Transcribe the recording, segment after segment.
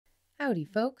Howdy,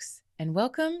 folks, and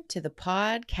welcome to the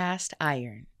Podcast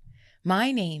Iron.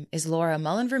 My name is Laura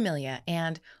Mullen-Vermilia,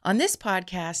 and on this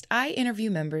podcast, I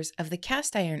interview members of the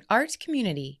cast iron art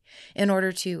community in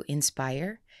order to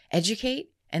inspire, educate,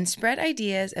 and spread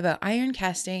ideas about iron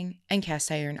casting and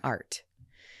cast iron art.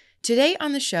 Today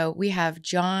on the show, we have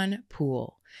John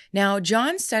Poole. Now,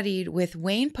 John studied with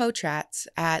Wayne Potratz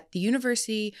at the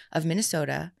University of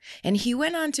Minnesota, and he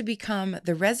went on to become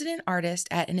the resident artist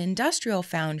at an industrial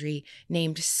foundry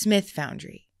named Smith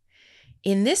Foundry.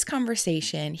 In this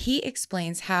conversation, he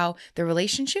explains how the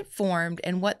relationship formed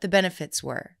and what the benefits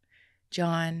were.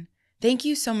 John, thank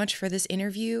you so much for this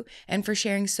interview and for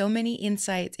sharing so many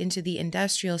insights into the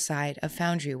industrial side of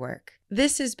foundry work.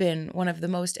 This has been one of the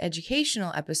most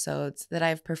educational episodes that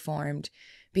I've performed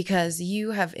because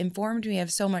you have informed me of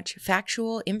so much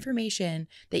factual information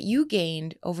that you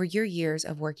gained over your years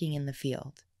of working in the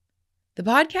field. The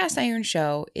Podcast Iron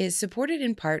Show is supported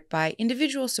in part by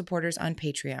individual supporters on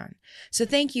Patreon. So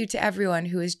thank you to everyone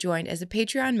who has joined as a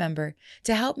Patreon member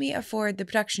to help me afford the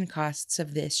production costs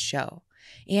of this show.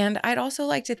 And I'd also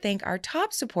like to thank our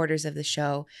top supporters of the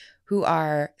show, who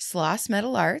are Sloss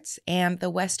Metal Arts and the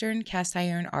Western Cast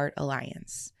Iron Art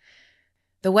Alliance.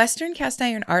 The Western Cast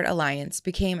Iron Art Alliance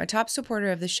became a top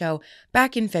supporter of the show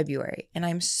back in February, and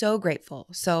I'm so grateful.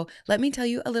 So let me tell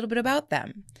you a little bit about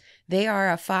them. They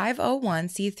are a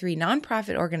 501c3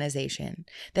 nonprofit organization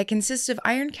that consists of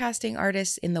iron casting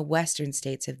artists in the western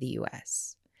states of the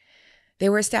U.S. They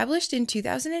were established in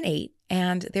 2008,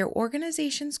 and their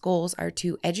organization's goals are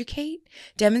to educate,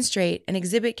 demonstrate, and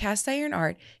exhibit cast iron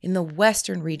art in the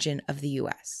western region of the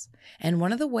U.S. And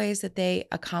one of the ways that they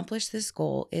accomplish this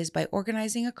goal is by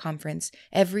organizing a conference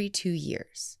every 2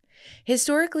 years.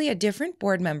 Historically, a different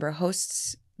board member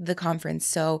hosts the conference,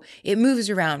 so it moves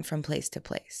around from place to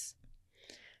place.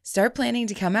 Start planning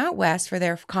to come out west for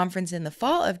their conference in the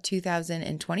fall of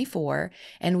 2024,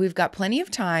 and we've got plenty of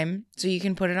time, so you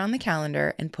can put it on the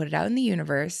calendar and put it out in the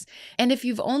universe. And if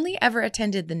you've only ever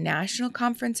attended the national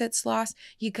conference at Sloss,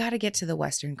 you got to get to the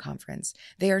Western Conference.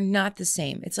 They are not the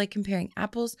same. It's like comparing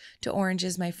apples to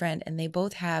oranges, my friend, and they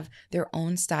both have their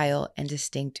own style and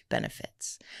distinct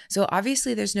benefits. So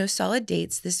obviously there's no solid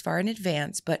dates this far in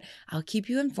advance, but I'll keep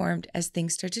you informed as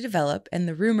things start to develop and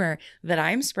the rumor that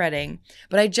I'm spreading.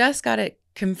 But I just got it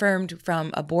confirmed from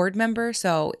a board member,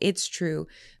 so it's true.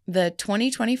 The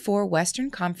 2024 Western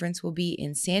Conference will be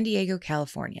in San Diego,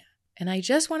 California. And I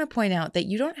just want to point out that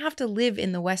you don't have to live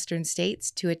in the Western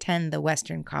states to attend the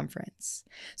Western Conference.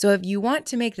 So if you want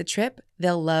to make the trip,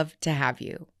 they'll love to have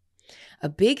you. A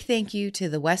big thank you to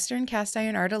the Western Cast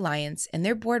Iron Art Alliance and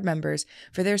their board members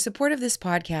for their support of this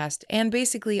podcast and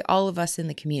basically all of us in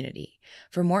the community.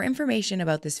 For more information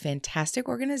about this fantastic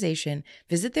organization,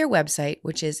 visit their website,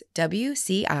 which is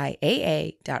wciaa.org.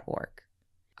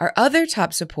 Our other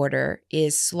top supporter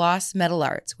is Sloss Metal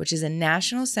Arts, which is a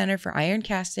national center for iron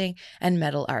casting and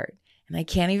metal art. And I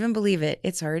can't even believe it.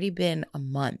 It's already been a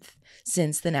month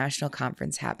since the national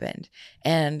conference happened.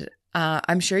 And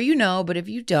I'm sure you know, but if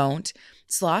you don't,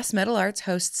 Sloss Metal Arts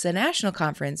hosts a national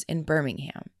conference in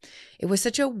Birmingham. It was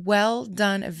such a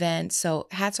well-done event, so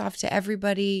hats off to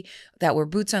everybody that were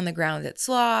boots on the ground at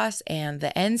Sloss and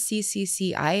the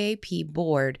NCCC IAP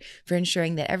board for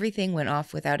ensuring that everything went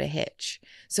off without a hitch.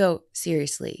 So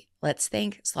seriously, let's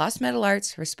thank Sloss Metal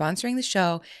Arts for sponsoring the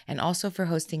show and also for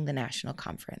hosting the national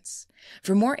conference.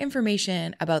 For more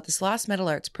information about the Sloss Metal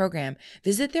Arts program,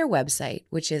 visit their website,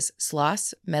 which is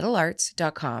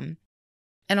slossmetalarts.com,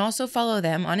 and also follow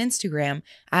them on Instagram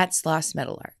at Sloss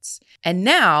Metal Arts. And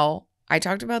now, I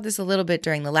talked about this a little bit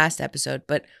during the last episode,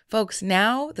 but folks,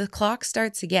 now the clock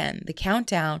starts again, the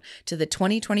countdown to the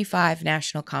 2025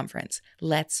 National Conference.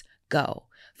 Let's go.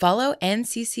 Follow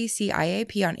NCCC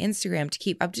IAP on Instagram to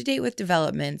keep up to date with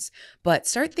developments, but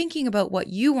start thinking about what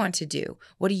you want to do.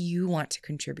 What do you want to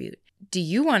contribute? Do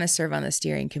you want to serve on the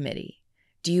steering committee?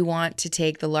 Do you want to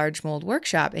take the large mold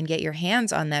workshop and get your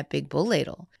hands on that big bull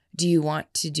ladle? Do you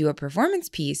want to do a performance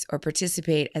piece or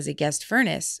participate as a guest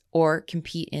furnace or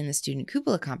compete in the student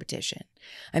cupola competition?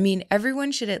 I mean,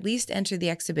 everyone should at least enter the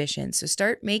exhibition, so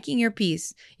start making your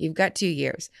piece. You've got 2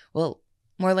 years. Well,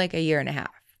 more like a year and a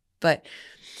half. But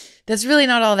that's really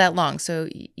not all that long, so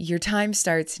your time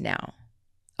starts now.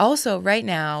 Also, right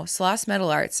now, Sloss Metal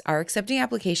Arts are accepting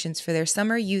applications for their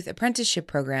summer youth apprenticeship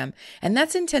program, and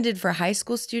that's intended for high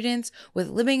school students with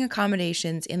living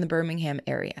accommodations in the Birmingham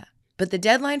area. But the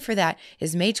deadline for that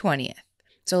is May 20th,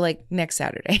 so like next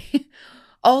Saturday.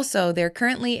 Also, they're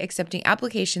currently accepting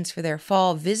applications for their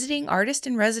fall Visiting Artist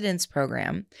in Residence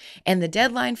program, and the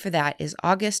deadline for that is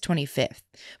August 25th.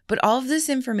 But all of this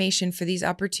information for these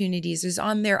opportunities is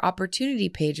on their opportunity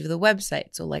page of the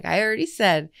website. So like I already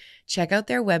said, check out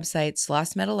their website,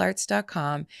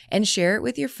 slossmetalarts.com, and share it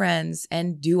with your friends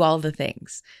and do all the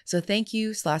things. So thank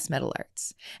you, Sloss Metal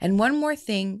Arts. And one more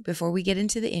thing before we get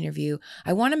into the interview,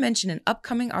 I want to mention an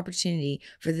upcoming opportunity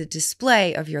for the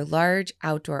display of your large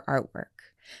outdoor artwork.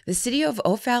 The city of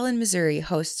O'Fallon, Missouri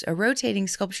hosts a rotating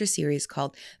sculpture series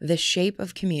called The Shape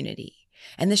of Community.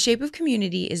 And The Shape of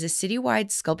Community is a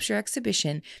citywide sculpture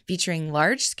exhibition featuring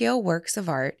large-scale works of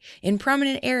art in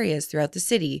prominent areas throughout the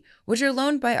city, which are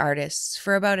loaned by artists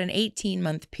for about an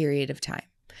 18-month period of time.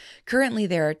 Currently,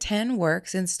 there are 10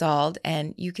 works installed,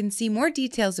 and you can see more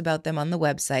details about them on the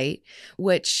website,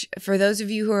 which, for those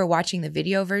of you who are watching the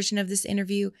video version of this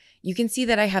interview, you can see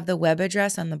that I have the web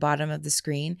address on the bottom of the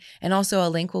screen, and also a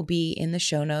link will be in the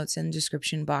show notes and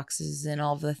description boxes and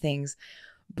all of the things.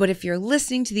 But if you're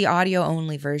listening to the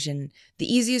audio-only version,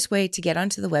 the easiest way to get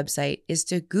onto the website is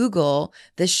to Google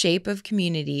The Shape of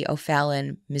Community,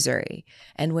 O'Fallon, Missouri.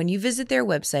 And when you visit their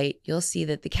website, you'll see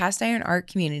that the cast iron art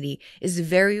community is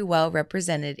very well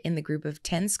represented in the group of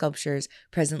 10 sculptures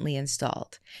presently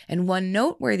installed. And one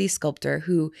noteworthy sculptor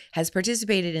who has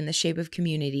participated in The Shape of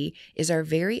Community is our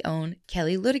very own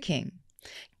Kelly Ludeking.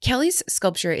 Kelly's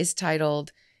sculpture is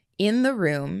titled In the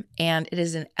Room, and it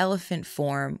is an elephant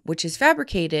form, which is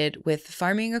fabricated with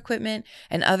farming equipment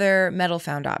and other metal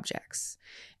found objects.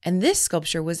 And this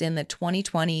sculpture was in the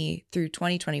 2020 through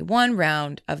 2021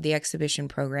 round of the exhibition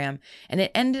program, and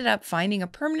it ended up finding a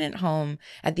permanent home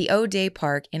at the O'Day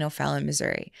Park in O'Fallon,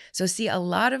 Missouri. So see, a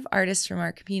lot of artists from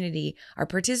our community are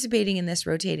participating in this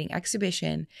rotating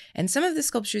exhibition, and some of the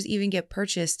sculptures even get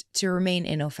purchased to remain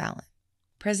in O'Fallon.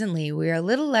 Presently, we are a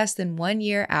little less than 1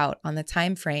 year out on the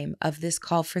time frame of this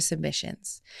call for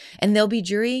submissions, and they'll be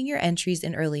jurying your entries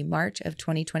in early March of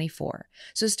 2024.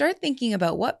 So start thinking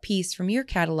about what piece from your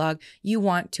catalog you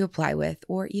want to apply with,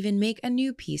 or even make a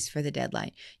new piece for the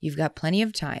deadline. You've got plenty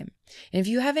of time. And if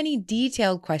you have any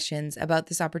detailed questions about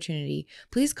this opportunity,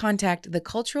 please contact the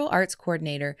Cultural Arts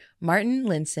Coordinator, Martin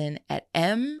Linson, at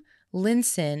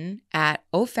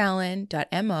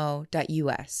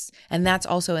mlinson@ofallon.mo.us. And that's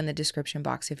also in the description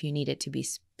box if you need it to be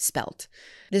spelt.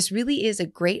 This really is a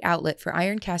great outlet for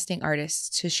iron casting artists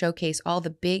to showcase all the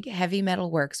big heavy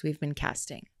metal works we've been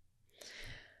casting.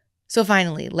 So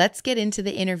finally, let's get into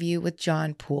the interview with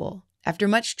John Poole. After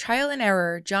much trial and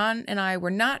error, John and I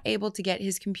were not able to get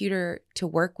his computer to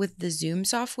work with the Zoom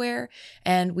software,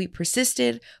 and we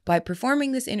persisted by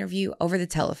performing this interview over the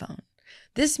telephone.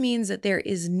 This means that there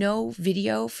is no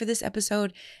video for this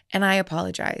episode, and I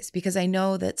apologize because I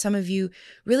know that some of you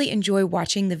really enjoy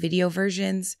watching the video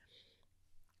versions.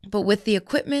 But with the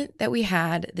equipment that we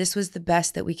had, this was the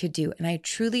best that we could do, and I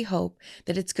truly hope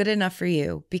that it's good enough for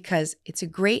you because it's a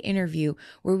great interview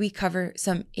where we cover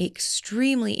some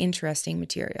extremely interesting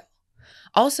material.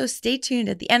 Also, stay tuned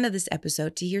at the end of this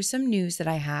episode to hear some news that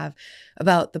I have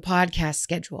about the podcast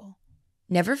schedule.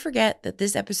 Never forget that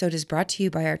this episode is brought to you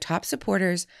by our top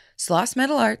supporters, Sloss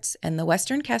Metal Arts and the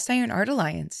Western Cast Iron Art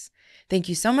Alliance. Thank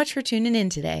you so much for tuning in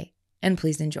today, and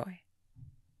please enjoy.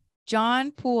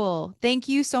 John Poole, thank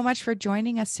you so much for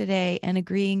joining us today and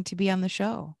agreeing to be on the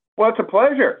show. Well, it's a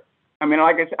pleasure. I mean,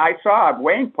 like I saw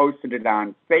Wayne posted it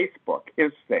on Facebook,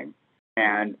 his thing,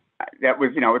 and that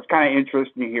was, it's kind of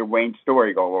interesting to hear Wayne's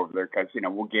story go over there because,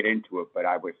 we'll get into it, but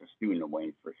I was a student of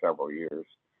Wayne for several years.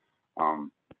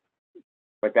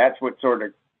 But that's what sort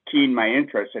of keyed my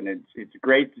interest, and it's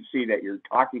great to see that you're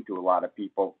talking to a lot of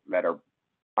people that are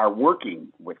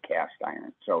working with cast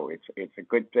iron. So it's a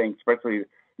good thing, especially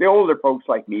the older folks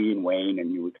like me and Wayne,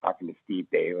 and you were talking to Steve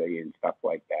Daly and stuff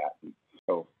like that. And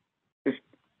so just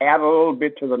add a little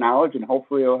bit to the knowledge, and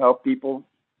hopefully it'll help people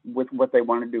with what they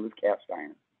want to do with cast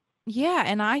iron. Yeah,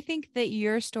 and I think that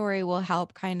your story will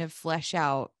help kind of flesh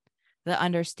out the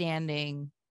understanding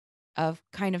of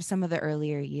kind of some of the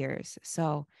earlier years.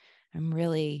 So I'm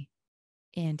really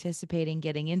anticipating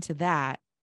getting into that.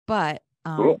 But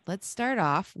Cool. Let's start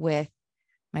off with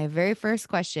my very first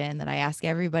question that I ask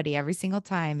everybody every single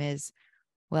time is,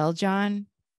 well, John,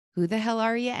 who the hell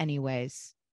are you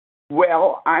anyways?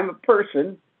 Well, I'm a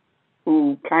person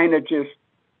who kind of just,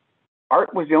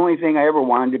 art was the only thing I ever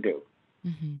wanted to do.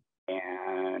 Mm-hmm.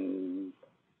 And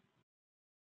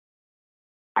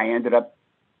I ended up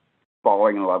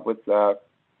falling in love with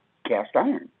cast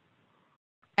iron,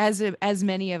 as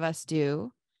many of us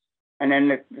do. And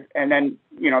then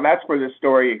that's where the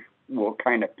story will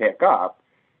kind of pick up,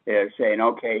 is saying,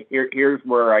 okay, here's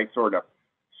where I sort of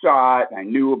saw it. I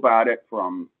knew about it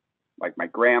from like my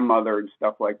grandmother and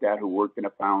stuff like that who worked in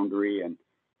a foundry. And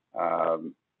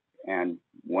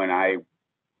when I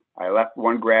left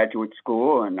one graduate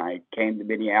school and I came to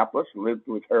Minneapolis and lived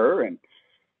with her, and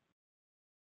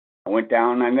I went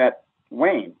down and I met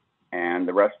Wayne, and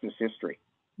the rest is history.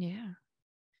 Yeah.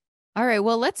 All right.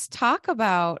 Well, let's talk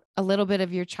about a little bit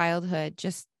of your childhood.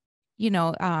 Just,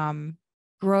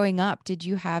 growing up, did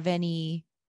you have any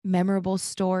memorable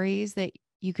stories that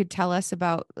you could tell us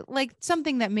about, like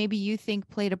something that maybe you think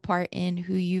played a part in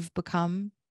who you've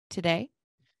become today?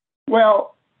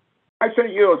 Well, I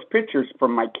sent you those pictures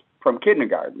from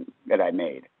kindergarten that I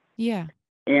made. Yeah.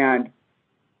 And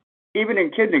even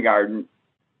in kindergarten,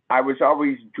 I was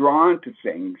always drawn to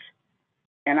things,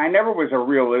 and I never was a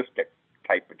realistic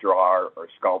type of drawer or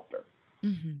sculptor.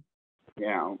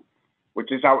 Mm-hmm. Which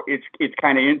is how it's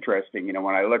kind of interesting,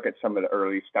 when I look at some of the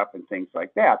early stuff and things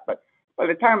like that. But by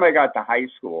the time I got to high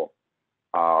school,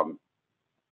 I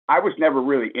was never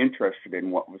really interested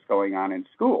in what was going on in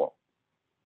school.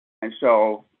 And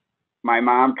so my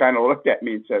mom kind of looked at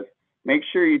me and says, make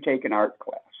sure you take an art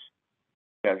class,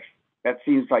 because that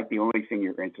seems like the only thing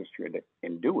you're interested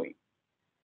in doing.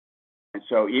 And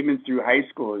so even through high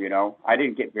school, I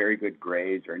didn't get very good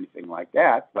grades or anything like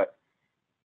that, but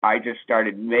I just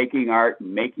started making art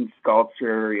and making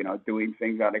sculpture, doing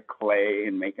things out of clay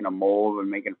and making a mold and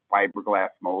making fiberglass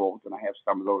molds. And I have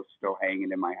some of those still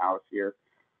hanging in my house here.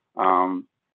 And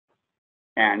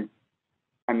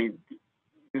I mean,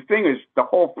 the thing is, the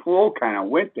whole flow kind of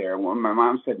went there when my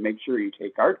mom said, make sure you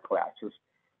take art classes.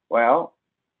 Well,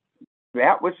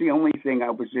 that was the only thing I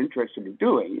was interested in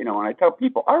doing, and I tell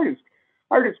people art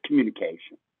is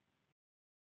communication.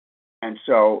 And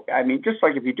so, I mean, just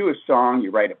like if you do a song,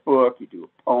 you write a book, you do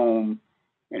a poem,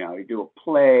 you do a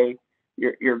play,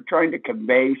 you're trying to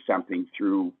convey something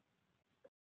through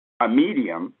a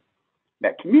medium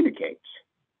that communicates.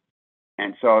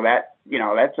 And so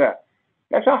that's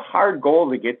a hard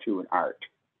goal to get to in art.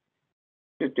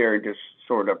 Sit there and just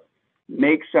sort of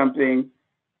make something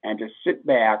and just sit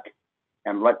back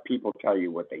and let people tell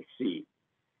you what they see.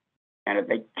 And if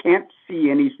they can't see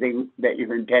anything that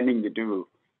you're intending to do,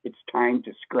 it's time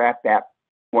to scrap that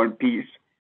one piece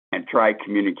and try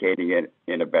communicating it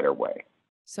in a better way.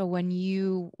 So when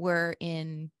you were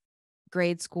in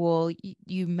grade school,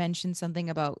 you mentioned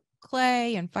something about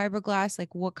clay and fiberglass,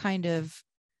 like what kind of,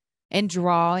 and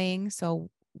drawing. So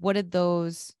what did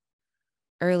those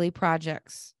early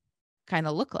projects kind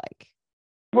of look like?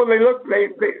 Well, they looked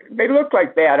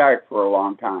like bad art for a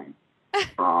long time.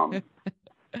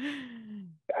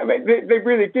 I mean, they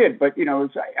really did. But, as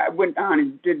I went on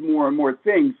and did more and more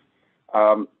things,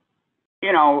 I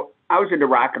was into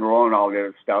rock and roll and all the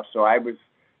other stuff. So I was,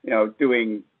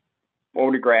 doing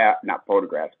not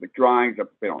photographs, but drawings of,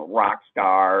 rock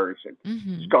stars and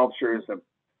sculptures of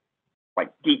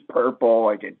like Deep Purple.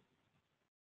 I did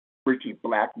Richie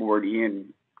Blackmore,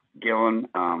 Ian Gillan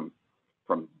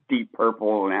from Deep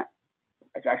Purple, and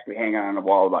it's actually hanging on the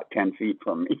wall about 10 feet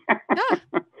from me.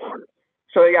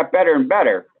 So they got better and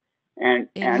better, and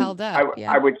held up.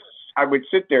 I would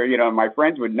sit there, my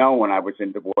friends would know when I was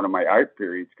into one of my art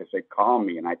periods because they'd call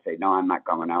me and I'd say, no, I'm not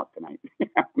coming out tonight.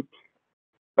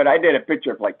 But I did a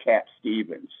picture of like Cat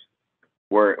Stevens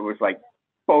where it was like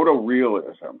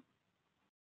photorealism,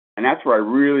 and that's where I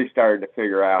really started to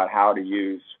figure out how to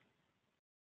use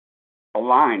a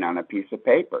line on a piece of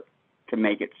paper to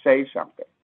make it say something.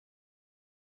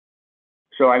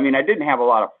 So, I mean, I didn't have a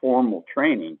lot of formal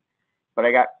training, but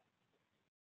I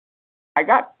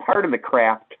got part of the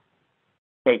craft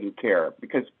taken care of,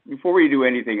 because before you do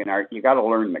anything in art, you got to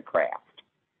learn the craft.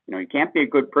 You can't be a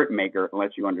good printmaker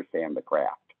unless you understand the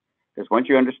craft. Because once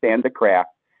you understand the craft,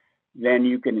 then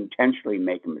you can intentionally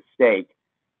make a mistake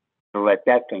to let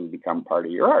that thing become part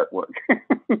of your artwork.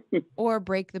 Or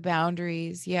break the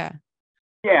boundaries. Yeah.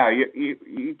 Yeah,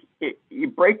 you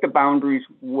break the boundaries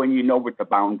when you know what the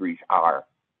boundaries are.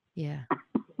 Yeah.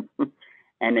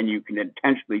 And then you can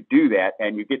intentionally do that,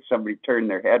 and you get somebody turn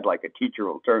their head like a teacher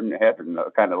will turn their head and they'll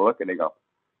kind of look and they go,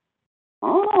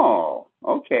 oh,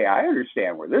 okay, I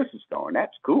understand where this is going.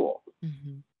 That's cool.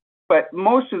 Mm-hmm. But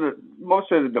most of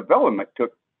the development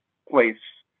took place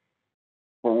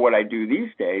for what I do these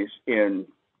days in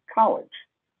college,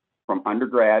 from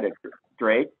undergrad at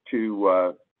Drake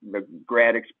to the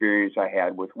grad experience I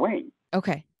had with Wayne.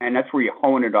 Okay. And that's where you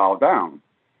hone it all down.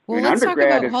 Well, let's talk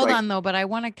about, hold on though, but I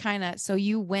want to kind of, so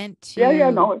you went to. Yeah,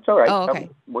 no, it's all right. Oh, okay.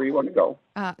 Where you want to go.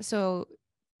 So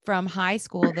from high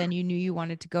school, then you knew you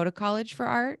wanted to go to college for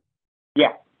art?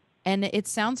 Yeah. And it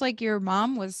sounds like your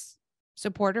mom was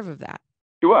supportive of that.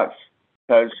 She was,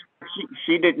 because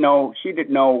she didn't know,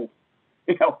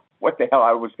 what the hell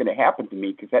was going to happen to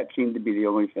me, because that seemed to be the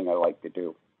only thing I liked to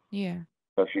do. Yeah.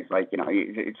 So she's like,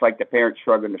 it's like the parent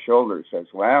shrugging the shoulders, says,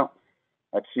 well,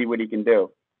 let's see what he can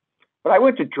do. But I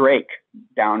went to Drake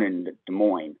down in Des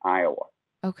Moines, Iowa,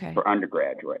 Okay. for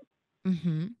undergraduate.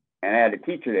 Mm-hmm. And I had a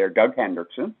teacher there, Doug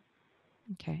Henderson,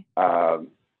 Okay. the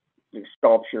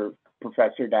sculpture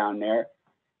professor down there.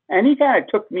 And he kind of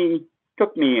took me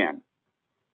in.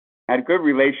 I had a good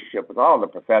relationship with all the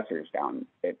professors down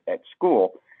at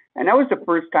school. And that was the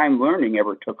first time learning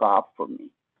ever took off for me.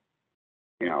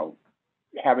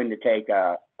 Having to take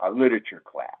a literature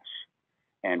class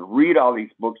and read all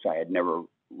these books I had never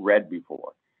read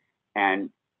before. And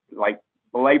like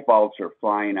the light bulbs are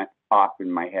flying off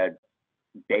in my head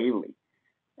daily.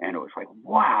 And it was like,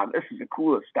 wow, this is the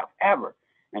coolest stuff ever.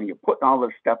 And you're putting all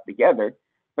this stuff together.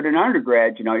 But in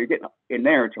undergrad, you're getting in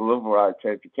there, it's a liberal arts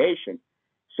education.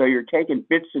 So you're taking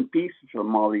bits and pieces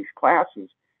from all these classes,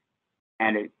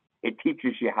 and it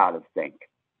teaches you how to think.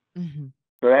 Mm-hmm.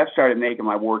 So that started making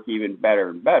my work even better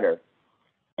and better.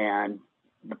 And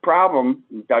the problem,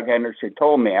 Doug Henderson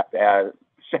told me after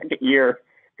second year,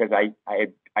 because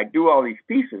I do all these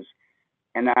pieces,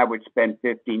 and I would spend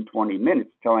 15, 20 minutes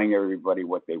telling everybody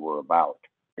what they were about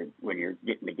when you're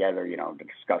getting together, to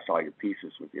discuss all your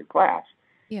pieces with your class.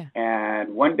 Yeah.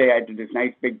 And one day I did this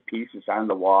nice big piece. It's on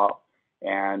the wall.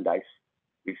 And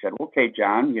he said, okay,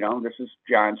 John, this is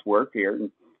John's work here. And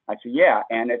I said, yeah.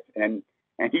 And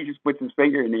he just puts his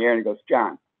finger in the air and he goes,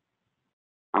 John,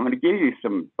 I'm going to give you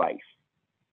some advice.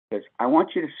 He says, I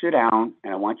want you to sit down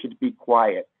and I want you to be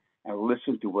quiet and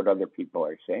listen to what other people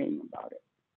are saying about it.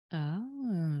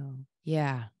 Oh,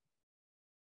 yeah.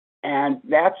 And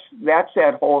that's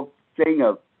that whole thing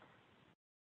of,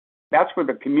 that's where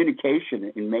the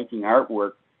communication in making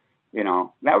artwork,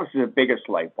 that was the biggest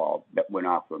light bulb that went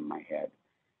off in my head,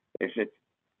 is that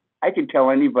I can tell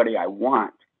anybody I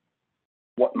want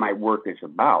what my work is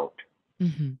about.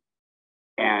 Mm-hmm.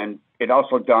 And it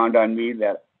also dawned on me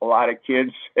that a lot of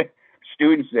kids,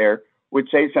 students there, would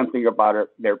say something about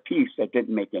their piece that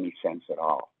didn't make any sense at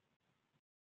all.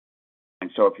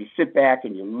 And so if you sit back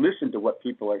and you listen to what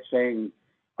people are saying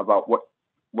about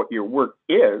what your work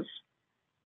is,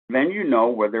 then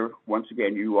whether, once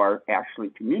again, you are actually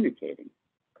communicating.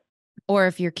 Or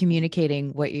if you're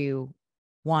communicating what you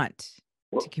want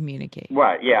to communicate.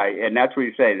 Right, yeah, and that's what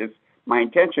you say. My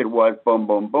intention was boom,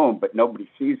 boom, boom, but nobody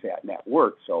sees that in that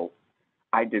work, so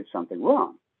I did something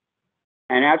wrong.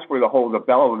 And that's where the whole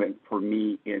development for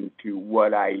me into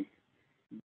what I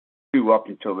do up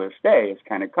until this day has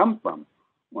kind of come from.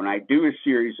 When I do a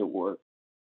series of work,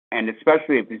 and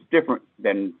especially if it's different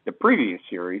than the previous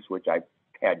series, which I've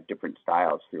had different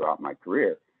styles throughout my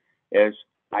career, is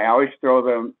I always throw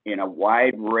them in a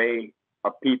wide array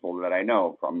of people that I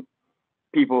know, from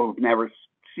people who've never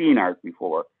seen art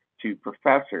before to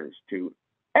professors to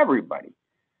everybody.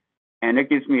 And it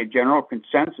gives me a general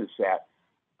consensus that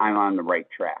I'm on the right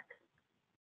track.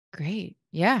 Great.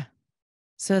 Yeah.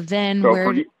 So then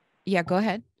yeah, go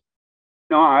ahead.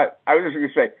 No, I was just going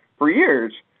to say, for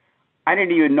years, I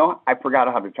didn't even know, I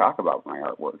forgot how to talk about my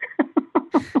artwork.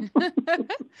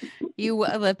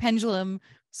 The pendulum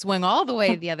swung all the way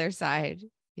to the other side.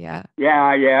 Yeah.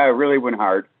 Yeah, it really went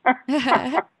hard.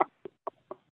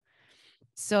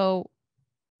 So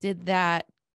did that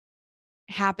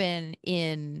happen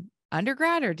in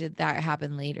undergrad or did that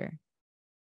happen later?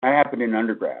 That happened in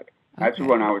undergrad. That's Okay.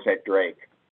 when I was at Drake.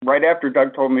 Right after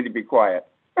Doug told me to be quiet.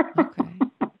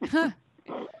 Okay.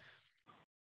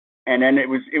 And then it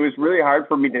was really hard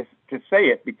for me to say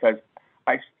it, because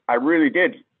I really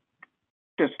did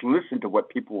just listen to what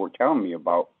people were telling me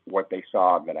about what they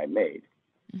saw that I made.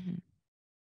 Mm-hmm.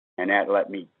 And that let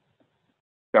me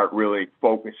start really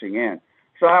focusing in.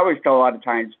 So I always tell a lot of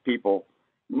times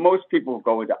most people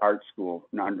go into art school,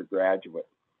 an undergraduate.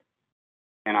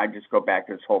 And I just go back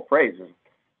to this whole phrase.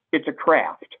 It's a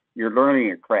craft. You're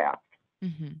learning a craft.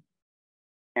 Mm-hmm.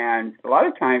 And a lot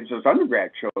of times those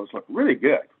undergrad shows look really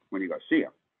good when you go see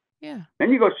them. Yeah.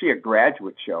 Then you go see a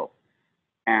graduate show,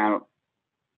 and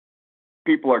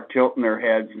people are tilting their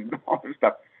heads and all this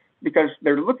stuff, because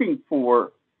they're looking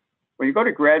for, when you go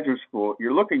to graduate school,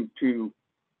 you're looking to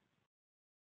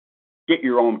get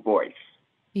your own voice.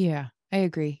 Yeah, I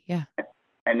agree. Yeah.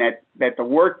 And that the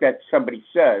work that somebody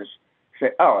says,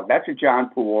 say, oh, that's a John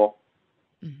Poole.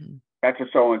 Mm-hmm. That's a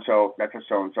so-and-so, that's a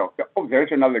so-and-so. Oh,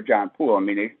 there's another John Poole. I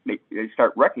mean, they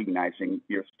start recognizing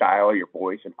your style, your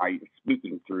voice, and how you're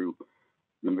speaking through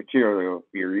the material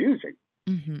you're using.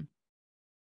 Mm-hmm.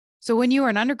 So when you were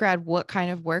an undergrad, what kind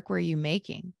of work were you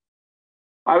making?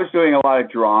 I was doing a lot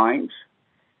of drawings,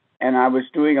 and I was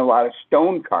doing a lot of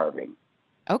stone carving.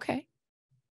 Okay.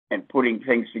 and putting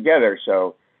things together.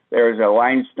 So there's a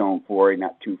limestone quarry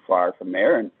not too far from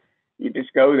there, and you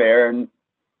just go there and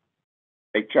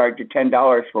they charge you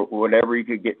 $10 for whatever you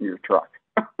could get in your truck.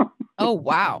 Oh,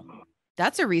 wow.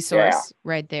 That's a Yeah, resource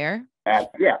right there.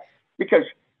 yeah. Because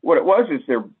what it was is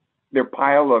their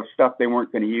pile of stuff they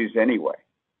weren't going to use anyway.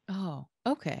 Oh,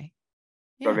 okay.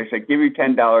 So Yeah, they said, give you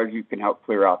 $10, you can help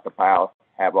clear out the pile,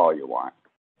 have all you want.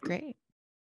 great.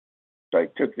 So I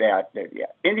took that. Yeah,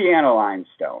 Indiana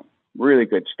limestone, really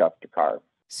good stuff to carve.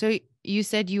 So you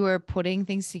said you were putting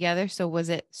things together. So was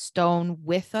it stone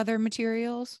with other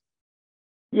materials?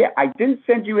 Yeah, I didn't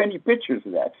send you any pictures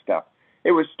of that stuff.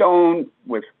 It was stone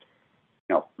with,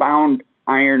 found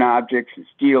iron objects and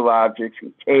steel objects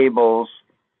and tables,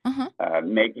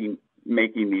 making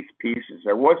these pieces.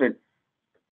 There wasn't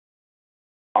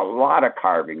a lot of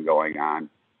carving going on,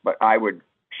 but I would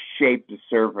shape the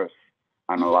surface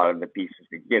on a lot of the pieces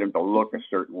to get them to look a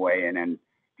certain way, and then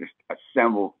just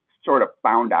assemble sort of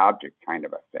found object kind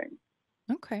of a thing.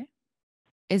 Okay.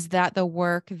 Is that the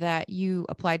work that you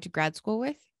applied to grad school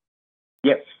with?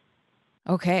 Yes.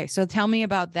 Okay. So tell me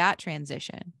about that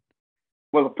transition.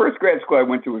 Well, the first grad school I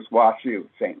went to was WashU,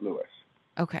 St. Louis.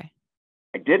 Okay.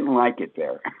 I didn't like it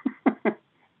there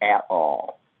at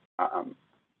all.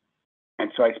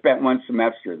 And so I spent one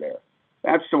semester there.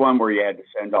 That's the one where you had to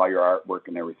send all your artwork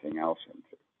and everything else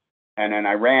into. And then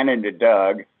I ran into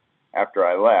Doug after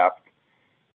I left,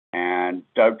 and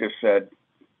Doug just said,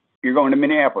 "You're going to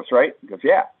Minneapolis, right?" He goes,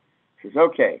 "Yeah." He says,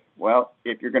 "Okay, well,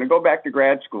 if you're going to go back to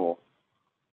grad school,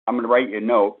 I'm going to write you a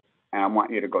note, and I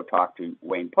want you to go talk to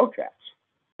Wayne Potratz."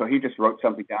 So he just wrote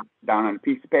something down on a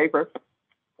piece of paper,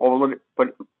 folded it,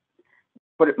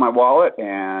 put it in my wallet,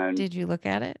 and Did you look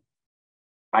at it?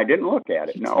 I didn't look at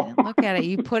it. You No, didn't look at it.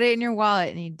 You put it in your wallet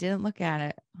and you didn't look at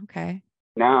it. Okay.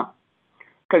 no,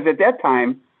 because at that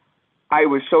time I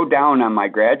was so down on my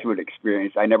graduate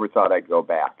experience, I never thought I'd go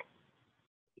back.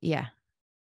 Yeah.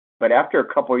 But after a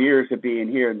couple of years of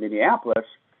being here in Minneapolis,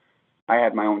 I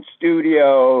had my own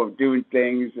studio, doing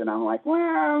things, and I'm like, well,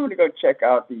 I'm going to go check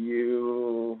out the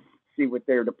U, see what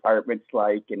their department's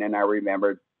like. And then I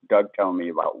remembered Doug telling me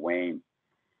about Wayne.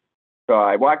 So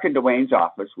I walked into Wayne's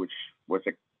office, which was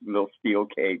a little steel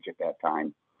cage at that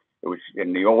time. It was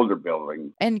in the older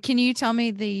building. And can you tell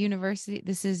me the university?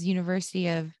 This is University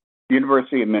of...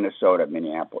 University of Minnesota,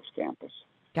 Minneapolis campus.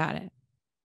 Got it.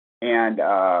 And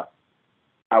I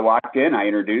walked in, I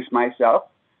introduced myself,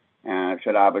 and I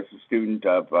said I was a student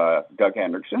of Doug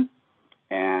Hendrickson.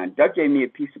 And Doug gave me a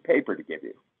piece of paper to give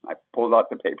you. I pulled out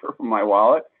the paper from my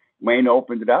wallet. Wayne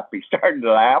opened it up. He started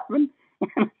laughing.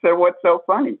 And I said, "What's so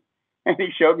funny?" And he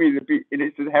showed me the piece. And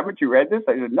he said, "Haven't you read this?"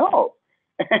 I said, "No."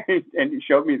 And he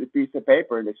showed me the piece of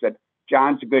paper, and it said,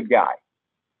 "John's a good guy."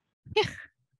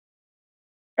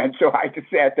 And so I just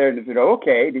sat there and I said,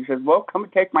 "Okay." And he said, "Well, come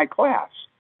and take my class."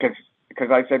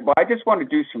 Because I said, "Well, I just want to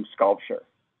do some sculpture."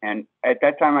 And at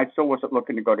that time, I still wasn't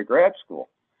looking to go to grad school.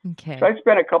 Okay. So I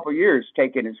spent a couple of years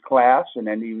taking his class, and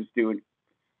then he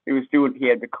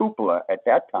had the cupola at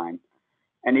that time,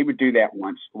 and he would do that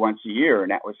once a year,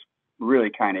 and that was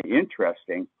really kind of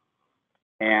interesting.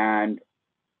 And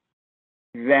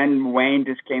then Wayne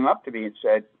just came up to me and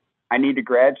said, "I need a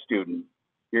grad student.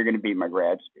 You're going to be my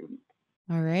grad student."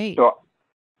 All right. So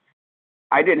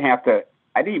I didn't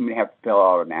even have to fill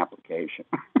out an application.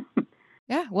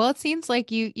 Yeah. Well, it seems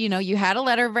like you had a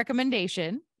letter of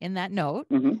recommendation in that note,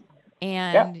 Mm-hmm.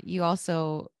 and you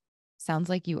also sounds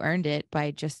like you earned it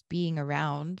by just being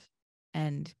around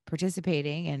and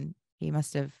participating, and he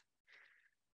must have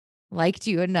liked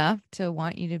you enough to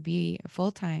want you to be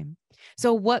full-time.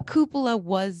 So what cupola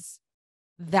was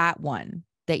that one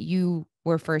that you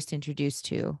were first introduced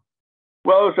to?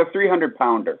 Well, it was a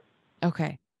 300-pounder.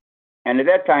 Okay. And at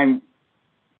that time,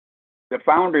 the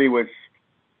foundry was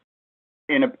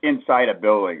inside a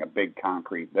building, a big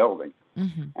concrete building.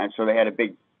 Mm-hmm. And so they had a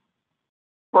big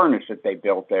furnace that they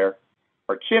built there,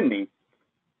 or chimney,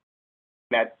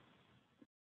 that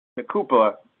the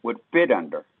cupola would fit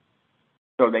under.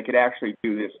 So they could actually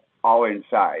do this all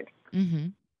inside. Mm-hmm.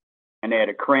 And they had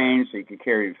a crane so you could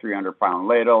carry the 300-pound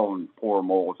ladle and pour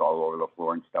molds all over the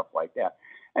floor and stuff like that.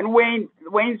 And Wayne's,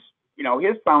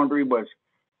 his foundry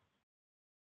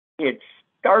it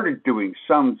started doing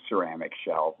some ceramic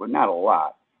shells, but not a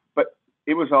lot. But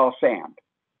it was all sand.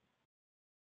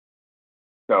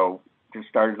 So just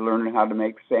started learning how to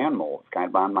make sand molds kind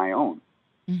of on my own.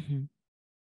 Mm-hmm.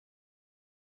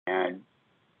 And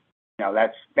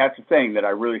that's the thing that I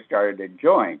really started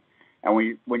enjoying. And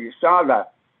when you saw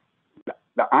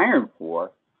the iron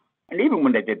pour, and even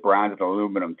when they did bronze and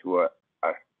aluminum to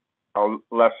a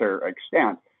lesser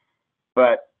extent,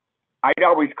 but I'd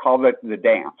always call it the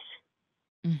dance.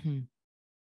 Mm-hmm.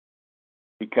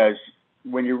 Because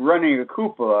when you're running a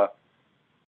cupola,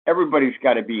 everybody's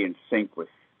got to be in sync with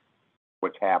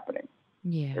what's happening.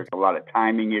 Yeah. There's a lot of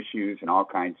timing issues and all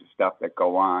kinds of stuff that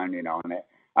go on, and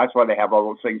that's why they have all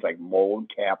those things like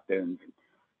mold captains.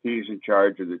 He's in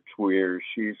charge of the tweers.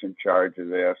 She's in charge of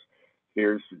this.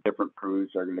 Here's the different crews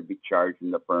that are going to be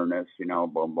charging the furnace,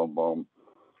 boom, boom, boom,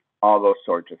 all those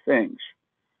sorts of things.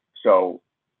 So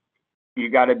you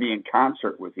got to be in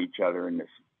concert with each other in this,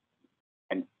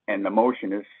 and the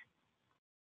motion is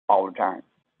all the time.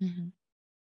 Mm-hmm.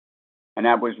 And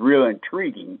that was real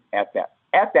intriguing at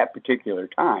that particular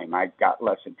time. I got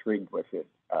less intrigued with it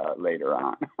later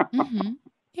on. Mm-hmm.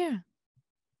 Yeah.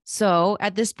 So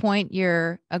at this point,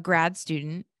 you're a grad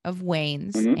student of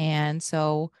Wayne's. Mm-hmm. And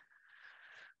so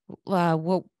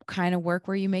what kind of work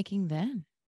were you making then?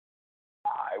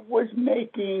 I was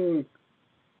making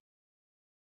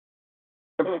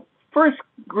the first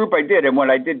group I did, and what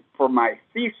I did for my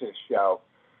thesis show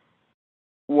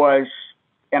was,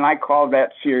 and I called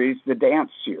that series the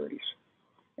Dance Series.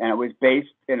 And it was based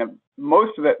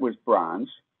most of it was bronze,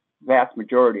 vast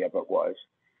majority of it was,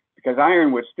 because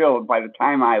iron was still, by the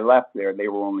time I left there, they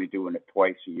were only doing it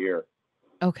twice a year.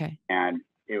 Okay. And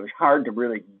it was hard to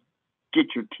really get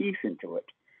your teeth into it.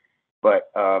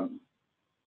 But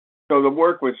so the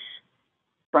work was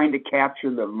trying to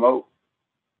capture the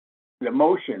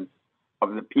motion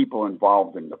of the people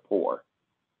involved in the pour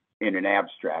in an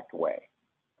abstract way.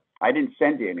 I didn't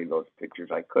send you any of those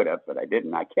pictures. I could have, but I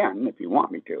didn't. I can if you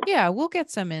want me to. Yeah, we'll get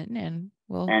some in, and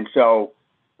we'll. And so,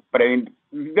 but I mean,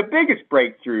 the biggest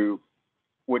breakthrough,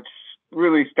 which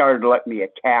really started to let me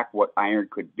attack what iron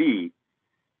could be,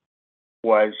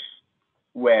 was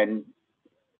when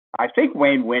I think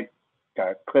Wayne went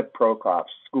to Cliff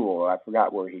Prokop's school. I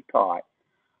forgot where he taught,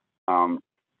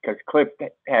 because Cliff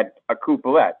had a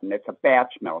cupolet, and it's a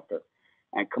batch melter,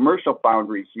 and commercial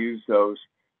foundries use those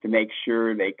to make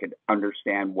sure they could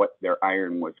understand what their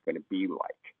iron was going to be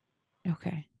like.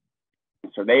 Okay.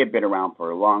 So they had been around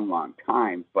for a long, long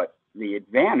time, but the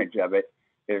advantage of it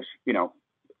is,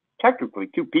 technically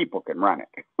 2 people can run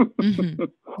it. Mm-hmm.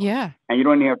 Yeah. And you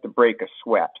don't even have to break a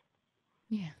sweat.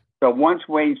 Yeah. So once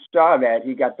Wayne saw that,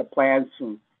 he got the plans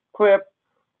from Cliff.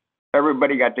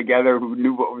 Everybody got together who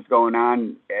knew what was going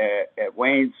on at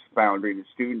Wayne's foundry, the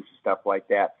students and stuff like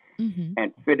that, mm-hmm.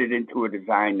 and fit it into a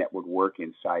design that would work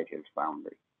inside his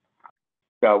foundry.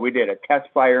 So we did a test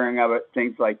firing of it,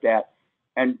 things like that.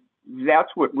 And that's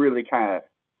what really kind of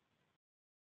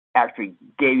actually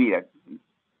gave me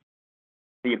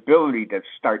the ability to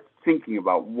start thinking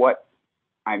about what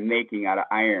I'm making out of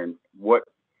iron, what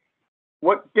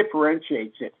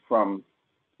differentiates it from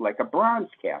like a bronze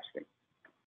casting.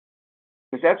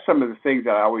 Because that's some of the things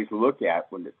that I always look at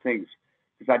when because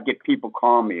I'd get people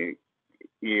call me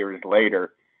years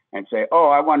later and say, oh,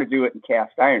 I want to do it in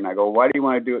cast iron. I go, why do you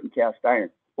want to do it in cast iron?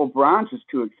 Well, bronze is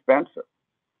too expensive.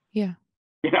 Yeah.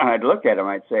 I'd look at them,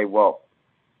 I'd say, well,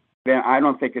 then I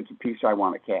don't think it's a piece I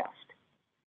want to cast.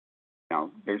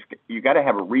 You got to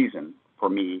have a reason for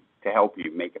me to help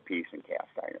you make a piece in cast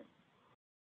iron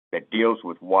that deals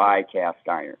with why cast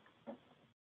iron.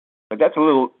 But that's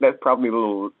probably a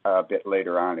little bit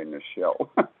later on in the show.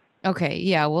 Okay.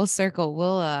 Yeah.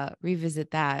 We'll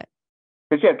revisit that.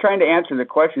 Because trying to answer the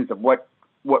questions of what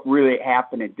really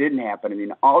happened and didn't happen. I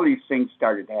mean, all these things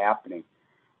started happening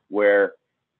where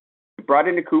we brought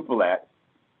in the cupolet.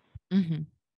 Mm-hmm.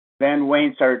 Then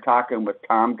Wayne started talking with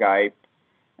Tom Geip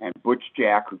and Butch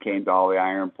Jack, who came to all the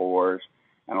iron pours,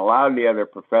 and a lot of the other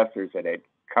professors that had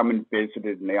come and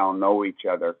visited, and they all know each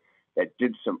other, that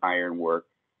did some iron work,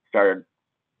 started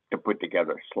to put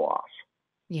together sloths.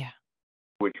 Yeah.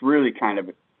 Which really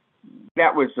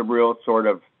that was the real sort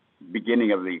of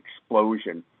beginning of the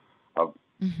explosion of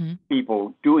mm-hmm.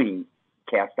 people doing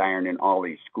cast iron in all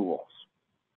these schools.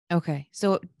 Okay.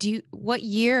 So what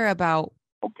year about?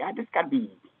 Oh God, this got to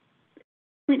be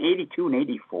between 82 and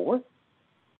 84.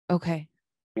 Okay.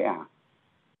 Yeah.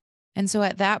 And so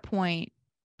at that point,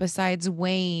 besides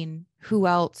Wayne, who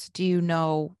else do you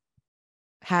know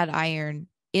had iron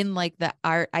in like the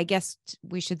art? I guess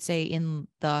we should say in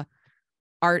the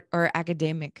art or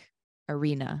academic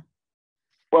arena.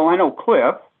 Well, I know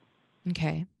Cliff.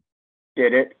 Okay.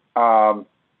 Did it. And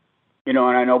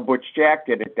I know Butch Jack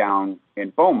did it down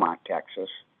in Beaumont, Texas.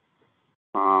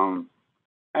 And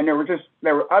there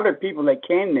were other people that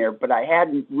came there, but I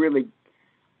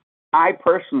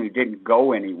personally didn't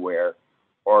go anywhere,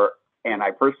 and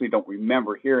I personally don't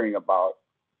remember hearing about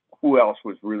who else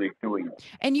was really doing it.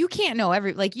 And you can't know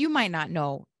you might not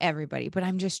know everybody, but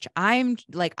I'm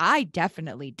like, I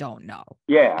definitely don't know.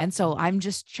 Yeah. And so I'm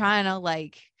just trying to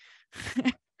like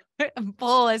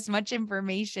pull as much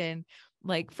information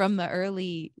like from the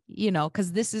early,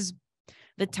 because this is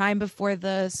the time before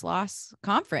the SLOS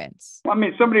conference. I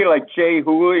mean, somebody like Jay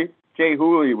Hooley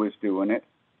was doing it.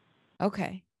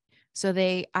 Okay. So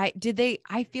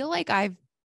I feel like I've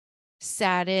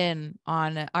sat in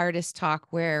on an artist talk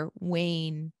where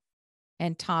Wayne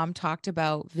and Tom talked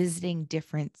about visiting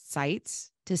different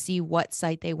sites to see what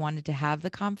site they wanted to have the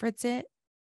conference at.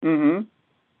 Mm-hmm.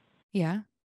 Yeah.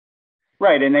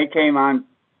 Right. And they came upon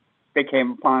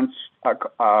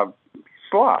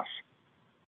SLOS.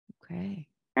 Okay.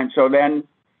 And so then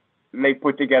they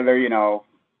put together,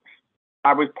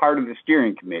 I was part of the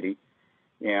steering committee,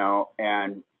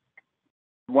 and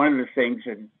one of the things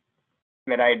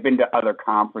that I had been to other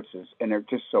conferences, and they're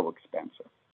just so expensive,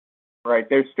 right?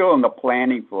 They're still in the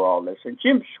planning for all this. And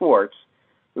Jim Schwartz,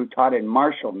 who taught in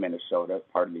Marshall, Minnesota,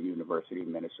 part of the University of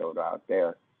Minnesota out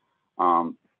there,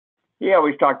 he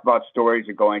always talked about stories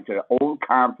of going to the old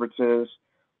conferences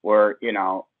where,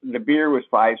 the beer was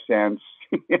 5 cents,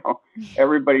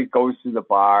 everybody goes to the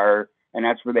bar, and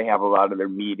that's where they have a lot of their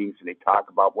meetings, and they talk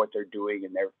about what they're doing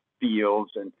in their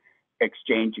fields and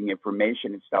exchanging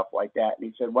information and stuff like that. And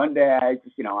he said, one day I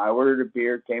ordered a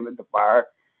beer, came at the bar,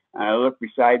 and I looked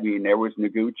beside me, and there was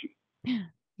Noguchi.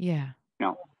 Yeah.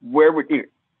 Where would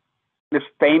this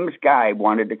famous guy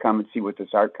wanted to come and see what this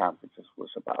art conference was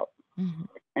about. Mm-hmm.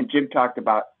 And Jim talked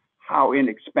about how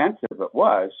inexpensive it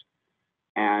was.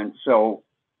 And so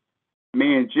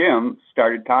me and Jim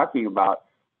started talking about,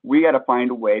 we got to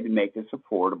find a way to make this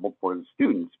affordable for the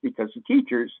students, because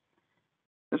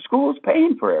the school is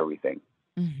paying for everything.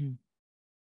 Mm-hmm.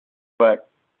 But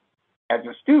as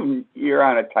a student, you're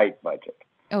on a tight budget.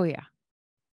 Oh, yeah.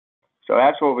 So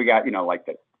that's what we got, like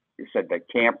you said, the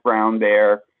campground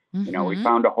there. Mm-hmm. We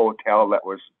found a hotel that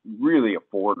was really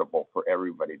affordable for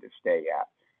everybody to stay at.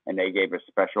 And they gave us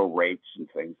special rates and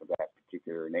things of that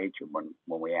particular nature when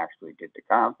we actually did the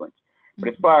conference. But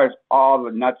as far as all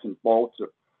the nuts and bolts of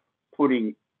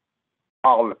putting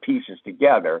all the pieces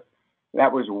together,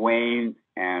 that was Wayne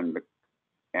and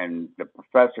the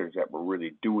professors that were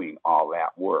really doing all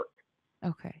that work.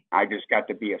 Okay. I just got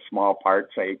to be a small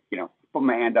part, put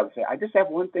my hand up and say, I just have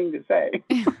one thing to say.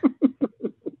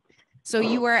 So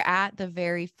you were at the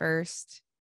very first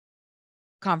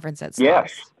conference at SLOS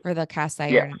Yes. for the cast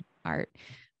iron art.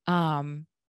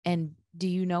 And do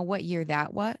you know what year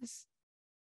that was?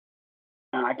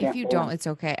 If you don't, it's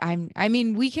okay. I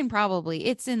mean, we can probably,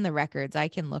 it's in the records. I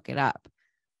can look it up.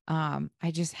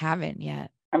 I just haven't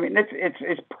yet. I mean,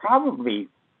 it's probably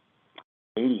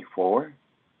 84.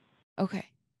 Okay.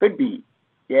 Could be.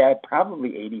 Yeah,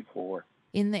 probably 84.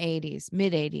 In the 80s,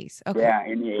 mid 80s. Okay. Yeah,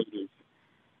 in the 80s.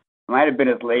 It might have been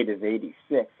as late as 86,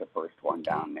 the first one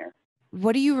down there.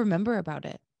 What do you remember about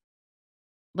it?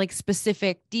 Like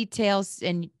specific details.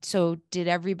 And so did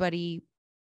everybody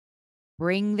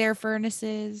bring their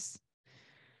furnaces?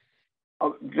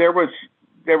 Oh, there was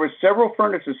several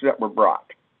furnaces that were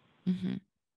brought. Mm-hmm.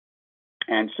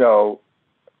 And so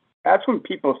that's when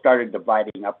people started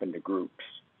dividing up into groups,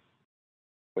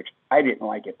 which I didn't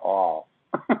like at all.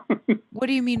 What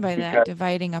do you mean by that?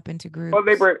 Dividing up into groups? Well,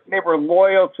 they were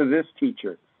loyal to this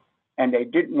teacher, and they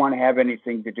didn't want to have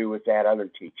anything to do with that other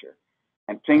teacher,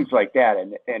 and things like that.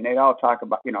 And they all talk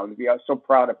about, to be so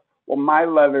proud of, well, my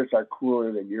leathers are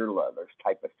cooler than your leathers,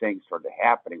 type of thing sort of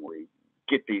happening, where you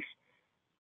get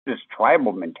this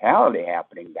tribal mentality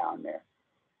happening down there.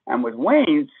 And with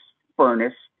Wayne's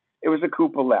furnace, it was a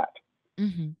coupolette.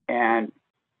 Mm-hmm. And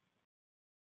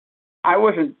I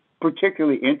wasn't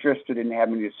particularly interested in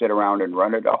having to sit around and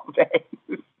run it all day.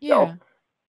 Yeah. So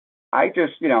I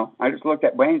just looked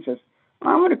at Wayne and says,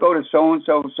 I'm going to go to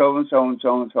so-and-so, so-and-so, and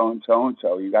so-and-so, and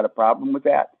so-and-so. You got a problem with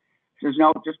that? He says,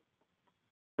 no, just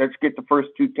let's get the first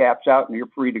 2 taps out and you're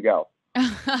free to go.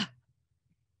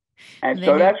 And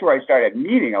so that's where I started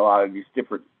meeting a lot of these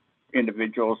different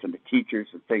individuals and the teachers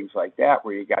and things like that,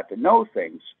 where you got to know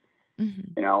things,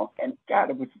 mm-hmm. And God,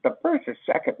 it was the first or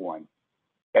second one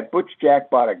that Butch Jack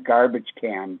bought a garbage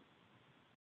can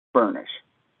furnace.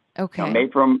 Okay.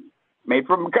 Made from a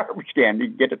garbage can you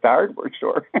can get at the hardware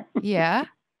store. Yeah.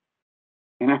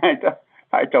 And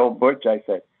I told Butch, I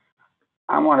said,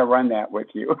 I want to run that with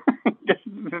you. This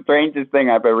is the strangest thing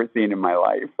I've ever seen in my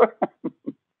life.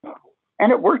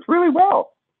 And it worked really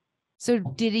well. So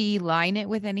did he line it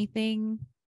with anything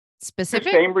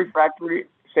specific? The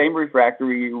same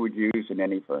refractory you would use in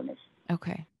any furnace.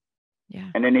 Okay. Yeah.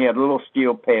 And then he had little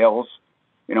steel pails,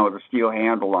 with a steel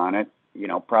handle on it,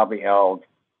 probably held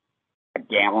a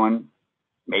gallon,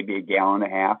 maybe a gallon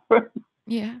and a half.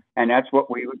 Yeah. And that's what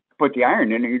we would put the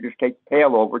iron in, and you just take the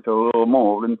pail over to a little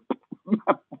mold and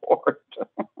pour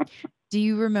it. Do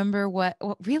you remember what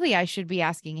really I should be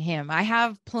asking him? I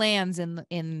have plans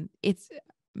in it's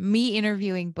me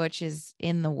interviewing Butch is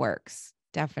in the works,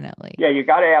 definitely. Yeah, you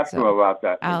got to ask him So about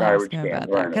that. I'll ask him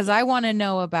about that because I want to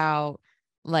know about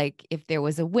like if there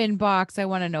was a wind box. I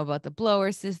want to know about the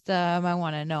blower system. I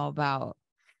want to know about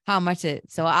how much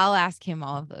so I'll ask him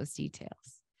all of those details.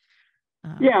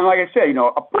 Yeah, and like I said,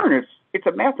 a furnace, it's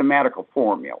a mathematical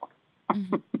formula.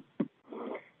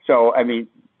 So, I mean,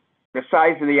 the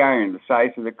size of the iron, the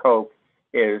size of the coke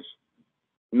is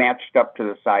matched up to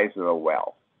the size of the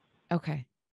well. Okay.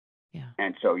 Yeah.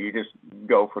 And so you just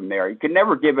go from there. You can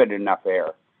never give it enough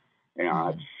air.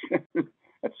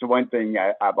 That's the one thing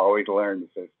I've always learned. Is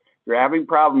if you're having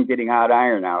problem getting hot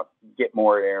iron out, get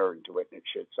more air into it, and it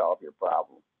should solve your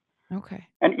problem. Okay.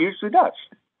 And it usually does.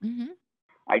 Mm-hmm.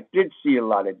 I did see a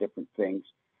lot of different things,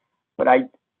 but I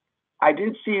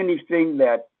didn't see anything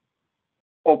that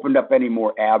opened up any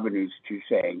more avenues to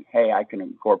saying, hey, I can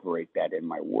incorporate that in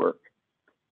my work.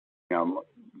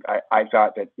 I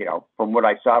thought that, from what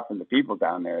I saw from the people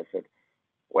down there, I said,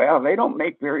 well, they don't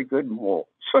make very good molds.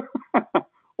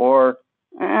 Or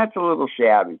that's a little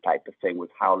shabby type of thing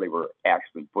with how they were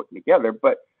actually putting together.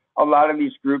 But a lot of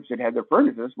these groups that had their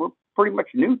furnaces were pretty much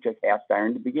new to cast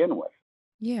iron to begin with.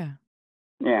 Yeah.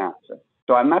 Yeah.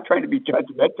 So I'm not trying to be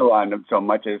judgmental on them so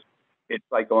much as it's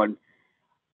like going,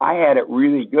 I had it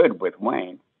really good with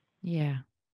Wayne. Yeah.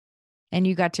 And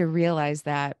you got to realize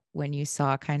that when you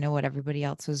saw kind of what everybody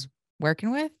else was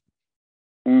working with?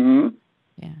 Mm-hmm.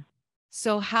 Yeah.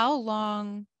 So how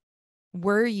long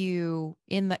were you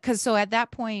in because so at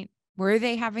that point, were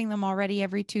they having them already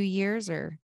every 2 years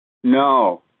or?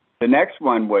 No. The next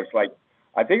one was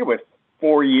I think it was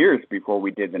 4 years before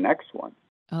we did the next one.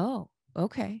 Oh,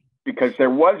 okay. Because there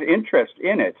was interest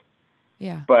in it.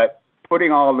 Yeah. But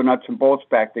putting all the nuts and bolts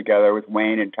back together with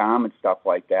Wayne and Tom and stuff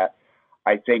like that,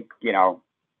 I think,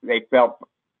 they felt,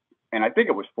 and I think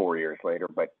it was 4 years later,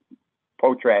 but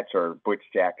Potratz or Butch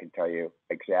Jack can tell you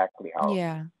exactly how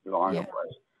long it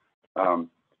was.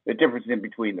 The difference in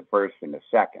between the first and the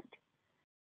second.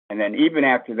 And then even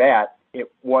after that,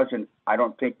 it wasn't, I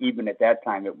don't think even at that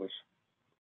time it was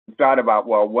thought about,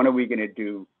 well, when are we going to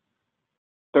do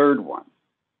third one?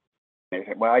 And they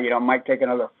said, well, it might take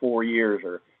another 4 years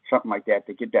or something like that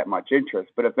to get that much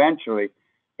interest. But eventually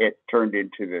it turned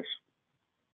into this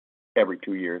every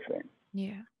 2 year thing.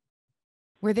 Yeah.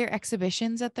 Were there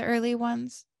exhibitions at the early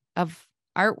ones of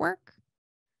artwork?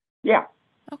 Yeah.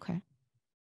 Okay.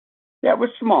 Yeah, it was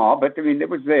small, but it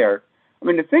was there.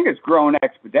 The thing has grown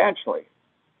exponentially,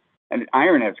 and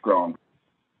iron has grown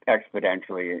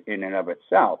exponentially in and of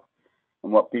itself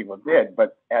and what people did.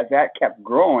 But as that kept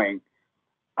growing,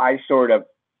 I sort of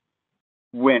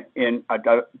went in a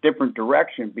different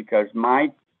direction because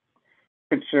my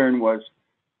concern was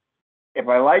if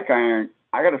I like iron,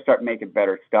 I got to start making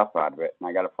better stuff out of it, and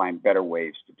I got to find better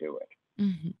ways to do it.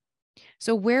 Mm-hmm.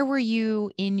 So where were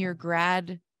you in your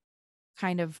grad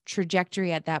kind of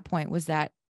trajectory at that point? Was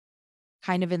that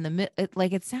kind of in the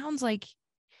it sounds like,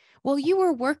 well, you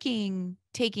were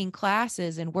taking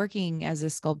classes and working as a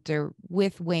sculptor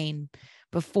with Wayne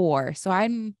before. So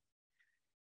I'm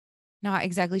not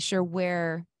exactly sure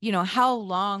where, how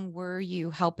long were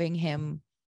you helping him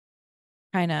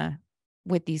kind of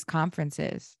with these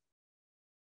conferences?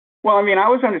 Well, I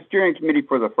was on the steering committee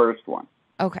for the first one.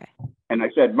 Okay. And I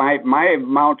said my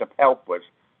amount of help was,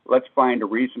 let's find a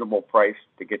reasonable price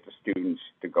to get the students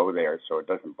to go there so it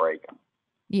doesn't break them.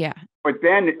 Yeah. But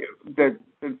then the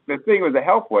thing with the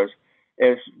help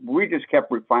is we just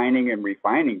kept refining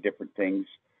different things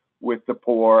with the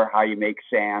pour, how you make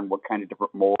sand, what kind of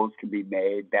different molds can be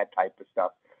made, that type of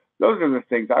stuff. Those are the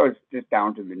things. I was just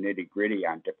down to the nitty gritty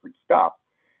on different stuff.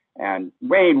 And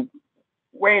Wayne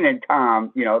and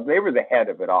Tom, they were the head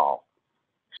of it all.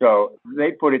 So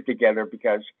they put it together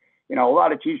because, a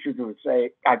lot of teachers would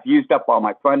say, I've used up all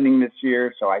my funding this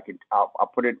year, so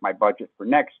I'll put it in my budget for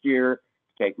next year,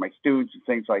 take my students and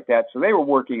things like that. So they were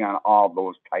working on all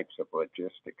those types of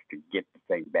logistics to get the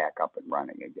thing back up and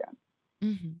running again.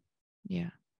 Mm-hmm. Yeah.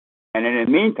 And in the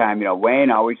meantime,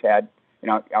 Wayne always had,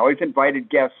 always invited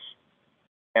guests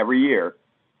every year,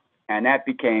 and that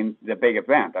became the big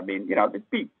event. There'd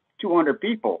be 200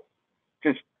 people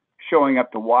just showing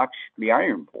up to watch the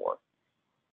iron pour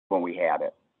when we had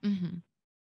it. Mm-hmm.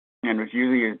 And it was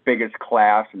usually his biggest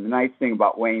class. And the nice thing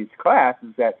about Wayne's class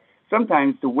is that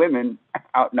sometimes the women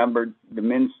outnumbered the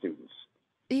men students.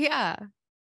 Yeah.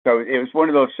 So it was one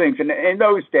of those things. And in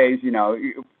those days,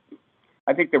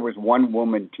 I think there was one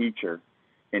woman teacher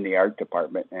in the art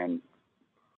department, and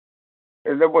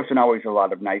there wasn't always a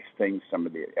lot of nice things some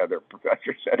of the other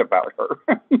professors said about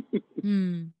her.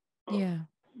 Yeah.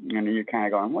 And you're kind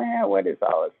of going, well, what is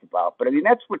all this about? But I mean,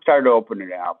 that's what started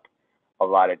opening up a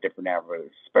lot of different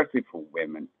avenues, especially for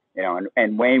women.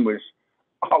 And Wayne was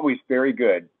always very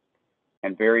good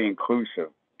and very inclusive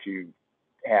to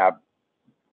have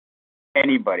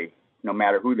anybody, no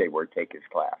matter who they were, take his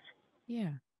class.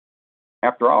 Yeah.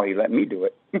 After all, he let me do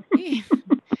it. Yeah.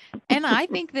 And I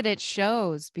think that it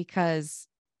shows because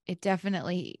it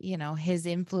definitely, his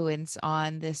influence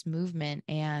on this movement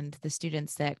and the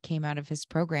students that came out of his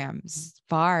programs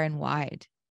far and wide.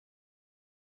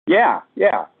 Yeah.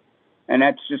 And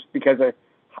that's just because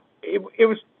it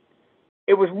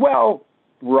was well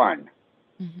run.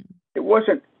 Mm-hmm. It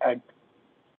wasn't a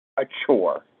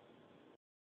chore.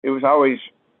 It was always,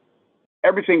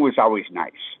 everything was always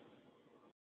nice.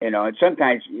 And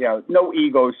sometimes, no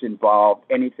egos involved,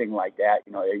 anything like that.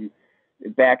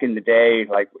 Back in the day,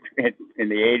 like in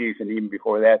the 80s and even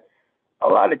before that, a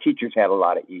lot of teachers had a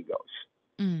lot of egos.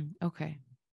 Okay.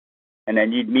 And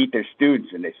then you'd meet their students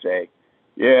and they say,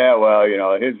 yeah, well,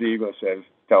 his ego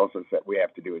tells us that we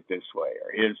have to do it this way,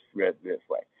 or his this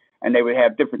way. And they would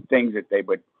have different things that they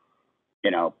would,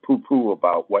 poo-poo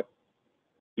about what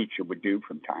teacher would do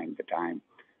from time to time.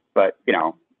 But,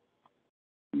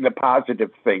 the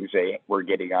positive things they were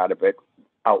getting out of it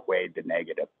outweighed the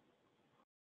negative.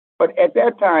 But at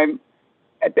that time,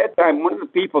 one of the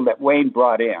people that Wayne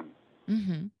brought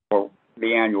in for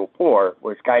the annual pour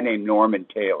was a guy named Norman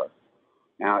Taylor.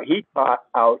 Now, he taught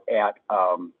out at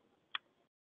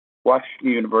Washington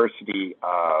University,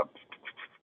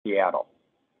 Seattle.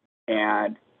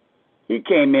 And he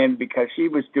came in because he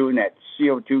was doing that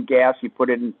CO2 gas. He put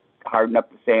it in, harden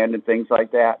up the sand and things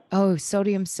like that. Oh,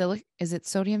 sodium silicate. Is it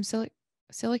sodium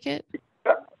silicate?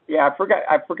 Yeah,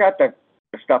 I forgot the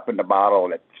stuff in the bottle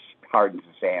that hardens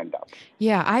the sand up.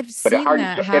 Yeah, I've seen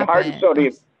that happen. It hardens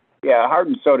sodium. Yeah,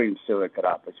 hardens sodium silicate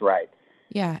up. That's right.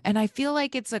 Yeah, and I feel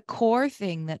like it's a core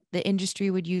thing that the industry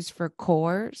would use for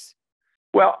cores.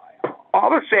 Well,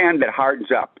 all the sand that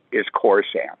hardens up is core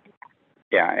sand.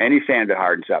 Yeah, any sand that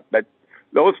hardens up. But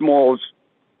those molds,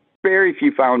 very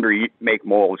few foundries make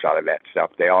molds out of that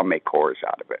stuff. They all make cores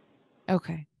out of it.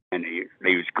 Okay. And they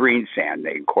use green sand.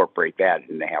 They incorporate that,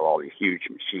 and they have all these huge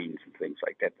machines and things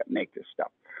like that make this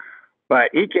stuff.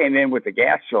 But he came in with the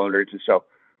gas cylinders, and so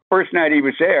first night he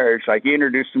was there, it's like he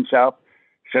introduced himself,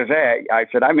 says, hey, I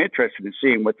said, I'm interested in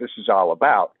seeing what this is all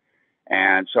about.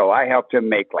 And so I helped him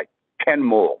make like 10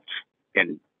 molds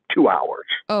in 2 hours.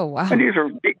 Oh, wow. And these are,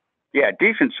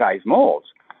 decent-sized molds.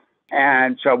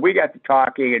 And so we got to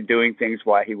talking and doing things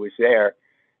while he was there.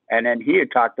 And then he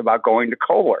had talked about going to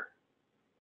Kohler.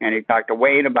 And he talked to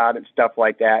Wayne about it and stuff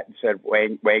like that, and said,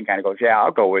 Wayne kind of goes, yeah,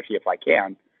 I'll go with you if I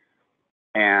can.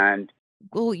 And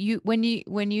well, when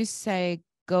you say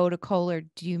go to Kohler,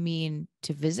 do you mean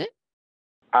to visit?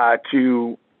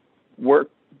 To work,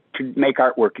 to make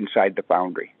artwork inside the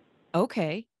foundry.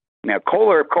 Okay. Now,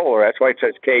 Kohler, that's why it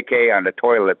says KK on the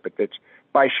toilet, but it's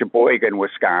by Sheboygan,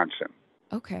 Wisconsin.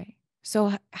 Okay.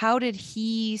 So how did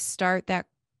he start that?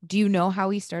 Do you know how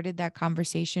he started that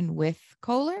conversation with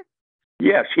Kohler?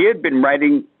 Yes, he had been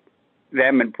writing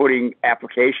them and putting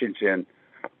applications in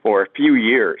for a few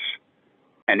years.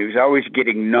 And he was always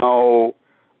getting no.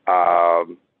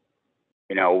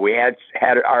 We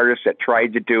had artists that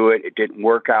tried to do it. It didn't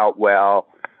work out well.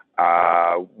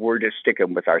 We're just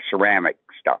sticking with our ceramic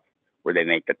stuff, where they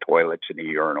make the toilets and the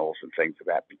urinals and things of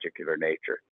that particular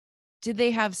nature. Did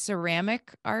they have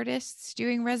ceramic artists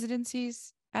doing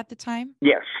residencies at the time?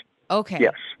 Yes. Okay.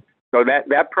 Yes. So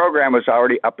that program was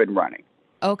already up and running.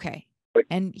 Okay.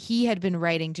 And he had been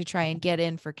writing to try and get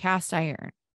in for cast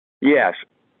iron. Yes.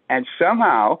 And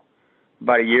somehow,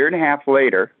 about a year and a half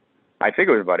later, I think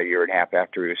it was about a year and a half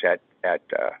after he was at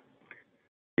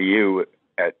the U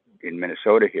in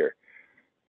Minnesota here,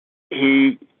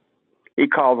 he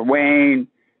called Wayne,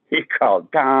 he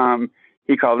called Tom,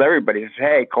 he called everybody. He says,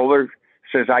 hey, Kohler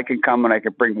says I can come and I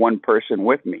can bring one person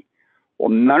with me. Well,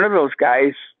 none of those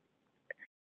guys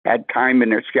had time in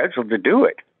their schedule to do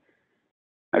it.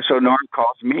 And so Norm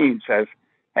calls me and says,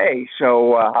 hey,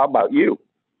 so how about you?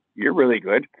 You're really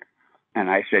good. And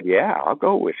I said, yeah, I'll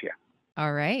go with you.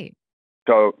 All right.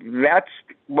 So that's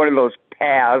one of those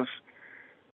paths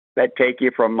that take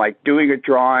you from like doing a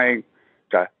drawing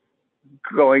to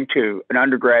going to an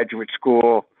undergraduate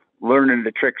school, learning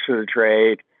the tricks of the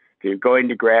trade, to going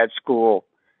to grad school.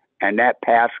 And that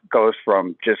path goes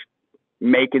from just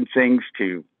making things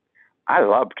to, I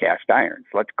love cast irons.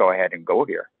 Let's go ahead and go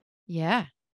here. Yeah.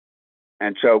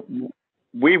 And so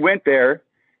we went there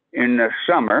in the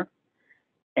summer,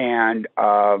 and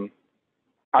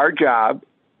our job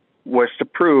was to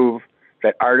prove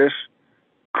that artists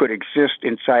could exist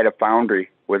inside a foundry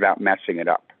without messing it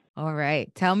up. All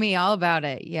right. Tell me all about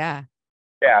it. Yeah.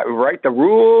 Yeah, write the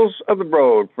rules of the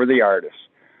road for the artists.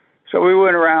 So we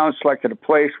went around, selected a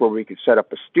place where we could set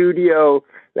up a studio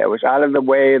that was out of the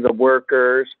way of the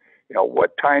workers,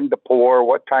 what time to pour,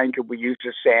 what time could we use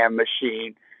the sand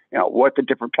machine, what the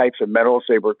different types of metals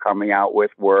they were coming out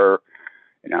with were,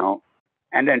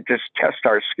 and then just test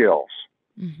our skills.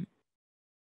 Mm-hmm.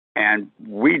 And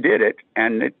we did it.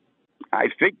 And I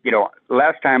think,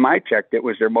 last time I checked, it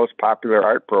was their most popular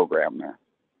art program there.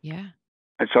 Yeah.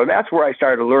 And so that's where I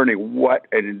started learning what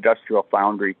an industrial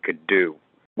foundry could do,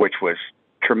 which was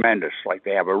tremendous. Like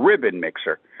they have a ribbon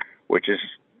mixer, which is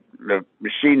the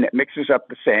machine that mixes up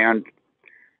the sand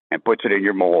and puts it in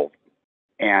your mold.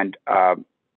 And,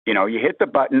 you hit the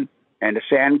button and the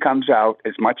sand comes out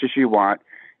as much as you want,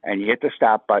 and you hit the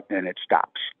stop button and it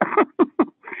stops.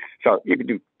 So you could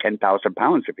do 10,000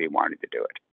 pounds if you wanted to do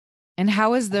it. And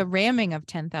how is the ramming of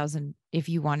 10,000 if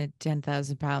you wanted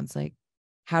 10,000 pounds? Like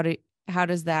how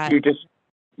does that?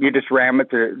 You just ram it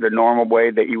the normal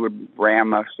way that you would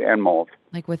ram a sand mold.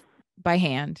 Like by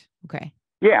hand. Okay.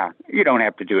 Yeah. You don't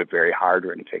have to do it very hard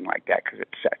or anything like that because it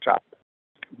sets up.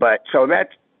 But so that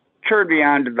turned me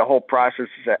on to the whole process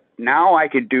that now I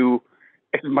could do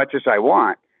as much as I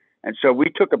want. And so we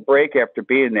took a break after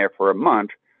being there for a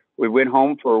month. We went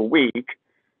home for a week,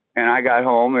 and I got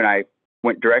home and I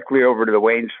went directly over to the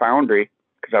Wayne's Foundry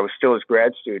because I was still his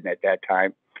grad student at that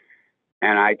time.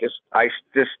 And I just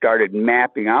started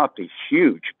mapping out these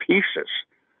huge pieces.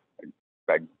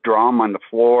 I'd draw them on the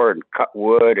floor and cut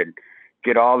wood and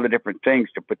get all the different things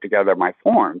to put together my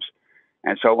forms.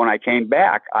 And so when I came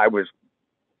back, I was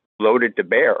loaded to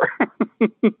bear.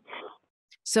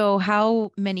 So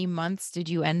how many months did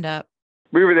you end up?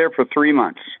 We were there for 3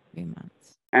 months. 3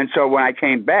 months. And so when I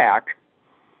came back,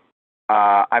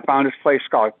 I found this place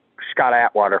called Scott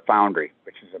Atwater Foundry,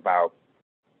 which is about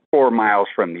 4 miles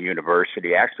from the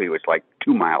university. Actually, it was like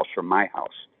 2 miles from my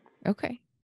house. Okay.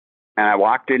 And I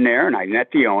walked in there and I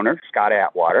met the owner, Scott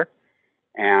Atwater,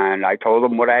 and I told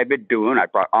him what I had been doing. I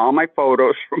brought all my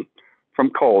photos from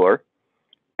Kohler,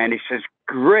 and he says,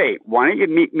 "Great, why don't you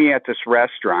meet me at this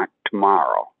restaurant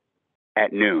tomorrow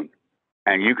at noon,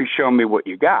 and you can show me what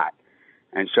you got."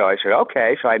 And so I said,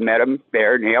 okay. So I met him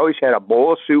there, and he always had a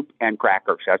bowl of soup and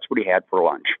crackers. That's what he had for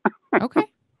lunch. Okay.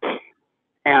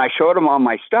 And I showed him all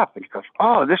my stuff, and he goes,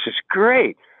 "Oh, this is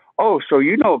great. Oh, so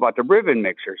you know about the ribbon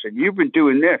mixers, and you've been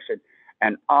doing this,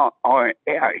 and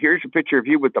yeah, here's a picture of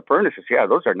you with the furnaces. Yeah,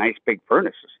 those are nice big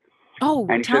furnaces." Oh,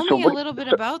 and tell me a little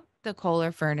bit about the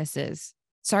Kohler furnaces.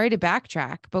 Sorry to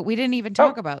backtrack, but we didn't even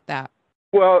talk about that.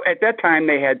 Well, at that time,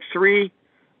 they had three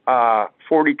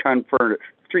 40-ton furnaces,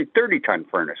 three 30-ton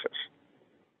furnaces.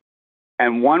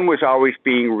 And one was always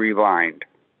being relined.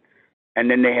 And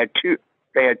then they had two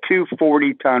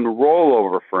 40-ton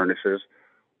rollover furnaces,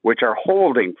 which are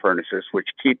holding furnaces, which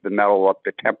keep the metal up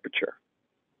to temperature.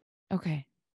 Okay.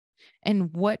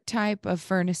 And what type of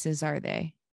furnaces are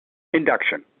they?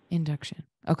 Induction.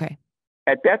 Okay.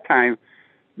 At that time,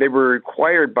 they were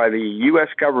required by the U.S.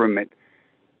 government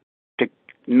to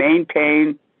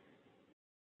maintain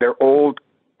their old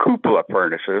cupola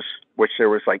furnaces, which there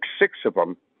was like 6 of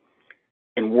them,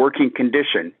 in working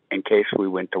condition in case we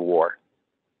went to war.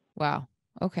 Wow.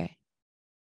 Okay.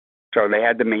 So they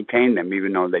had to maintain them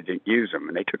even though they didn't use them,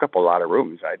 and they took up a lot of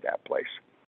room inside that place.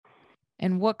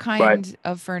 And what kind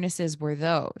of furnaces were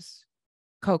those?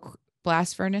 Coke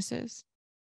blast furnaces?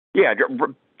 Yeah,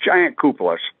 giant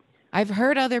cupolas. I've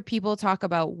heard other people talk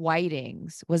about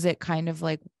Whiting's. Was it kind of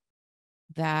like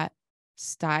that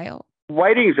style?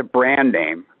 Whiting's a brand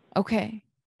name. Okay.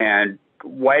 And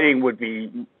Whiting would be,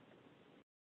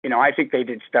 I think they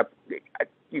did stuff.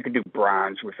 You could do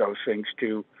bronze with those things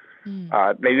too.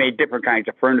 They made different kinds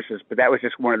of furnaces, but that was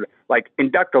just one of the, like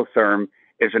Inductotherm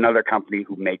is another company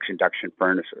who makes induction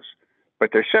furnaces. But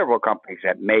there's several companies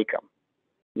that make them.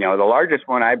 The largest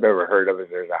one I've ever heard of is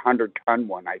there's a 100-ton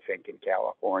one, I think, in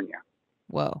California.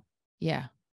 Whoa. Yeah.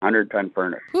 100-ton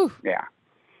furnace. Whew. Yeah.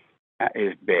 That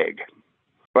is big.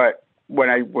 But when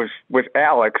I was with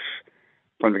Alex,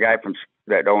 from the guy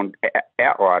that owned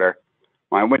Atwater,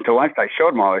 when I went to lunch, I showed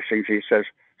him all these things. He says,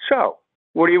 "So,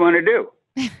 what do you want to do?"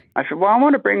 I said, "Well, I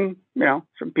want to bring,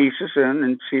 some pieces in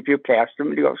and see if you cast them."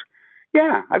 And he goes,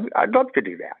 "Yeah, I'd love to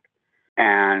do that."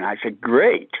 And I said,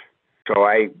 "Great." So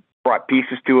I brought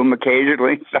pieces to him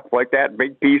occasionally, stuff like that,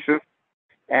 big pieces.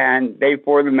 And they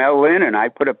pour the metal in, and I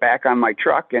put it back on my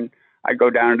truck, and I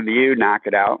go down to the U, knock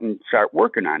it out, and start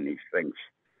working on these things.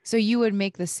 So you would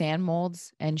make the sand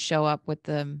molds and show up with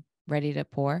them ready to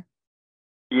pour?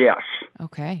 Yes.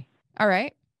 Okay. All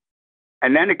right.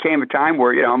 And then it came a time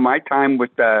where, my time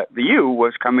with the U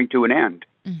was coming to an end.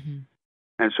 Mm-hmm.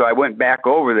 And so I went back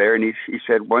over there, and he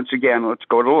said, once again, let's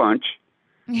go to lunch.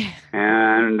 Yeah.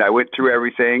 And I went through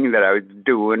everything that I was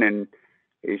doing, and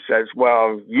he says,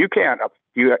 well, you can't.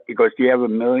 He goes, do you have $1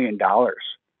 million?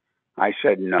 I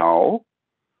said, no,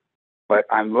 but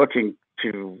I'm looking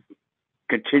to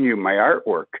continue my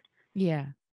artwork. Yeah.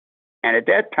 And at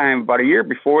that time, about a year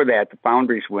before that, the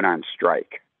foundries went on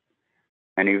strike.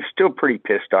 And he was still pretty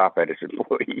pissed off at his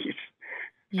employees.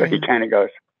 So he kind of goes,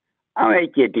 I'll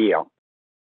make you a deal.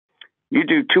 You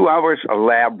do 2 hours of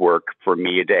lab work for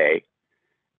me a day,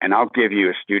 and I'll give you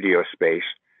a studio space,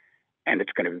 and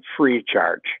it's going to be free of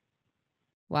charge.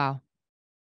 Wow.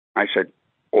 I said,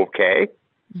 okay.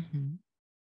 Mm-hmm.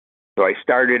 So I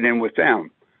started in with them.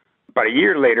 About a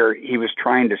year later, he was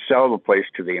trying to sell the place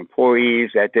to the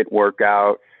employees. That didn't work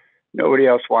out. Nobody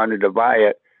else wanted to buy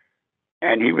it.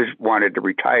 And he wanted to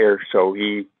retire, so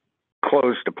he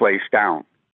closed the place down.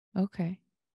 Okay.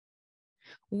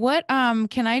 What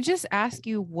can I just ask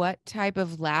you what type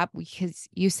of lab, because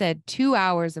you said 2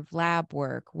 hours of lab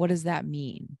work. What does that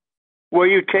mean? Well,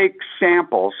 you take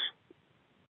samples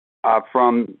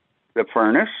from the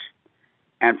furnace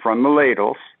and from the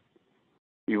ladles.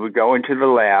 You would go into the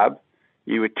lab.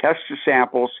 You would test the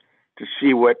samples to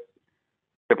see what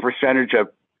the percentage of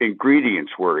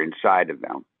ingredients were inside of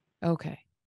them. Okay.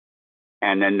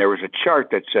 And then there was a chart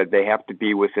that said they have to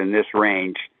be within this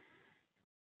range,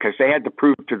 because they had to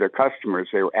prove to their customers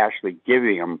they were actually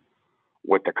giving them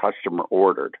what the customer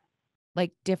ordered.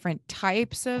 Like different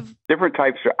types of? Different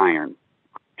types of iron,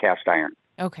 cast iron.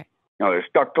 Okay. There's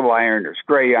ductile iron, there's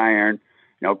gray iron.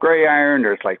 Gray iron,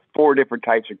 there's like 4 different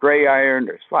types of gray iron.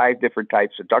 There's 5 different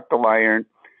types of ductile iron.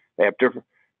 They have different,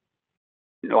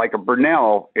 like a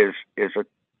Burnell is a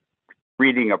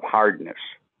reading of hardness.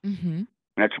 Mm-hmm. And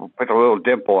that's with a little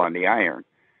dimple on the iron.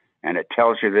 And it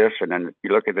tells you this, and then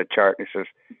you look at the chart and it says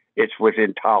it's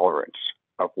within tolerance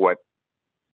of what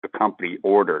the company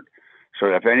ordered.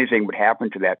 So if anything would happen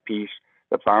to that piece,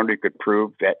 the foundry could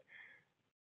prove that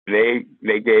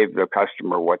they gave the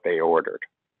customer what they ordered.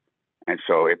 And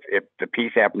so if the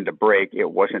piece happened to break,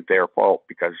 it wasn't their fault,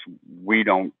 because we're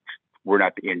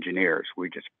not the engineers.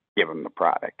 We just give them the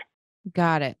product.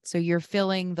 Got it. So you're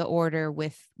filling the order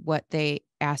with what they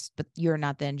asked, but you're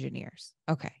not the engineers.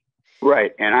 Okay.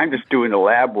 Right. And I'm just doing the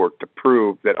lab work to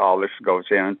prove that all this goes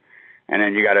in. And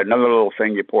then you got another little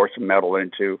thing you pour some metal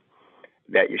into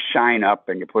that you shine up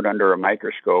and you put under a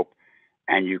microscope,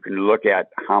 and you can look at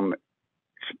how much,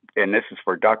 and this is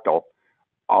for ductile,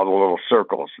 all the little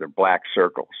circles, they're black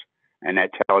circles. And that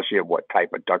tells you what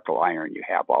type of ductile iron you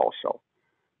have also.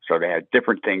 So they had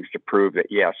different things to prove that,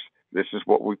 yes, this is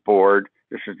what we poured.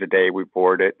 This is the day we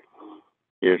poured it.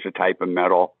 Here's the type of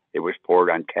metal. It was poured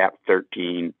on tap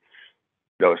 13,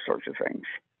 those sorts of things.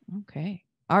 Okay.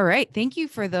 All right. Thank you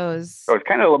for those. So it's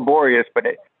kind of laborious, but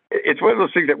it's one of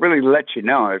those things that really lets you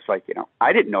know. It's like,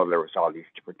 I didn't know there was all these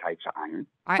different types of iron.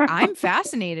 I'm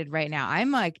fascinated right now.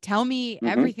 I'm like, tell me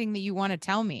everything that you want to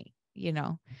tell me,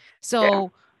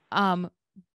 So,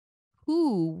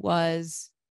 who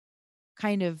was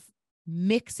kind of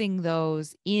mixing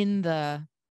those in the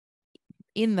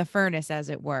furnace, as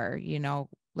it were,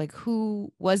 like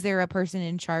who was there a person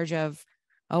in charge of,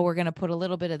 oh, we're going to put a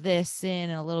little bit of this in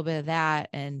and a little bit of that?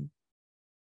 And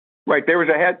right. There was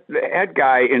the head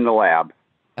guy in the lab.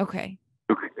 Okay.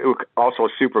 Who also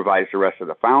supervised the rest of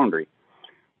the foundry.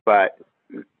 But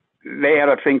they had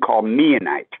a thing called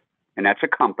Meonite, and that's a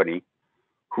company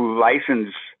who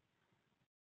licensed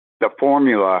their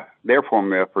formula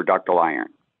for ductile iron.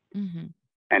 Mm-hmm.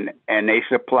 And they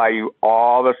supply you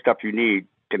all the stuff you need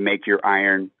to make your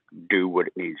iron do what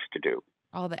it needs to do.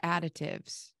 All the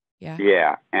additives. Yeah.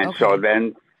 Yeah. And so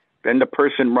then the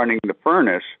person running the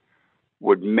furnace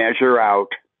would measure out,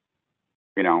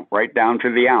 right down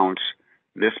to the ounce,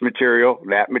 this material,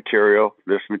 that material,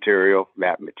 this material,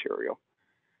 that material.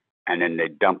 And then they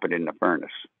dump it in the furnace.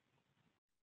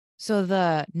 So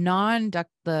the not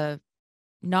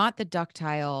the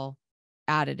ductile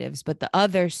additives, but the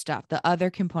other stuff, the other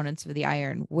components of the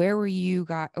iron, where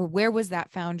was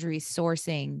that foundry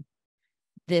sourcing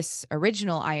this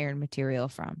original iron material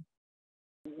from?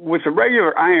 With the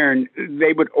regular iron,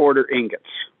 they would order ingots.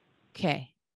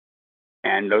 Okay.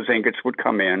 And those ingots would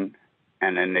come in,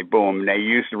 and then they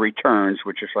use the returns,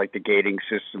 which is like the gating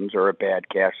systems or a bad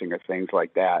casting or things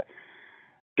like that,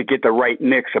 to get the right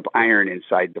mix of iron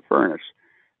inside the furnace.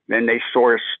 Then they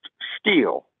sourced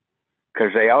steel,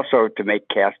 because they also, to make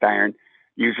cast iron,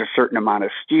 use a certain amount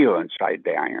of steel inside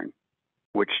the iron,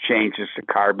 which changes the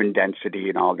carbon density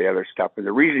and all the other stuff. And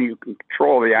the reason you can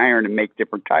control the iron and make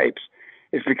different types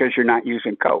is because you're not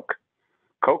using coke.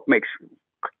 Coke makes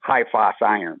high phos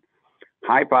iron.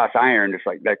 High phos iron is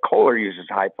like that. Kohler uses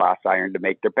high phos iron to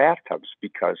make their bathtubs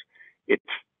because it's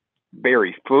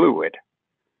very fluid.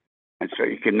 And so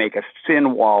you can make a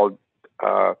thin-walled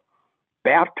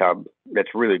bathtub that's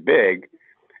really big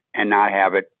and not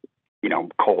have it,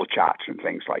 cold shots and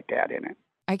things like that in it.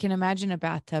 I can imagine a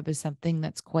bathtub is something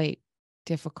that's quite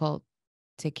difficult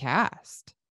to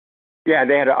cast. Yeah,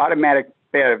 they had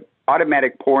an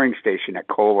automatic pouring station at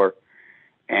Kohler,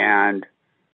 and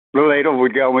the ladle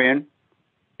would go in.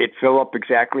 It'd fill up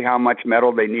exactly how much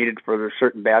metal they needed for the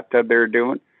certain bathtub they were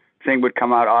doing. Thing would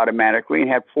come out automatically and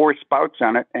have 4 spouts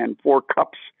on it and 4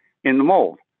 cups in the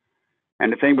mold.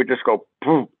 And the thing would just go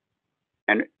boom,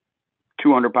 and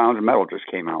 200 pounds of metal just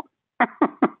came out.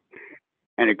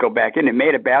 And it'd go back in. It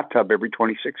made a bathtub every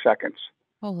 26 seconds.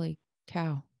 Holy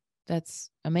cow. That's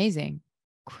amazing.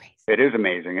 Crazy. It is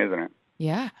amazing, isn't it?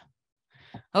 Yeah.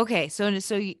 Okay. So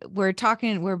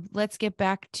let's get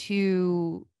back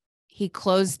to, he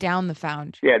closed down the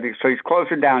foundry. Yeah. So he's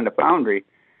closing down the foundry.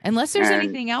 Unless there's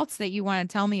anything else that you want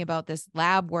to tell me about this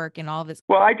lab work and all this.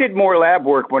 Well, I did more lab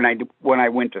work when I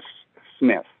went to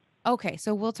Smith. Okay.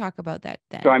 So we'll talk about that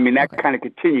then. So, that kind of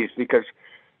continues because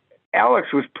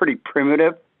Alex was pretty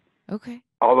primitive. Okay.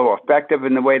 Although effective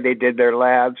in the way they did their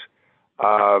labs.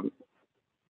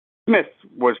 Smith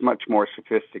was much more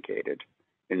sophisticated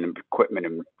in the equipment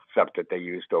and stuff that they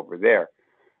used over there.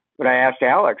 But I asked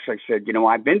Alex, I said,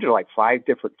 I've been to like 5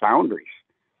 different foundries,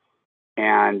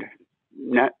 and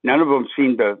none of them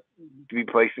seem to be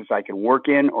places I can work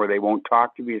in, or they won't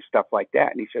talk to me and stuff like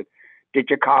that. And he said, did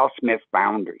you call Smith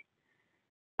Foundry?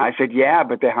 I said, yeah,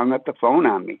 but they hung up the phone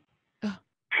on me. He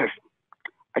says,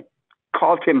 I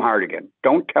called Tim Hardigan.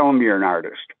 Don't tell him you're an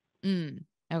artist.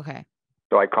 Okay.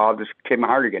 So I called this Tim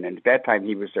Hardigan, and at that time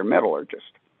he was their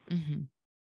metallurgist. Mm-hmm.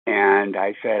 And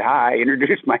I said, hi,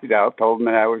 introduced myself, told him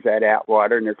that I was at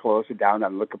Atwater and they're closing down.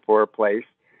 I'm looking for a place.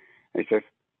 And he says,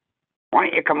 why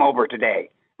don't you come over today?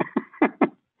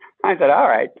 I said, all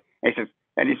right. And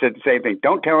he said the same thing.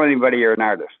 Don't tell anybody you're an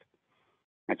artist.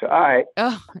 I said, all right.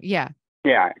 Oh, yeah.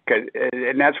 Yeah,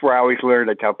 and that's where I always learned.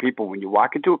 I tell people, when you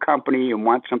walk into a company and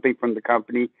want something from the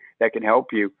company that can help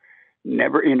you,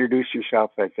 never introduce yourself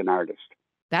as an artist.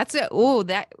 That's it. Oh,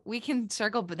 that we can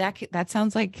circle, but that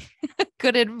sounds like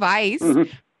good advice.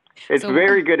 Mm-hmm. It's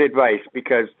very good advice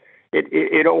because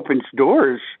it opens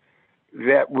doors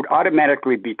that would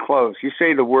automatically be closed. You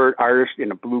say the word artist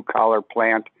in a blue collar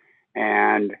plant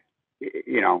and,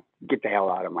 get the hell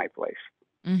out of my place.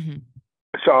 Mm-hmm.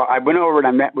 So I went over and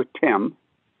I met with Tim,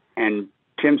 and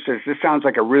Tim says, this sounds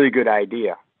like a really good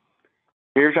idea.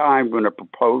 Here's how I'm going to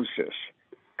propose this,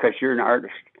 because you're an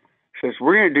artist. He says,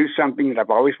 we're going to do something that I've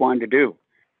always wanted to do,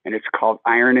 and it's called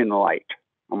Iron and Light.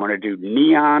 I'm going to do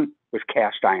neon with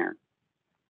cast iron.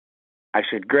 I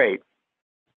said, great.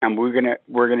 And we're going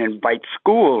to invite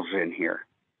schools in here,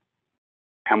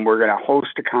 and we're going to host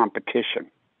a competition.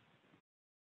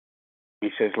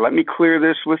 He says, let me clear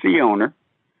this with the owner,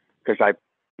 because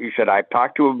he said, I've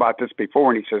talked to him about this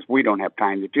before, and he says, we don't have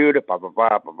time to do it, blah, blah,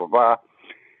 blah, blah, blah, blah.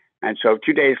 And so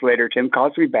 2 days later, Tim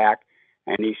calls me back,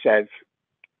 and he says,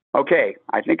 okay,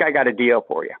 I think I got a deal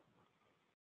for you.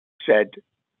 Said,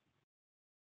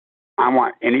 I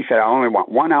only want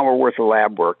 1 hour worth of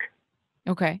lab work.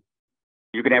 Okay.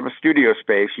 You can have a studio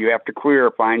space. You have to clear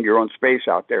or find your own space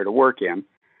out there to work in.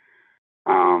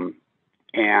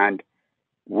 And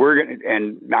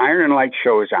the Iron and Light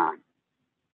show is on.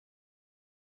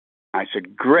 I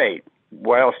said, great.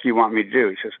 What else do you want me to do?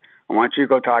 He says, I want you to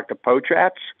go talk to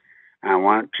Potratz, and I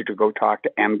want you to go talk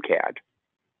to MCAD.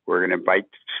 We're going to invite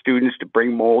students to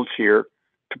bring molds here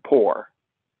to pour.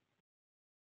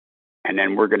 And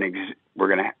then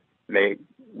they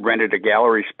rented a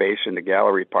gallery space in the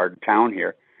gallery part of town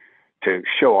here to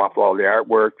show off all the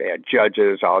artwork. They had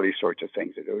judges, all these sorts of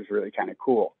things. It was really kind of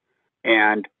cool.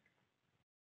 And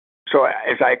so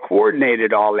as I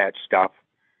coordinated all that stuff,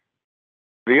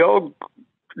 the old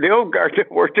guard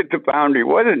that worked at the foundry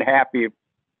wasn't happy,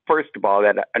 first of all,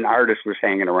 that an artist was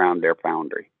hanging around their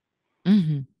foundry.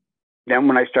 Mm-hmm. Then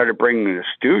when I started bringing the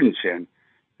students in,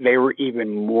 they were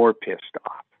even more pissed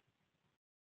off.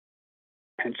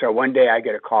 And so one day I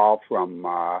get a call from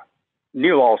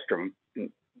Neil Alstrom,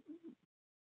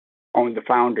 owned the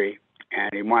foundry,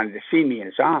 and he wanted to see me in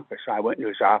his office. So I went to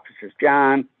his office and says,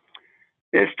 John,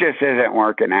 this just isn't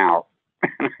working out.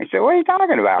 And I said, what are you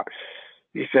talking about?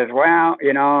 He says, well,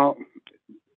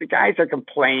 the guys are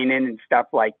complaining and stuff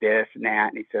like this and that.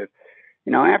 And he says,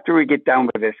 after we get done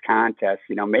with this contest,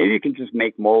 maybe you can just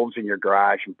make molds in your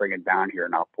garage and bring it down here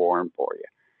and I'll pour them for you.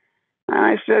 And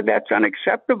I said, that's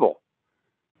unacceptable.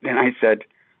 Then I said,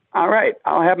 all right,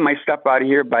 I'll have my stuff out of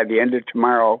here by the end of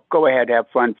tomorrow. Go ahead, have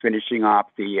fun finishing off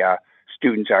the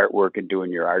students' artwork and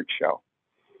doing your art show.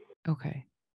 Okay.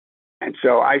 And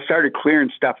so I started clearing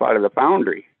stuff out of the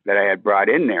foundry that I had brought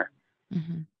in there.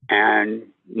 Mm-hmm. And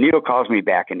Neil calls me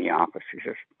back in the office. He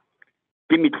says,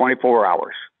 give me 24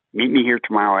 hours. Meet me here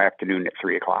tomorrow afternoon at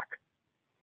 3 o'clock.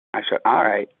 I said, all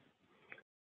right.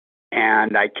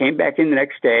 And I came back in the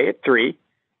next day at 3.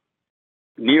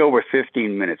 Neil was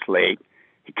 15 minutes late.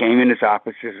 He came in his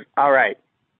office and says, all right,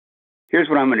 here's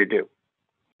what I'm going to do.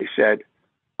 He said,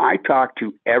 I talked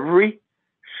to every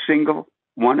single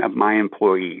one of my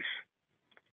employees,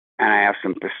 and I asked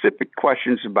them specific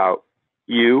questions about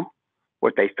you,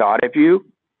 what they thought of you,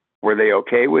 were they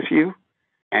okay with you?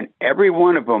 And every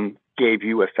one of them gave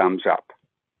you a thumbs up.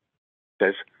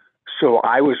 Says, so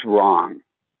I was wrong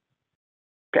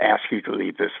to ask you to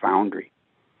leave this foundry.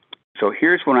 So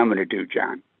here's what I'm going to do,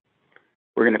 John.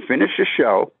 We're going to finish the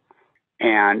show,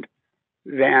 and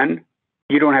then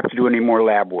you don't have to do any more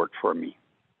lab work for me.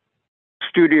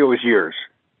 Studio is yours.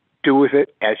 Do with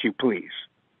it as you please.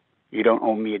 You don't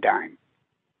owe me a dime.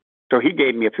 So he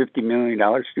gave me a $50 million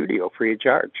studio free of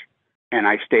charge. And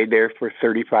I stayed there for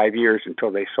 35 years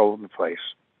until they sold the place.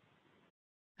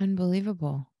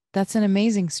 Unbelievable. That's an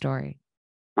amazing story.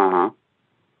 Uh-huh.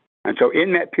 And so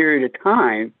in that period of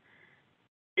time,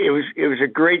 it was a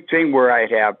great thing where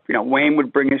I'd have, Wayne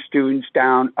would bring his students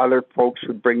down. Other folks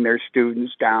would bring their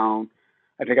students down.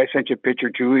 I think I sent you a picture.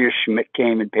 Julia Schmidt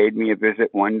came and paid me a visit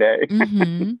one day.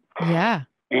 Mm-hmm. Yeah.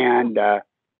 And,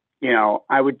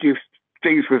 I would do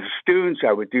things with students.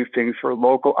 I would do things for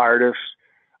local artists.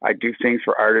 I'd do things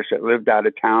for artists that lived out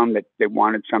of town that they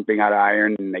wanted something out of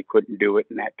iron and they couldn't do it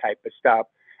and that type of stuff,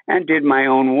 and did my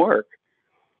own work.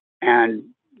 And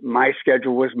my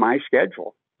schedule was my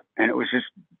schedule. And it was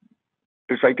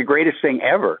like the greatest thing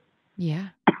ever. Yeah.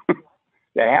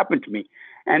 That happened to me.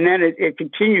 And then it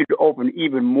continued to open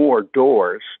even more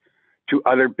doors to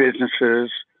other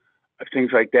businesses,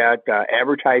 things like that.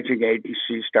 Advertising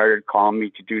agencies started calling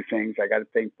me to do things. I got a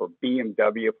thing for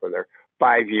BMW for their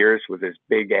 5 years with this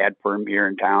big ad firm here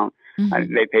in town.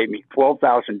 Mm-hmm. They paid me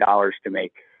 $12,000 to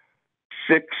make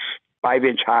 6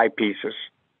 5-inch high pieces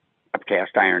of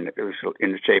cast iron. It was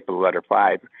in the shape of the letter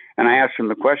 5. And I asked them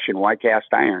the question, why cast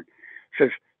iron? He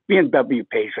says, BMW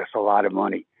pays us a lot of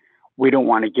money. We don't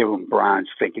want to give them bronze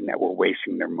thinking that we're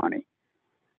wasting their money.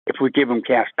 If we give them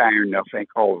cast iron, they'll think,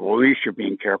 oh, well, at least you're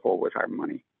being careful with our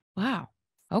money. Wow.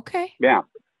 Okay. Yeah.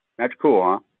 That's cool,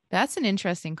 huh? That's an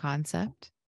interesting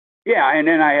concept. Yeah. And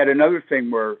then I had another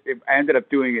thing where I ended up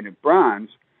doing it in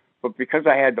bronze, but because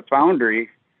I had the foundry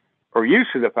or use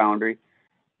of the foundry,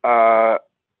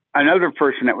 another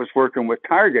person that was working with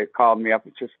Target called me up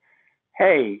and says,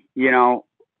 hey,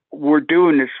 we're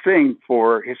doing this thing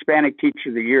for Hispanic Teacher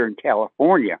of the Year in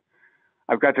California.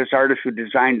 I've got this artist who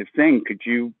designed the thing. Could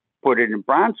you put it in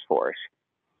bronze for us?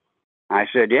 I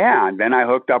said, yeah. And then I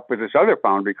hooked up with this other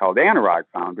foundry called Anurag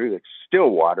Foundry that's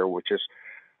Stillwater, which is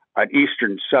an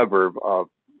eastern suburb of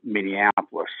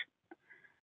Minneapolis,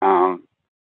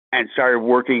 and started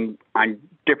working on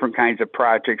different kinds of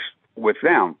projects with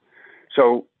them.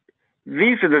 So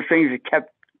these are the things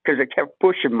because it kept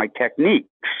pushing my techniques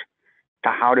to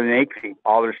how to make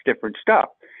all this different stuff.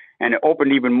 And it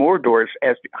opened even more doors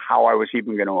as to how I was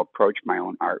even going to approach my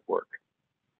own artwork.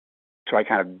 So I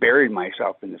kind of buried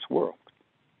myself in this world.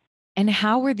 And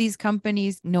how were these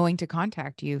companies knowing to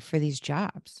contact you for these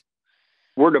jobs?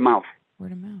 Word of mouth.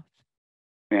 Word of mouth.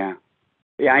 Yeah.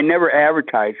 Yeah, I never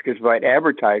advertised because if I'd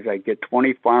advertise, I'd get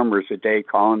 20 farmers a day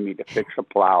calling me to fix a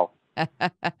plow.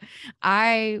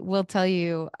 I will tell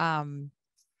you,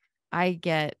 I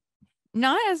get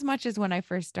not as much as when I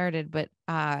first started, but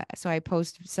so I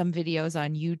post some videos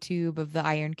on YouTube of the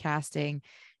iron casting,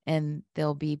 and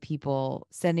there'll be people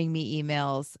sending me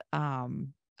emails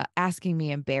asking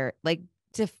me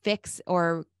to fix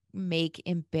or make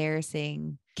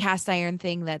embarrassing cast iron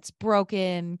thing that's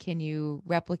broken. Can you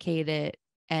replicate it?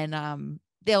 And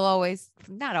they'll always,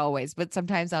 not always, but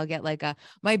sometimes I'll get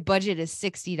my budget is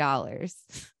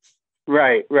 $60.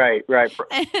 Right.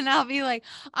 And I'll be like,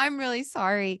 I'm really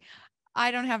sorry.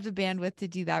 I don't have the bandwidth to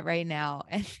do that right now.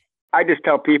 I just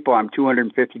tell people I'm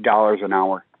 $250 an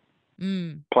hour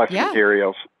plus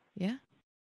materials. Yeah.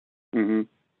 Mm-hmm.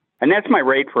 And that's my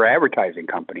rate for advertising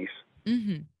companies.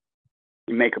 Mm-hmm.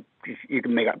 You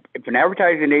can make if an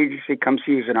advertising agency comes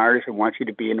to you as an artist and wants you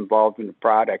to be involved in the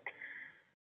product,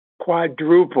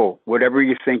 quadruple whatever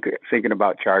you thinking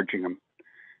about charging them,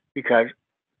 because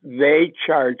they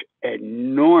charge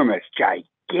enormous,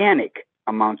 gigantic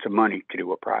amounts of money to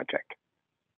do a project.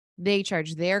 They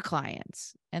charge their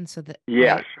clients. And so that,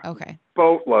 yes, right? Okay.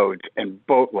 Boatloads and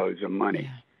boatloads of money.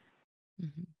 Yeah.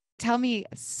 Mm-hmm. Tell me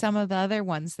some of the other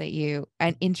ones that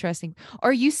and interesting,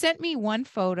 or you sent me one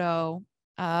photo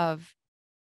of,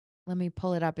 let me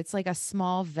pull it up. It's like a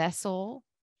small vessel.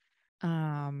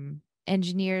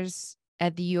 Engineers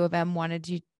at the U of M wanted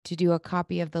you to do a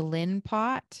copy of the Lin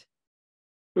pot.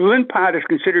 The Lin pot is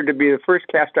considered to be the first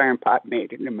cast iron pot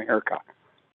made in America.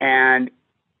 And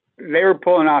they were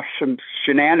pulling off some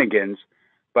shenanigans,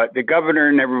 but the governor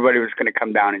and everybody was going to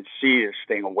come down and see this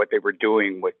thing and what they were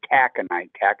doing with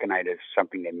taconite. Taconite is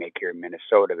something they make here in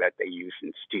Minnesota that they use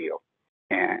in steel.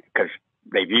 And because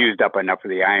they've used up enough of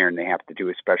the iron, they have to do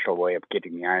a special way of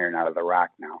getting the iron out of the rock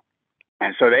now.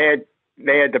 And so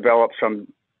they had developed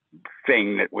some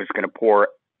thing that was going to pour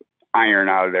iron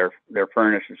out of their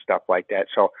furnace and stuff like that.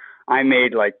 So I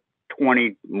made like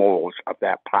 20 molds of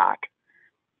that pot.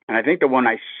 And I think the one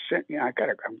I sent,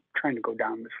 I'm trying to go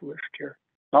down this list here.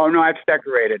 Oh no, it's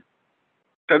decorated.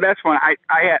 So that's when I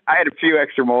had a few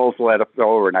extra molds left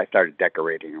over, and I started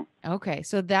decorating them. Okay,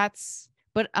 so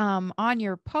but on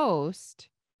your post,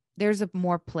 there's a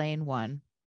more plain one.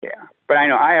 Yeah, but I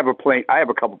know I have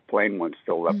a couple plain ones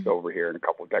still left over here, and a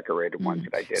couple decorated ones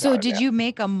that I did. So did you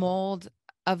make a mold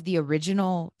of the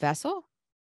original vessel?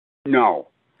 No.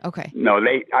 Okay. No,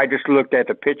 I just looked at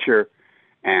the picture,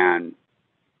 and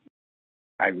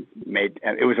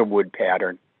it was a wood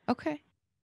pattern. Okay.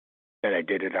 That I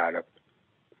did it out of.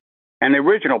 And the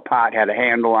original pot had a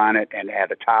handle on it and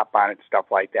had a top on it, stuff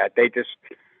like that. They just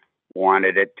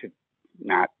wanted it to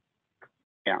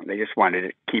they just wanted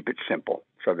to keep it simple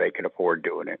so they could afford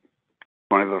doing it.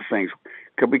 One of those things,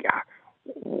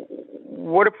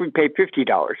 what if we pay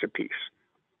 $50 a piece?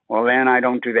 Well, then I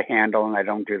don't do the handle and I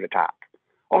don't do the top.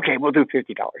 Okay, we'll do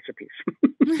 $50 a piece.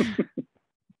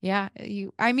 Yeah.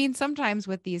 Sometimes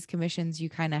with these commissions, you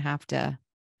kind of have to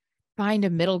find a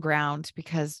middle ground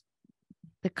because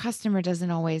the customer doesn't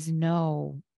always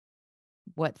know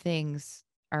what things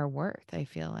are worth, I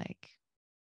feel like.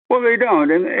 Well, they don't.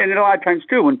 And a lot of times,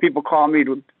 too, when people call me,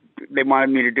 they wanted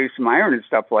me to do some iron and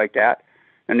stuff like that,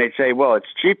 and they'd say, well, it's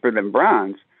cheaper than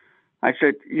bronze. I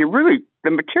said,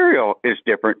 the material is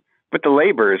different, but the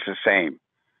labor is the same.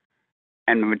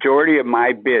 And the majority of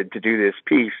my bid to do this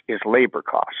piece is labor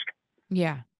cost.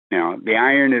 Yeah. The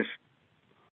iron is,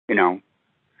 and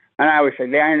I always say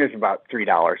the iron is about $3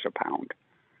 a pound,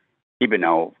 even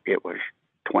though it was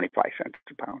 25 cents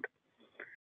a pound.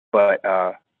 But,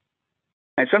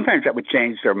 and sometimes that would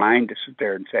change their mind to sit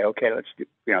there and say, okay, let's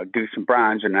do some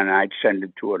bronze. And then I'd send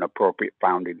it to an appropriate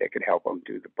foundry that could help them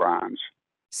do the bronze.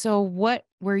 So what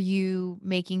were you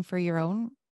making for your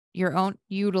own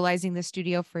utilizing the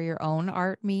studio for your own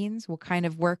art means? What kind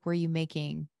of work were you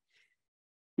making?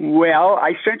 Well,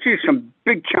 I sent you some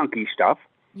big chunky stuff.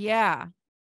 Yeah.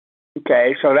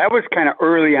 Okay. So that was kind of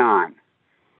early on.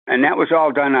 And that was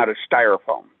all done out of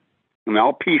styrofoam.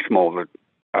 All piece molded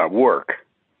work.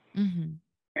 Mm-hmm.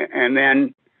 And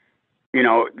then,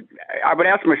 I would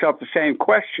ask myself the same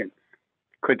question.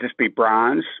 Could this be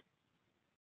bronze?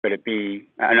 Could it be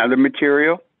another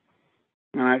material?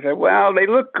 And I said, well, they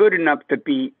look good enough to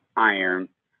be iron.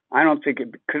 I don't think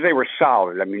it, because they were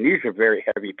solid. These are very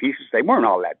heavy pieces. They weren't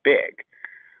all that big.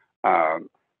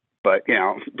 But,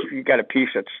 you got a piece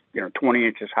that's, 20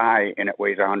 inches high and it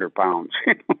weighs 100 pounds.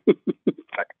 It's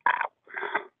like, ow.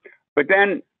 But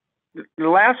then the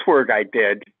last work I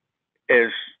did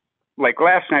is, like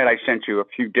last night I sent you a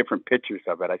few different pictures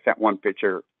of it. I sent one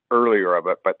picture earlier of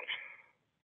it, but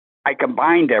I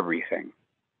combined everything.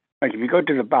 Like if you go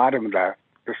to the bottom of the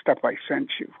stuff I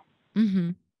sent you. Mm-hmm.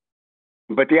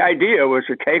 But the idea was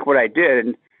to take what I did,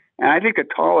 and I think the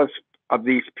tallest of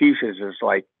these pieces is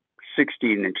like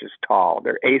 16 inches tall.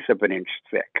 They're eighth of an inch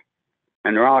thick,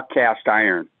 and they're all cast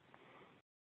iron.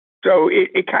 So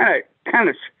it kind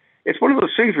of, it's one of those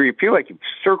things where you feel like you've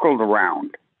circled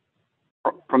around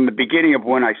from the beginning of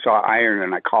when I saw iron,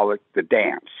 and I call it the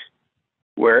dance,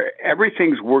 where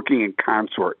everything's working in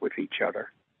consort with each other.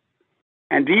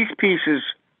 And these pieces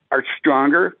are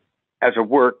stronger as a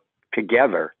work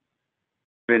together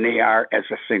than they are as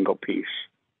a single piece.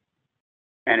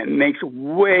 And it makes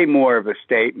way more of a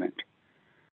statement.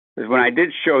 Because when I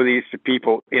did show these to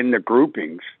people in the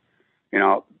groupings,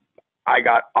 I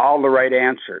got all the right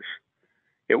answers.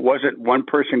 It wasn't one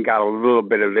person got a little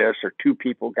bit of this, or two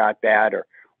people got that, or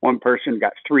one person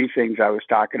got three things I was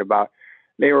talking about.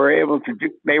 They were able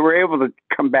to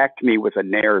come back to me with a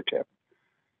narrative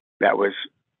that was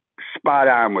spot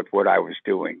on with what I was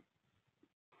doing.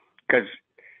 Because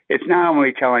it's not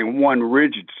only telling one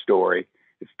rigid story,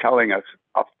 it's telling us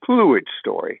a fluid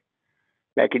story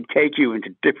that can take you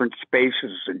into different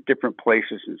spaces and different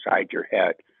places inside your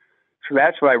head. So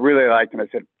that's what I really liked. And I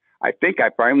said, I think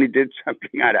I finally did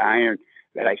something out of iron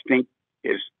that I think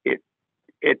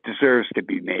it deserves to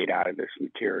be made out of this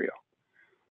material.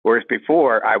 Whereas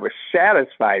before, I was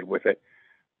satisfied with it,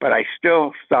 but I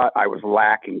still thought I was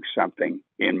lacking something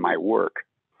in my work.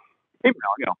 Even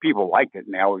though, people liked it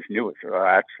and they always knew it. So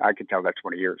I could tell that's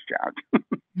one of yours, John.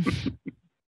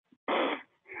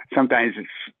 Sometimes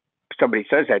somebody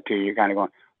says that to you, you're kind of going,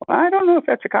 well, I don't know if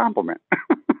that's a compliment.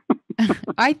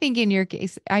 I think in your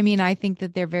case, I think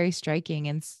that they're very striking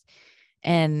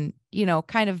and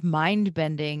kind of mind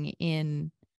bending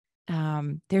in,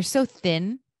 they're so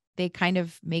thin. They kind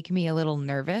of make me a little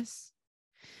nervous.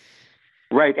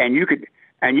 Right. And you could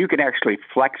actually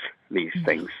flex these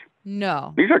things.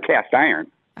 No, these are cast iron.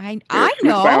 I Smith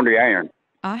know. Foundry iron.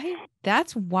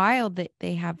 That's wild that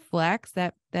they have flex.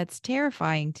 That's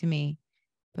terrifying to me.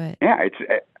 But yeah,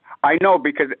 I know,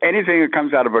 because anything that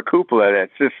comes out of a cupola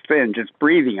that's this thin, just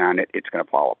breathing on it, it's going to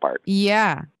fall apart.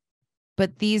 Yeah.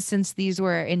 But since these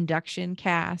were induction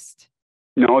cast.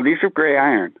 No, these are gray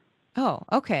iron. Oh,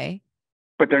 okay.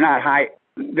 But they're not high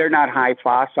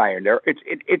floss iron.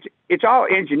 It's all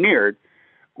engineered.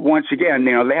 Once again,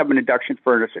 they have an induction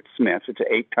furnace at Smith. It's an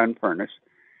 8-ton furnace,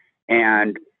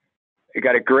 and they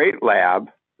got a great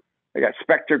lab. They got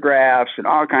spectrographs and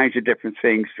all kinds of different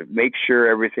things to make sure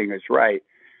everything is right.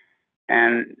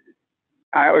 And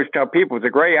I always tell people, with the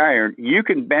gray iron, you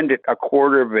can bend it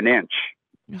 1/4 of an inch.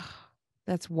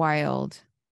 That's wild.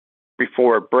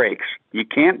 Before it breaks. You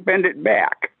can't bend it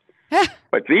back.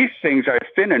 But these things are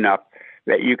thin enough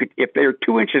that you could, if they're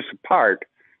 2 inches apart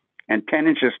and 10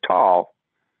 inches tall,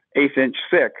 1/8 inch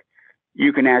thick,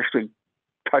 you can actually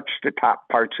touch the top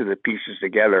parts of the pieces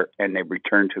together and they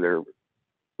return to their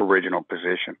original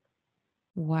position.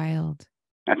 Wild.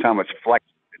 That's how much flex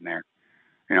is in there.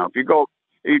 If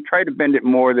you try to bend it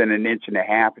more than 1.5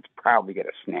 inches, it's probably going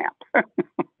to snap.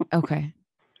 Okay.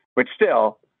 But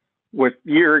still, with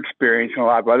your experience and a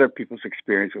lot of other people's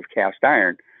experience with cast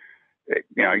iron,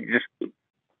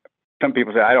 some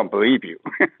people say, I don't believe you.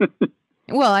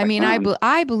 Well,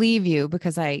 I believe you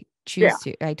because I choose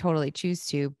to. I totally choose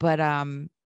to. But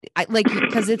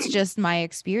because it's just my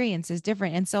experience is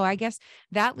different, and so I guess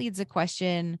that leads a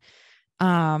question.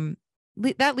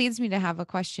 That leads me to have a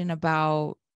question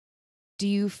about: do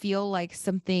you feel like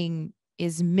something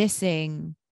is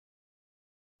missing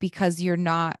because you're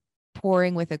not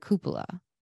pouring with a cupola?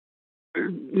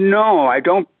 No, I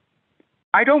don't.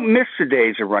 I don't miss the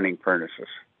days of running furnaces.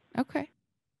 Okay.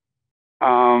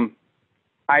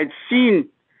 I'd seen,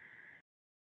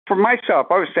 for myself,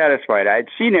 I was satisfied. I'd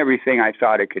seen everything I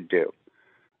thought it could do.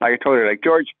 Like I told her, like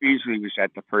George Beasley was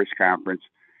at the first conference,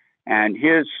 and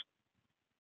his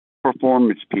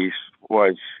performance piece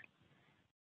was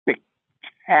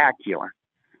spectacular.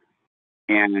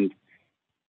 And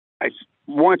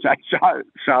once I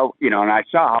saw, and I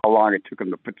saw how long it took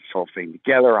him to put this whole thing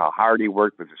together, how hard he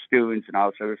worked with the students and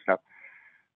all this other stuff.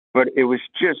 But it was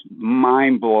just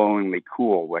mind-blowingly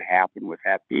cool what happened with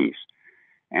that piece.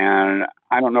 And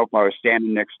I don't know if I was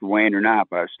standing next to Wayne or not,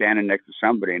 but I was standing next to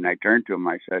somebody, and I turned to him,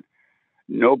 I said,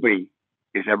 nobody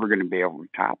is ever going to be able to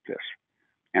top this.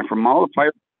 And from all the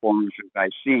fire performances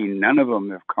I've seen, none of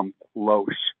them have come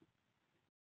close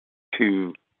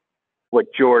to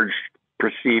what George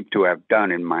perceived to have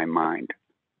done in my mind.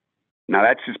 Now,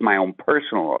 that's just my own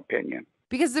personal opinion.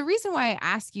 Because the reason why I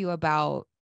ask you about,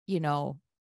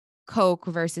 Coke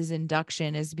versus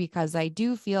induction is because I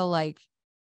do feel like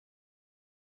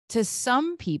to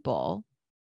some people,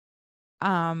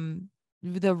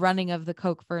 the running of the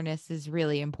Coke furnace is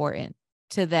really important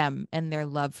to them and their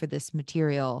love for this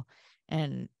material.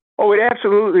 And oh, it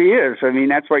absolutely is. I mean,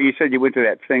 that's why you said you went to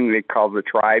that thing they called the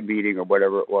tri meeting or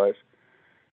whatever it was.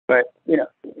 But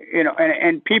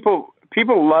and people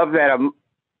love that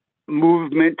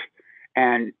movement,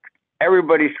 and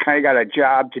everybody's kind of got a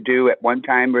job to do at one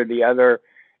time or the other,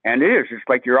 and it's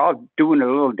like you're all doing a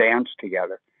little dance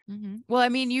together. Mm-hmm. Well, I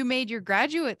mean, you made your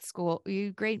graduate school,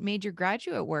 made your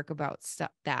graduate work about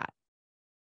that.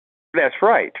 That's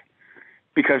right,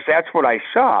 because that's what I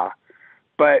saw.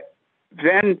 But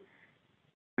then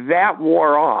that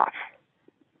wore off,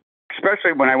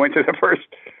 especially when I went to the first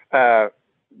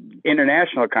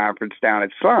international conference down at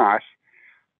Sloss,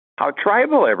 how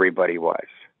tribal everybody was.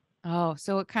 Oh,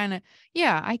 so it kind of,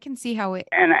 yeah, I can see how it.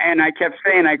 And I kept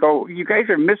saying, I go, you guys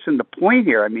are missing the point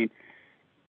here. I mean,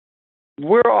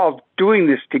 we're all doing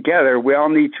this together. We all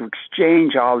need to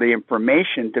exchange all the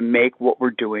information to make what we're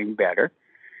doing better.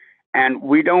 And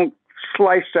we don't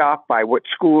slice off by what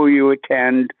school you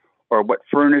attend or what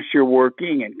furnace you're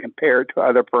working and compare it to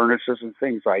other furnaces and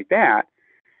things like that.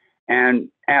 And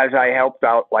as I helped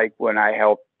out, like when I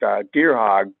helped Deer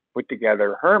Hog put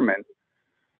together Herman,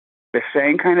 the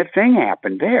same kind of thing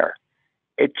happened there.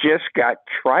 It just got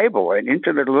tribal and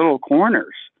into the little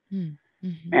corners.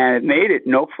 Mm-hmm. And it made it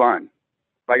no fun.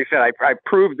 Like I said, I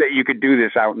proved that you could do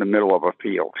this out in the middle of a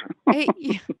field.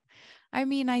 I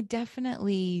mean, I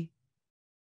definitely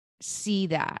see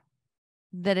that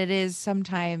it is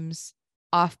sometimes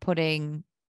off-putting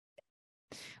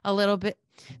a little bit.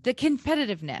 The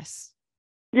competitiveness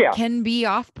can be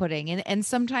off-putting. And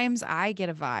sometimes I get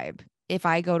a vibe if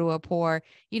I go to a pour.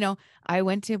 I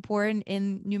went to a pour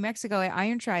in New Mexico at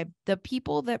Iron Tribe. The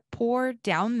people that pour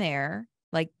down there,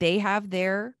 like they have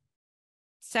their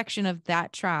section of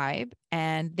that tribe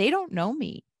and they don't know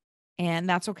me, and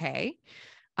that's okay.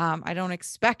 I don't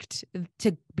expect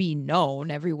to be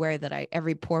known everywhere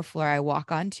every pour floor I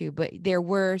walk onto, but there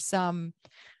were some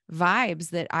vibes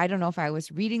that I don't know if I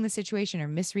was reading the situation or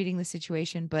misreading the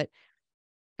situation, but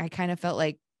I kind of felt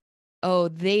like, oh,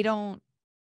 they don't,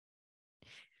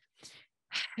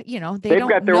 they've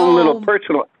got their own little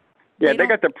personal. Yeah, they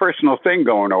got their personal thing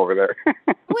going over there.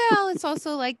 Well, it's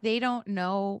also like they don't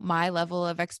know my level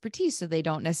of expertise, so they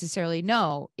don't necessarily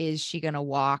know, is she going to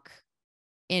walk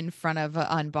in front of an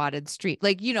unbotted street?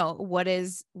 Like, what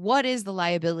is the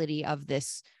liability of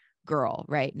this girl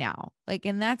right now? Like,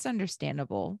 and that's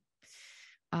understandable.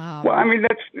 Well, I mean,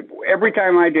 that's every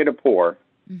time I did a pour,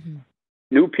 mm-hmm.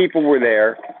 new people were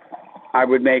there. I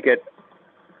would make it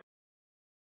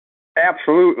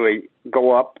absolutely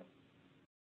go up,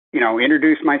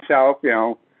 introduce myself,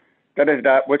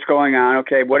 what's going on?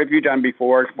 Okay, what have you done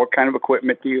before? What kind of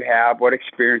equipment do you have? What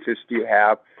experiences do you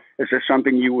have? Is there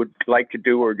something you would like to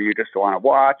do, or do you just want to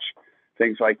watch?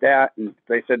 Things like that. And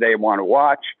they said they want to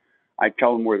watch. I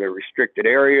tell them where the restricted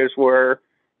areas were,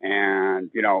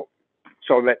 and,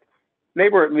 so that they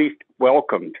were at least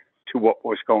welcomed to what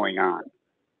was going on.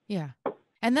 Yeah.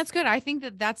 And that's good. I think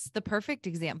that that's the perfect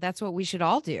example. That's what we should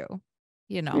all do,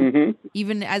 mm-hmm.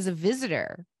 even as a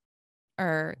visitor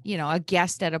or, a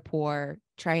guest at a pour,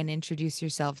 try and introduce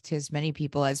yourself to as many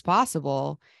people as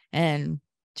possible and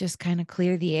just kind of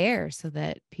clear the air so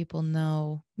that people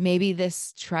know maybe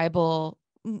this tribal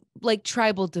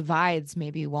divides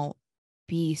maybe won't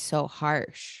be so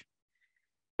harsh.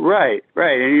 Right.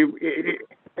 And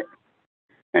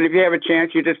if you have a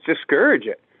chance, you just discourage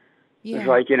it. Yeah. It's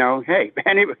like, hey,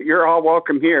 you're all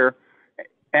welcome here.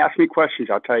 Ask me questions.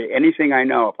 I'll tell you anything I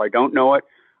know. If I don't know it,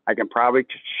 I can probably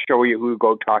show you who to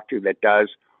go talk to that does,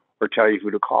 or tell you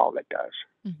who to call that does.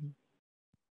 Mm-hmm.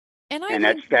 And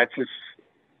that's just,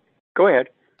 go ahead.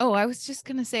 Oh, I was just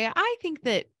going to say, I think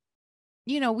that,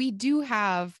 we do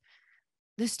have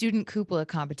the student cupola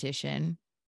competition,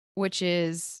 which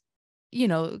is,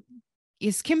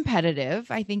 is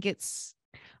competitive. I think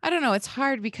I don't know, it's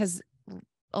hard because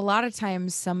a lot of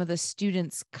times some of the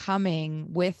students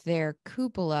coming with their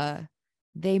cupola,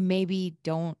 they maybe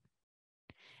don't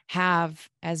have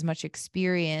as much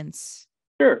experience.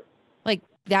 Sure. Like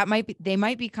they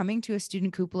might be coming to a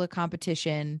student cupola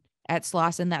competition at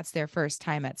SLOS, and that's their first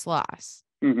time at SLOS.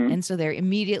 Mm-hmm. And so they're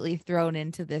immediately thrown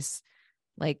into this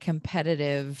like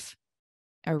competitive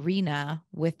arena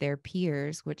with their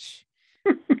peers, which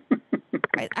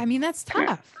I mean, that's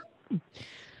tough.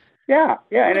 Yeah.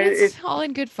 And it's all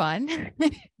in good fun.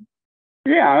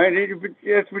 Yeah. And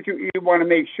that's what you want to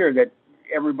make sure that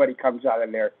everybody comes out of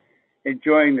there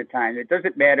enjoying the time. It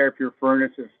doesn't matter if your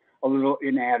furnace is a little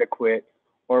inadequate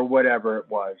or whatever it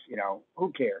was,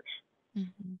 who cares?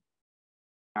 Mm-hmm.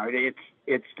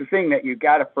 It's the thing that you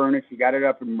got a furnace, you got it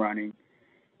up and running,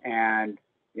 and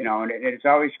and it's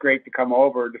always great to come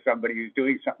over to somebody who's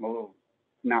doing something a little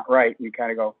not right, and you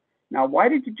kind of go, now why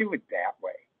did you do it that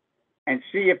way? And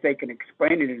see if they can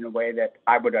explain it in a way that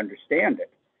I would understand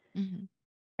it. Mm-hmm.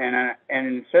 And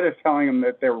instead of telling them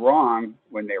that they're wrong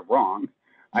when they're wrong,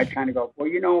 I kind of go, well,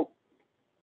 you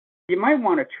might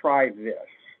want to try this,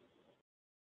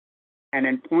 and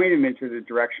then point them into the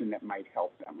direction that might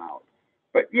help them out.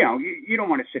 But, you don't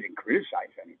want to sit and criticize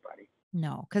anybody.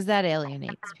 No, because that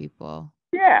alienates people.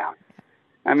 Yeah.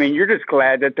 I mean, you're just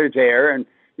glad that they're there and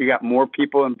you got more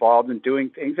people involved in doing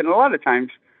things. And a lot of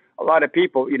times, a lot of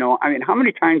people, how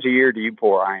many times a year do you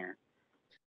pour iron?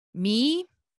 Me?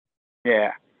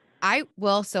 Yeah.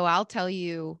 So I'll tell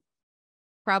you,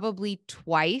 probably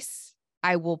twice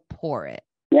I will pour it.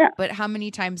 Yeah. But how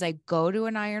many times I go to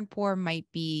an iron pour might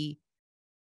be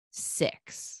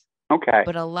 6. Okay.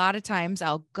 But a lot of times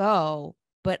I'll go,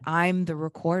 but I'm the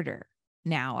recorder.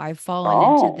 now. I've fallen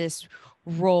into Oh, this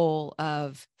role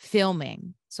of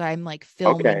filming. So I'm like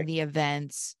filming okay. the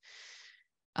events.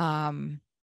 Um,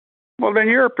 Well, then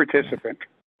you're a yeah, participant.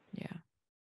 yeah,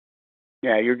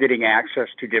 Yeah, you're getting access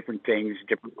to different things,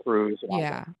 different crews, and all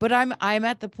yeah. that. But I'm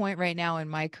at the point right now in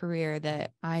my career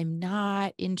that I'm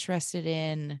not interested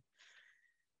in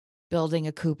building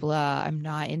a cupola. I'm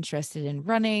not interested in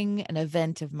running an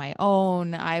event of my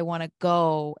own. I want to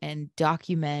go and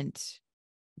document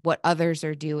what others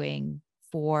are doing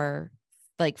for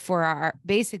for our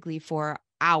basically for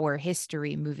our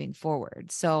history moving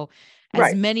forward. So as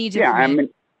Right. many Yeah, I different mean,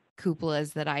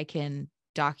 cupolas that I can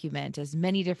document, as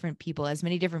many different people, as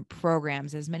many different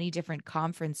programs, as many different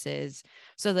conferences,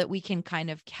 so that we can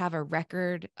kind of have a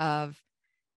record of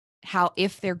how,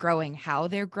 if they're growing, how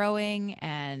they're growing,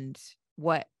 and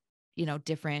what,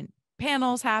 different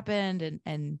panels happened,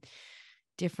 and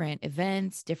different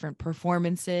events, different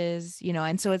performances,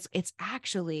 and so it's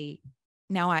actually,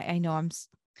 now I know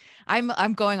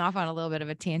I'm going off on a little bit of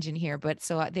a tangent here, but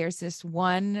so there's this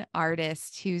one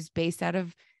artist who's based out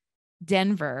of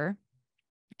Denver,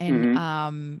 and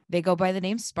hmm they go by the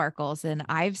name Sparkles, and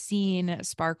I've seen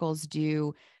Sparkles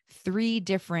do 3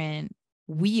 different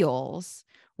wheels,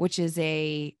 which is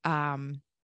a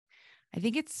I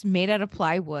think it's made out of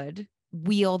plywood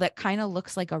wheel that kind of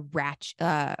looks like a ratchet,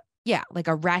 yeah, like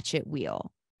a ratchet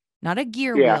wheel, not a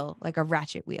gear yeah, wheel, like a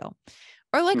ratchet wheel,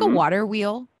 or like a hmm water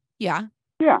wheel. Yeah.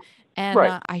 yeah, And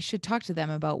right. I should talk to them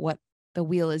about what the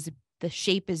wheel is, the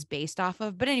shape is based off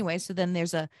of. But anyway, so then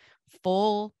there's a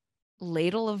full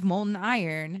ladle of molten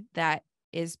iron that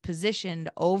is positioned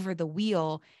over the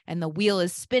wheel, and the wheel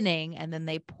is spinning, and then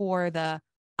they pour the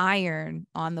iron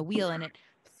on the wheel, and it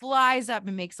flies up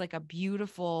and makes like a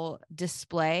beautiful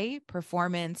display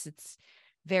performance. It's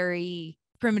very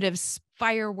primitive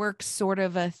fireworks sort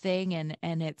of a thing, and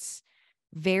it's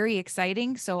very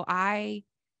exciting. So I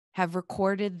have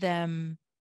recorded them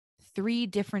 3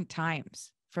 different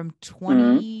times from hmm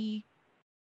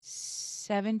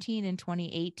 2017 and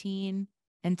 2018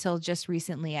 until just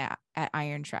recently at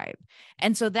Iron Tribe.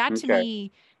 And so that to Okay.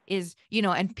 me is,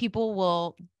 and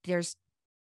there's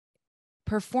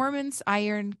performance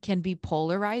iron can be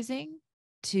polarizing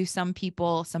to some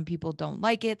people. Some people don't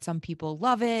like it. Some people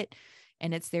love it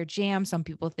and it's their jam. Some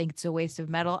people think it's a waste of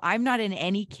metal. I'm not in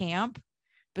any camp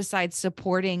besides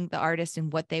supporting the artist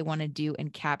and what they want to do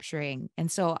and capturing. And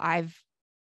so I've,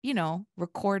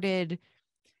 recorded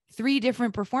 3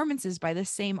 different performances by the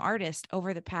same artist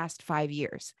over the past 5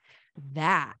 years.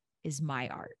 That is my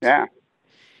art. Yeah.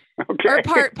 Or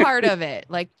Okay. part of it,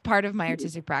 like part of my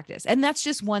artistic practice. And that's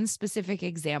just one specific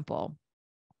example.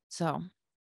 So,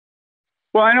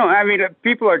 Well, I know. I mean,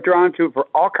 people are drawn to it for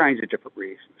all kinds of different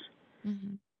reasons.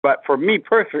 mhm. But for me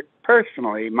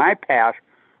personally, my path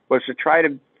was to try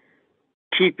to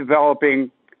keep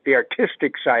developing the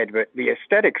artistic side of it, the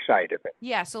aesthetic side of it,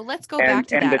 Yeah, so let's go and back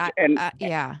to and that. the and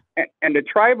Yeah. and the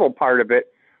tribal part of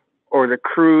it, or the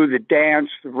crew, the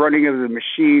dance, the running of the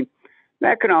machine.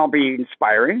 That can all be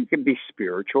inspiring. It can be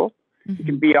spiritual. It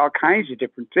can Mhm. be all kinds of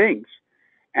different things,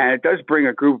 and it does bring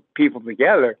a group of people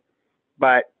together.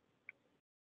 But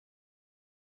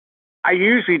I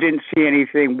usually didn't see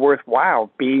anything worthwhile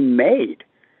being made.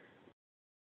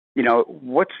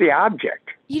 What's the object?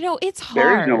 It's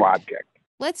There is no hard. object.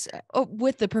 Let's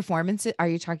with the performances. Are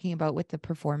you talking about with the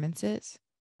performances?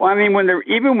 Well, I mean, when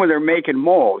they're making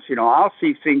molds, I'll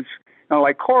see things.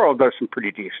 Like Coral does some pretty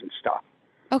decent stuff.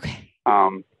 Okay.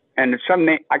 And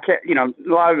I can't. A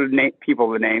lot of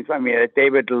the names. I mean,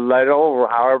 David Lettle, or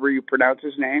however you pronounce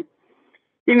his name.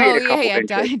 He made Oh, a yeah, couple yeah.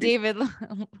 interesting. David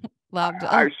loved. Oh,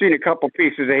 I've seen a couple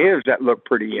pieces of his that look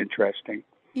pretty interesting.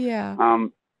 yeah.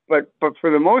 Um, but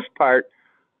for the most part,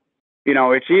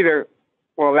 it's either,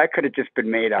 well, that could have just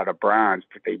been made out of bronze,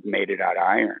 but they made it out of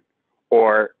iron,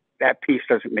 or that piece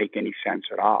doesn't make any sense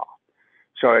at all.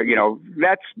 So,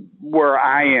 that's where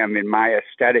I am in my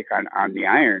aesthetic on the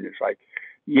iron. It's like,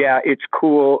 yeah, it's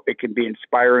cool. It can be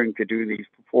inspiring to do these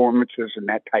performances and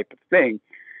that type of thing,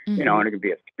 Mhm. and it can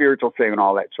be a spiritual thing and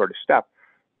all that sort of stuff.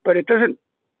 But it doesn't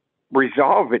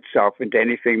resolve itself into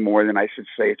anything more than, I should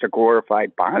say, it's a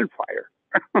glorified bonfire.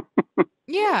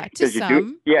 Yeah, to Because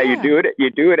some. you Yeah.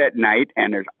 do it at night,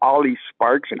 and there's all these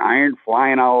sparks and iron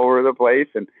flying all over the place,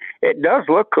 and it does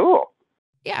look cool.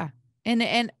 Yeah. And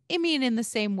I mean in the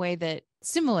same way that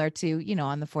similar to,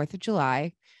 on the 4th of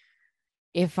July,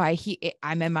 if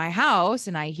I'm in my house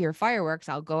and I hear fireworks,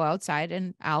 I'll go outside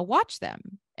and I'll watch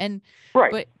them. And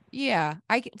Right. but yeah,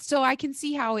 so I can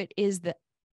see how it is that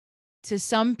to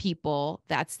some people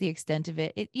that's the extent of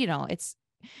it. It's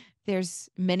there's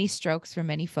many strokes for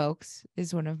many folks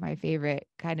is one of my favorite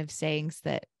kind of sayings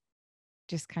that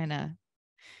just kind of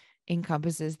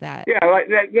encompasses that. Yeah, like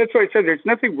that's what I said. There's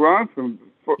nothing wrong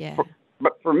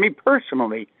but for me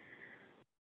personally,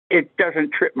 it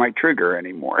doesn't trip my trigger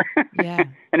anymore. Yeah.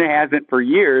 And it hasn't for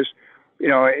years.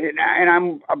 And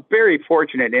I'm a very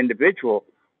fortunate individual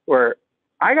where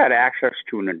I got access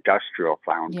to an industrial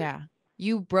foundry. Yeah.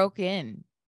 You broke in.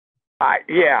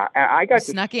 I got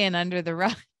snuck in under the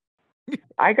rug.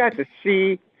 I got to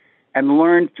see and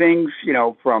learn things,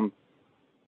 from,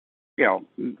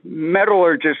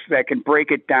 metallurgists that can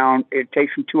break it down. It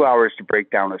takes them 2 hours to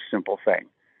break down a simple thing,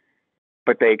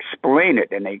 but they explain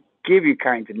it and they give you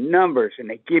kinds of numbers and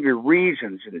they give you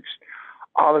reasons and it's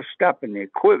all the stuff and the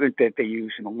equipment that they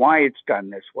use and why it's done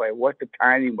this way, what the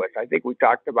timing was. I think we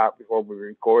talked about before we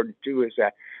recorded too, is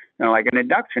that, like an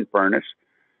induction furnace,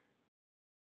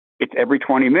 it's every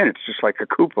 20 minutes, just like a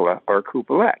cupola or a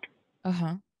cupolette.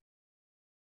 Uh-huh.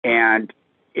 And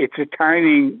it's a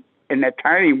timing, and that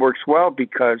timing works well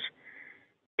because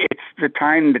it's the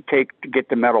time to take to get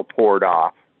the metal poured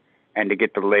off and to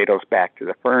get the ladles back to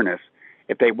the furnace.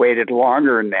 If they waited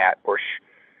longer than that,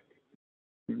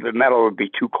 the metal would be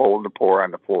too cold to pour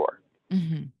on the floor.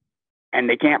 Mm-hmm. And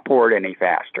they can't pour it any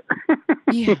faster.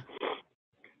 Yeah.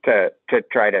 to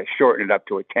try to shorten it up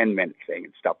to a 10-minute thing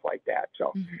and stuff like that.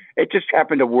 So it just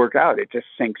happened to work out. It just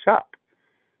syncs up.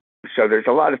 So there's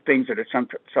a lot of things that are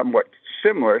somewhat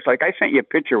similar. It's like I sent you a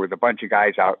picture with a bunch of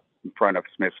guys out in front of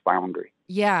Smith Foundry.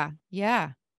 Yeah,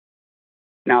 yeah.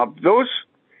 Now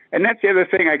and that's the other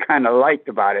thing I kind of liked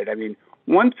about it. I mean,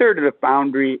 1/3 of the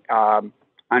foundry on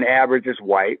average is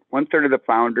white. 1/3 of the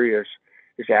foundry is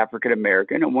African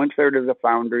American, and 1/3 of the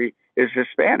foundry is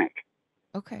Hispanic.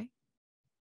 Okay.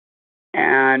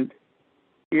 And,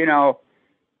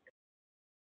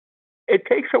 it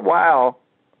takes a while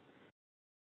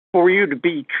for you to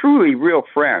be truly real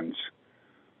friends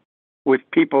with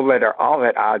people that are all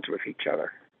at odds with each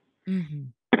other.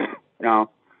 Mm-hmm.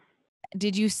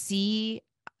 Did you see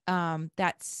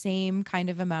that same kind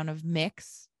of amount of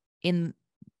mix in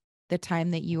the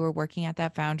time that you were working at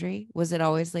that foundry? Was it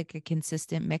always like a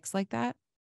consistent mix like that?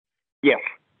 Yes.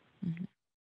 Mm-hmm.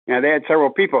 Now, they had several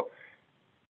people.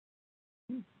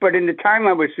 But in the time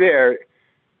I was there,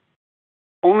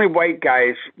 only white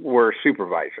guys were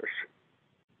supervisors.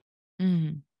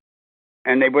 Mm-hmm.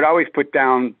 And they would always put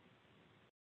down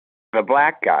the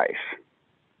black guys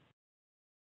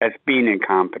as being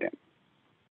incompetent.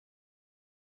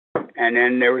 And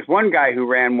then there was one guy who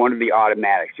ran one of the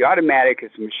automatics. The automatic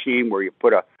is a machine where you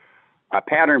put a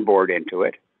pattern board into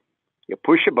it. You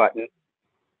push a button.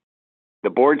 The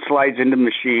board slides into the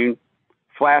machine.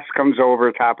 Flask comes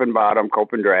over top and bottom,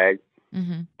 cope and drag,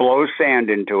 blows sand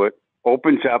into it,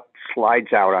 opens up,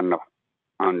 slides out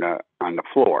on the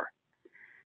floor.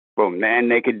 Boom.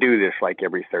 And they could do this like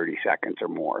every 30 seconds or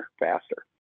more faster.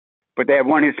 But they had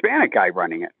one Hispanic guy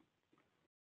running it.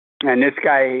 And this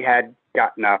guy had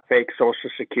gotten a fake Social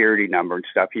Security number and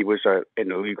stuff. He was an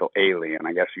illegal alien.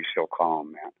 I guess you still call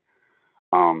him that.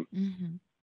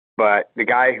 But the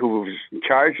guy who was in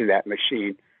charge of that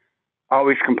machine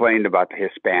always complained about the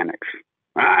Hispanics.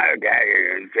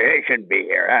 They shouldn't be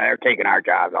here. They're taking our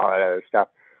jobs, all that other stuff.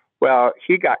 Well,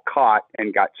 he got caught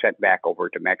and got sent back over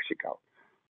to Mexico.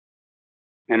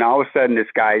 And all of a sudden,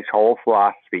 this guy's whole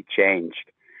philosophy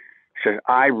changed. He says,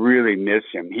 I really miss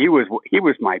him. He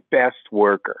was my best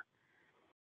worker.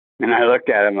 And I looked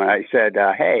at him and I said,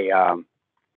 hey,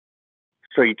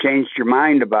 so you changed your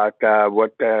mind about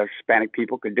what Hispanic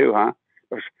people could do, huh?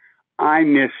 He goes, I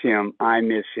miss him. I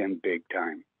miss him big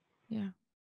time. Yeah.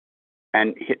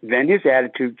 And then his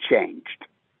attitude changed.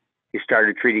 He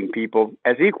started treating people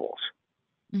as equals.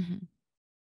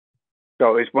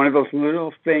 So it's one of those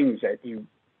little things that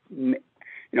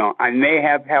I may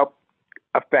have helped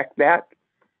affect that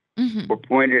or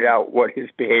pointed out what his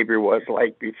behavior was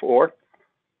like before.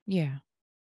 Yeah.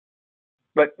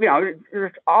 But,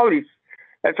 there's all these,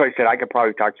 that's why I said I could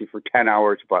probably talk to you for 10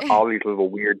 hours about all these little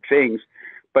weird things.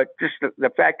 But just the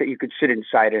fact that you could sit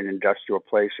inside an industrial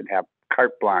place and have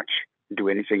carte blanche, do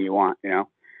anything you want,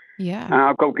 Yeah.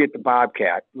 I'll go get the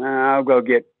Bobcat. I'll go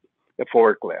get the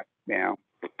forklift,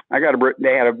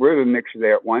 They had a river mixer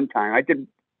there at one time. I did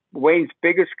Wayne's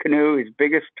biggest canoe, his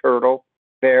biggest turtle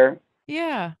there.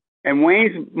 Yeah. And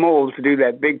Wayne's mold to do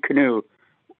that big canoe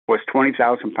was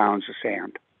 20,000 pounds of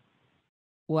sand.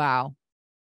 Wow.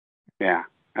 Yeah.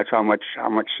 That's how much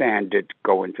sand did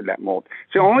go into that mold.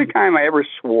 It's the only time I ever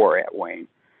swore at Wayne.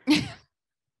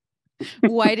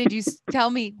 Why did you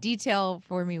detail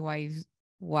for me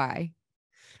why?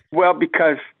 Well,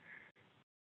 because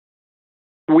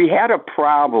we had a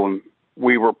problem.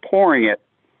 We were pouring it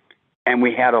and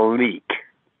we had a leak.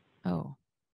 Oh.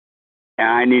 and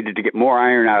I needed to get more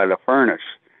iron out of the furnace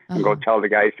and go Uh-huh. tell the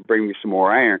guys to bring me some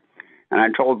more iron. And I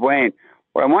told Wayne,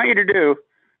 what I want you to do,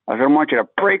 I said, I want you to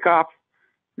break off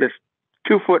this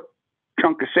 2-foot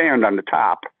chunk of sand on the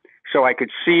top so I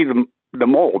could see the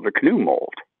mold, the canoe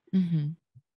mold. Mm-hmm.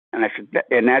 And I said,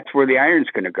 and that's where the iron's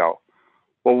going to go.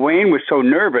 Well, Wayne was so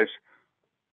nervous,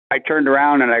 I turned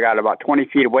around and I got about 20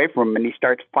 feet away from him, and he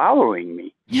starts following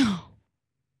me.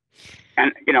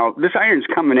 And, this iron's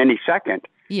coming any second.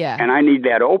 Yeah. And I need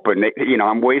that open.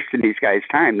 I'm wasting these guys'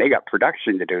 time. They got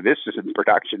production to do. This isn't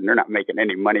production. They're not making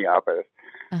any money off of it.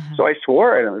 Uh-huh. So I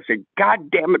swore at him. I said,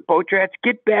 God damn it, Potratz,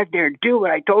 get back there and do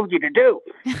what I told you to do.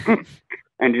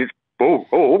 And just,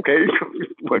 okay.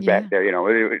 Went back there.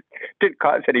 It didn't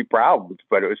cause any problems,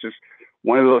 but it was just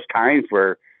one of those times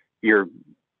where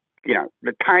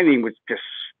the timing was just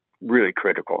really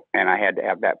critical. And I had to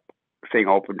have that thing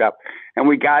opened up. And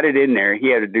we got it in there.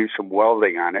 He had to do some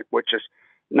welding on it, which is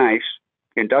nice.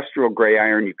 Industrial gray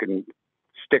iron, you can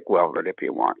stick weld it if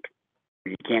you want.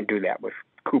 You can't do that with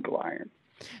cupola iron.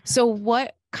 So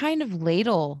what kind of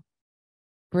ladle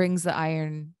brings the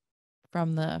iron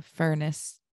from the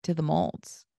furnace to the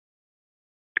molds?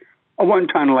 A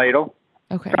 1-ton ladle.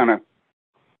 Okay. Kind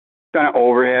of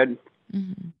overhead.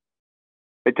 Mm-hmm.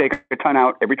 They take a ton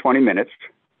out every 20 minutes.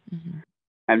 Mm-hmm.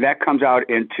 And that comes out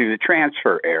into the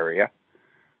transfer area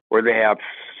where they have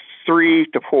 3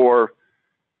 to 4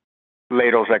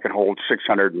 ladles that can hold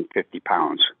 650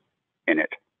 pounds in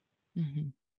it. Mm-hmm.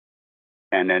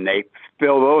 And then they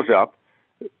fill those up.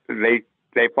 They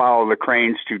follow the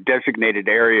cranes to designated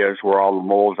areas where all the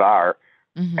molds are,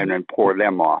 Mm-hmm. and then pour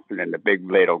them off. And then the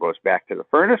big ladle goes back to the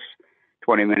furnace.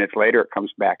 20 minutes later, it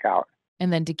comes back out.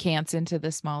 And then decants into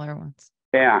the smaller ones.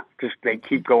 Yeah, just they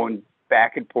keep going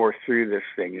back and forth through this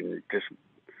thing, and it just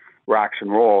rocks and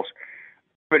rolls.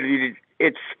 But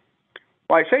it's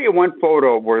I sent you one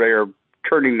photo where they're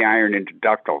turning the iron into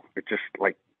ductile. It's just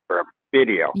like for a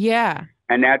video. Yeah.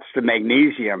 And that's the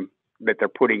magnesium that they're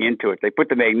putting into it. They put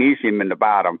the magnesium in the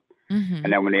bottom, Mm-hmm.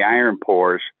 and then when the iron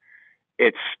pours,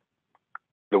 it's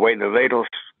the way the ladle's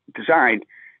designed,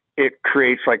 it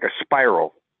creates like a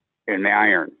spiral in the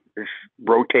iron. It's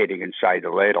rotating inside the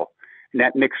ladle. And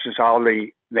that mixes all the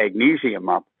magnesium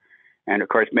up. And of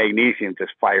course, magnesium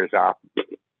just fires off.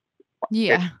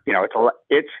 Yeah.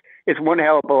 It's one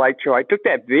hell of a light show. I took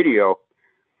that video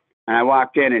and I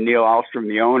walked in, and Neil Alstrom,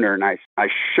 the owner, and I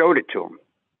showed it to him.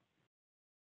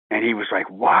 And he was like,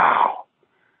 wow.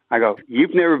 I go,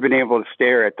 you've never been able to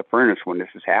stare at the furnace when this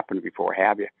has happened before,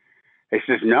 have you? He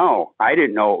says, no, I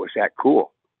didn't know it was that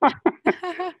cool.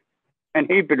 And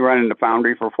he'd been running the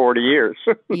foundry for 40 years.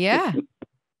 Yeah.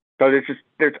 So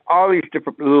there's all these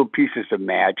different little pieces of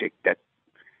magic that,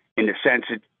 in a sense,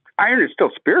 iron is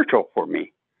still spiritual for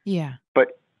me. Yeah.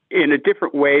 But in a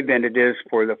different way than it is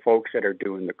for the folks that are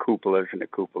doing the cupolas and the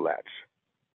cupolettes.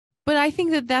 But I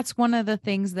think that that's one of the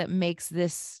things that makes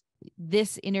this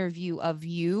interview of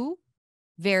you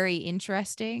very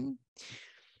interesting.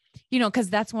 Because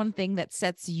that's one thing that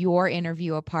sets your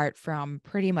interview apart from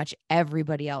pretty much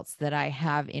everybody else that I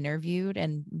have interviewed,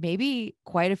 and maybe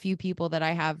quite a few people that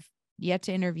I have yet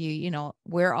to interview.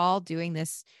 We're all doing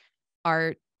this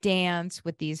art dance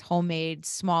with these homemade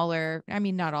smaller, I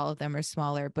mean, not all of them are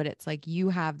smaller, but it's like you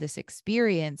have this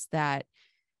experience that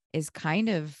is kind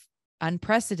of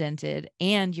unprecedented,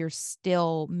 and you're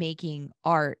still making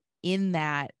art in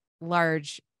that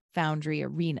large foundry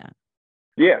arena.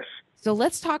 Yes. So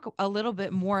let's talk a little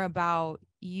bit more about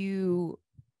you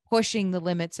pushing the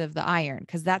limits of the iron,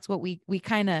 because that's what we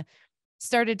kind of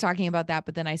started talking about that,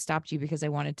 but then I stopped you because I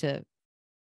wanted to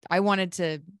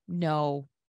know,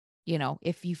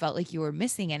 if you felt like you were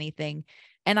missing anything.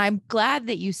 And I'm glad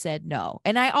that you said no.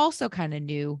 And I also kind of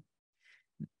knew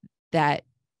that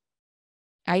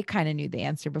I kind of knew the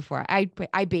answer before. I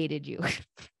baited you.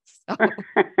 So.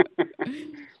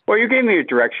 Well, you gave me a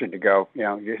direction to go.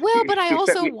 But I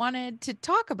also wanted to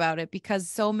talk about it because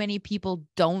so many people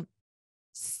don't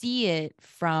see it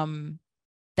from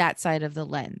that side of the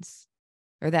lens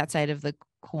or that side of the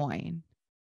coin.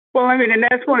 Well, I mean, and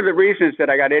that's one of the reasons that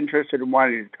I got interested in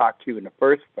wanting to talk to you in the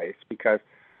first place, because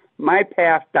my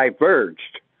path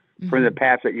diverged from the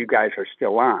path that you guys are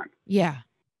still on. Yeah.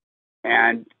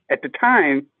 And at the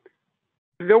time,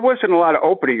 there wasn't a lot of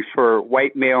openings for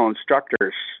white male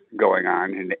instructors going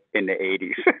on in the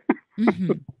 80s.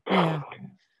 Mm-hmm. Yeah.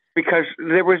 Because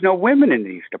there was no women in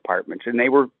these departments, and they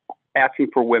were asking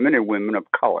for women and women of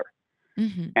color.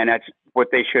 Mm-hmm. And that's what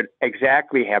they should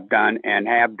exactly have done and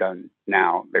have done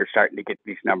now. They're starting to get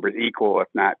these numbers equal, if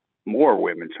not more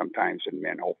women sometimes than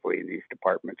men, hopefully, in these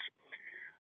departments.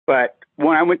 But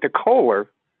when I went to Kohler,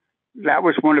 that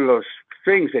was one of those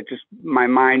things that just, my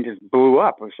mind just blew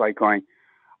up. It was like going,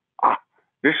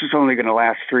 this is only going to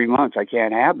last 3 months. I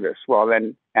can't have this. Well,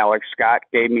 then Alex Scott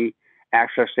gave me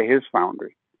access to his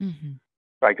foundry. Mm-hmm.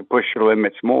 So I could push the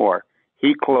limits more.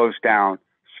 He closed down.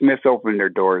 Smith opened their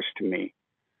doors to me.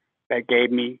 That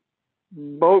gave me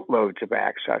boatloads of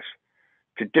access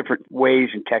to different ways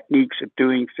and techniques of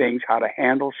doing things, how to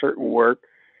handle certain work.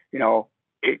 You know,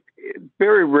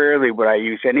 very rarely would I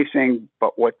use anything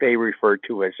but what they refer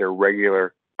to as their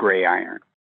regular gray iron.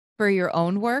 For your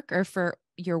own work or for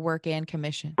your work and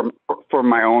commission? For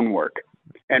my own work.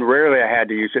 And rarely I had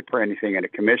to use it for anything in a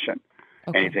commission,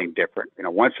 anything different. You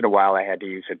know, once in a while I had to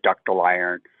use a ductile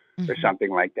iron or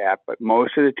something like that. But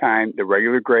most of the time, the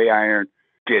regular gray iron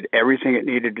did everything it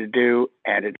needed to do,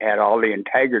 and it had all the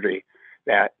integrity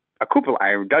that a cupola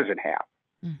iron doesn't have.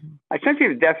 Mm-hmm. I sent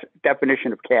you the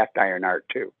definition of cast iron art,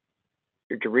 too.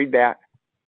 Did you read that?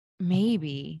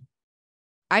 Maybe.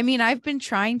 I mean, I've been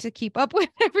trying to keep up with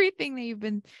everything that you've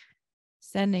been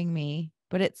sending me,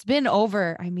 but it's been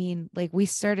over. I mean, like we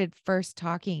started first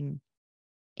talking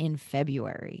in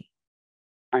February.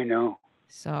 I know.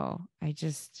 So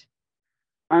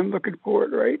I'm looking for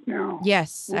it right now.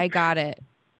 Yes, Oops. I got it.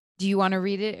 Do you want to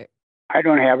read it? I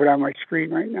don't have it on my screen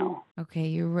right now. Okay,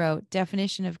 you wrote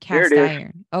definition of cast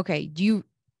iron. Okay, you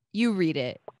read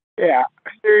it. Yeah, a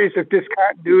series of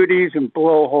discontinuities and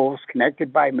blowholes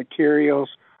connected by materials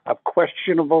of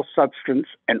questionable substance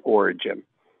and origin.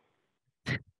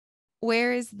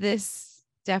 Where is this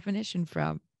definition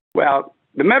from? Well,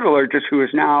 the metallurgist who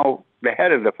is now the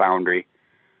head of the foundry,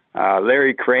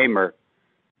 Larry Kramer,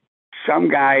 some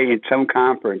guy in some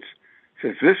conference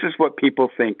says, this is what people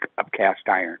think of cast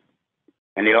iron.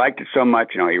 And he liked it so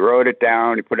much, he wrote it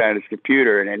down, he put it on his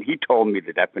computer, and then he told me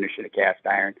the definition of cast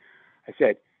iron. I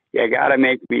said, you got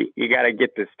to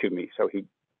get this to me. So he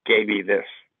gave me this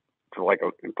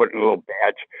and put it in a little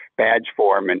badge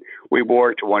form. And we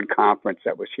wore it to one conference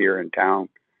that was here in town,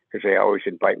 because they always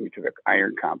invite me to the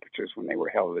iron conferences when they were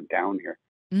held down here.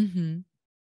 Mm-hmm.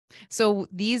 So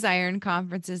these iron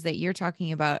conferences that you're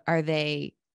talking about, are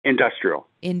they industrial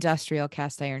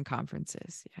cast iron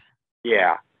conferences?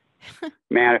 Yeah.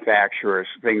 Manufacturers,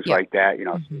 things like that.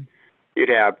 You'd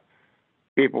have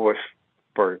people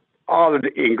for all of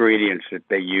the ingredients that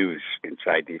they use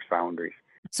inside these foundries.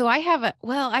 So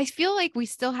I feel like we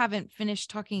still haven't finished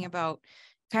talking about,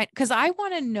 because I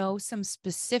want to know some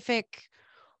specific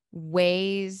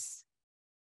ways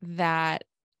that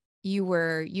you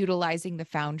were utilizing the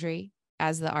foundry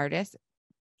as the artist.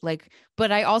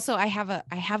 But I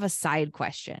have a side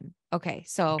question. Okay.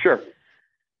 So sure.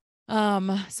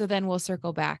 So then we'll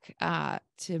circle back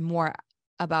to more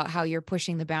about how you're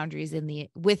pushing the boundaries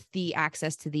with the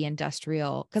access to the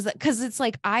industrial, because it's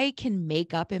like I can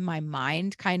make up in my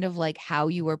mind kind of like how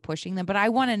you were pushing them, but I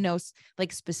want to know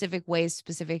like specific ways,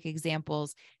 specific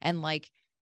examples, and like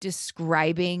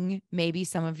describing maybe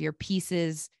some of your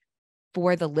pieces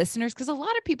for the listeners, because a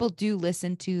lot of people do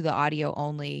listen to the audio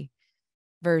only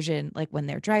version, like when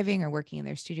they're driving or working in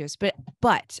their studios.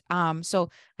 But so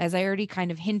as I already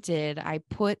kind of hinted, I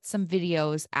put some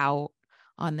videos out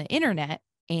on the internet,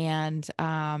 and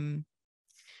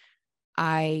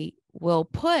I will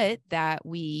put that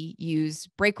we use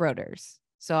brake rotors.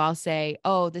 So I'll say,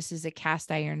 oh, this is a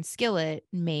cast iron skillet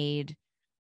made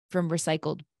from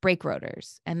recycled brake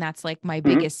rotors. And that's like my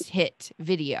biggest hit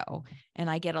video. And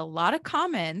I get a lot of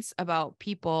comments about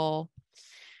people,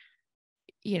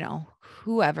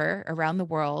 whoever around the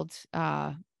world,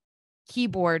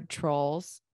 keyboard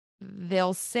trolls.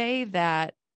 They'll say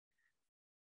that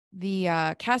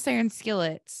the cast iron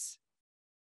skillets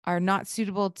are not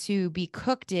suitable to be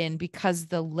cooked in because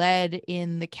the lead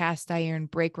in the cast iron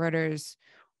brake rotors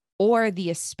or the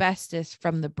asbestos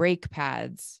from the brake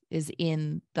pads is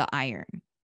in the iron.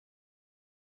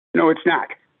 No, it's not.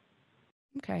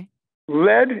 Okay.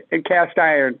 Lead and cast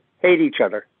iron hate each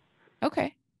other.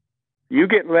 Okay. You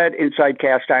get lead inside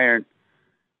cast iron,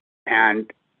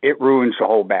 and it ruins the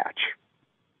whole batch.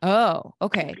 Oh,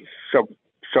 okay. So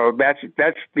that's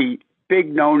the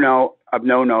big no-no of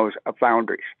no-nos of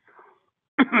foundries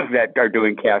that are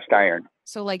doing cast iron.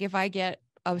 So like if I get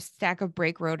a stack of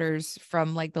brake rotors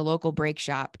from like the local brake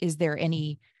shop, is there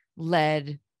any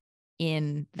lead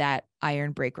in that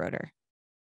iron brake rotor?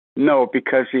 No,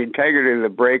 because the integrity of the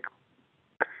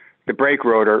brake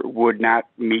rotor would not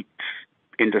meet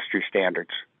industry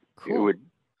standards. Cool.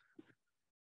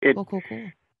 Cool.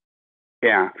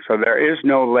 Yeah, so there is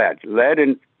no lead. Lead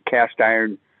and cast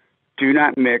iron do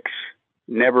not mix,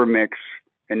 never mix,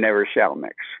 and never shall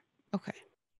mix. Okay.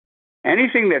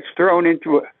 Anything that's thrown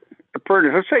into a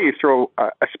furnace, let's say you throw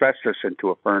asbestos into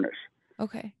a furnace.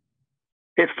 Okay.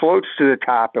 it floats to the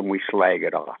top and we slag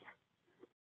it off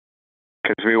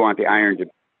because we want the iron to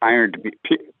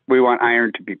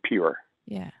be pure.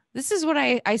 Yeah. This is what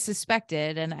I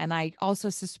suspected. And I also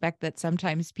suspect that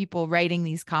sometimes people writing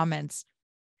these comments,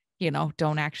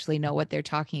 don't actually know what they're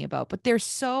talking about, but they're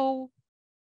so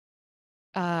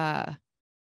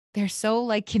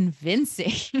like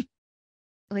convincing.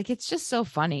 Like, it's just so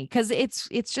funny because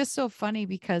it's just so funny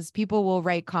because people will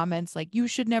write comments like, you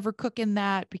should never cook in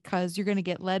that because you're going to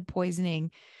get lead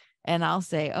poisoning. And I'll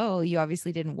say, oh, you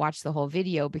obviously didn't watch the whole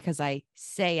video, because I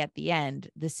say at the end,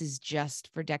 this is just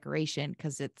for decoration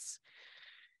because it's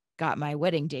got my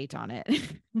wedding date on it.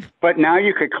 But now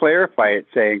you could clarify it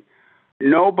saying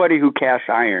nobody who casts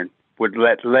iron would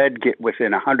let lead get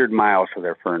within 100 miles of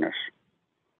their furnace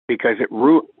because it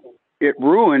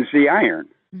ruins the iron.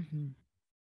 Mm-hmm.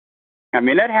 I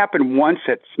mean, that happened once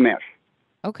at Smith.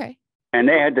 Okay. And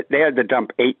they had to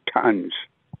dump 8 tons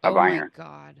of iron. Oh my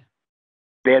God.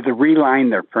 They had to reline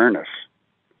their furnace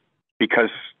because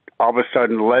all of a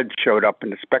sudden lead showed up in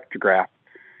the spectrograph,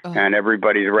 and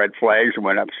everybody's red flags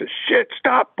went up and said, shit,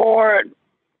 stop pouring.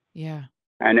 Yeah.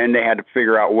 And then they had to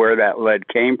figure out where that lead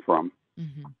came from.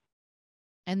 Mm-hmm.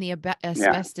 And the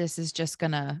asbestos is just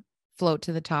going to float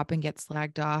to the top and get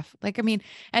slagged off. Like, I mean,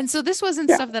 and so this wasn't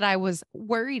stuff that I was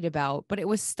worried about, but it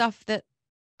was stuff that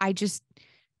I just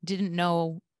didn't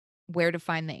know where to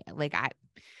find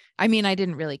I mean, I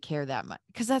didn't really care that much,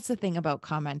 because that's the thing about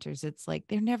commenters. It's like,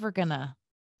 they're never gonna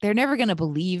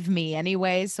believe me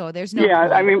anyway. So there's no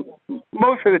point. I mean,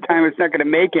 most of the time it's not going to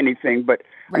make anything, but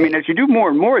right. I mean, as you do more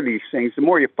and more of these things, the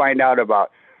more you find out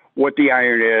about what the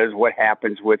iron is, what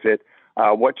happens with it,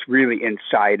 what's really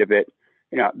inside of it,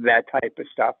 that type of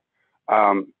stuff.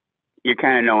 You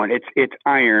kind of know, and it's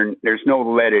iron. There's no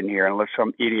lead in here unless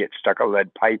some idiot stuck a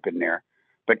lead pipe in there.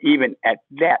 But even at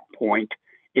that point,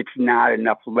 it's not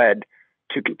enough lead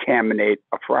to contaminate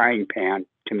a frying pan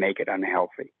to make it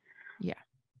unhealthy. Yeah.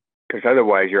 Because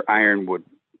otherwise your iron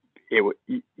you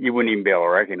wouldn't even be able to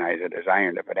recognize it as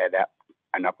iron if it had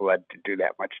enough lead to do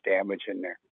that much damage in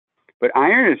there. But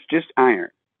iron is just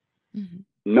iron. Mm-hmm.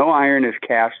 No iron is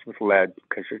cast with lead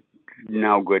because it's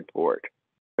no good for it.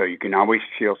 So you can always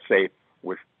feel safe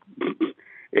with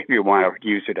if you want to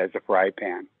use it as a fry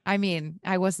pan. I mean,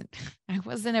 I wasn't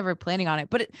ever planning on it,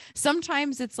 but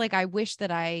sometimes it's like, I wished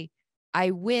that I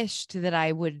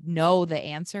would know the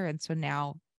answer. And so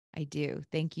now I do.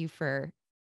 Thank you for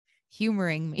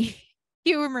humoring me.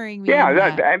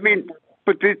 Yeah. I mean,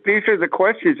 but these are the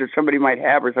questions that somebody might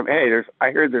have, or something. Hey,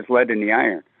 I heard there's lead in the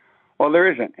iron. Well, there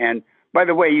isn't. And by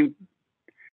the way, you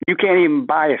can't even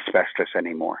buy asbestos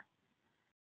anymore.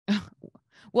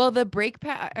 Well, the brake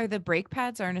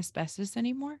pads aren't asbestos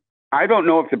anymore? I don't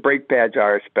know if the brake pads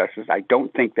are asbestos. I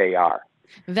don't think they are.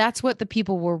 That's what the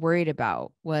people were worried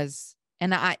about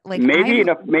and I like maybe in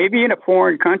a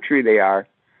foreign country they are,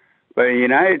 but in the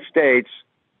United States,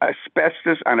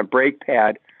 asbestos on a brake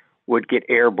pad would get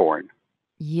airborne.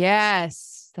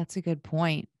 Yes, that's a good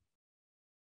point.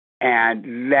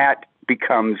 And that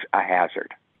becomes a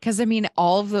hazard. Because I mean,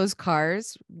 all of those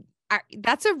cars.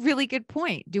 That's a really good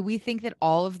point. Do we think that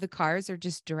all of the cars are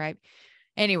just derived?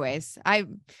 Anyways,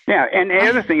 and the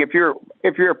other thing, if you're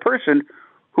a person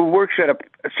who works at a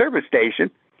service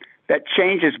station that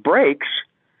changes brakes,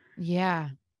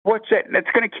 what's that?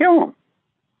 That's going to kill them,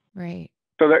 right?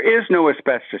 So there is no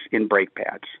asbestos in brake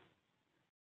pads.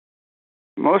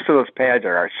 Most of those pads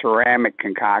are a ceramic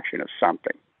concoction of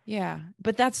something. Yeah,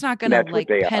 but that's not going to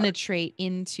penetrate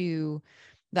into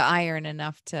the iron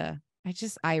enough to. I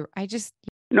just.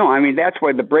 No, I mean, that's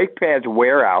why the brake pads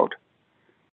wear out.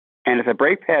 And if the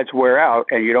brake pads wear out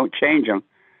and you don't change them,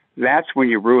 that's when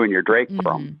you ruin your brake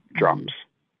drums.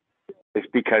 It's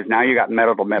because now you got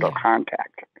metal to metal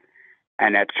contact,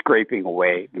 and that's scraping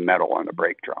away the metal on the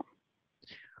brake drum.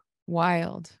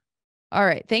 Wild. All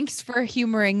right. Thanks for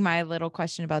humoring my little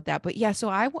question about that. But yeah, so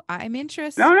I'm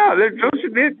interested. No,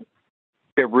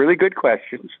 they're really good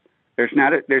questions. There's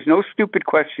no stupid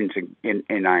questions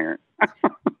in iron.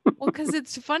 Well, because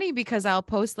it's funny because I'll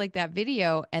post like that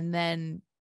video and then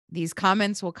these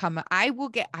comments will come. I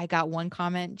got one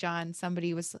comment, John,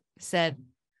 somebody said,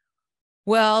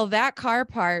 well,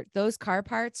 those car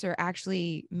parts are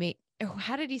actually made.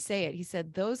 How did he say it? He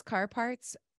said, those car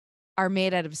parts are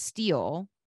made out of steel.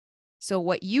 So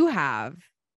what you have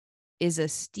is a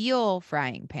steel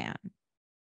frying pan.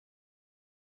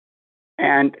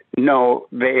 And no,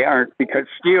 they aren't, because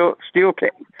steel can.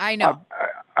 I know.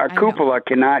 Our cupola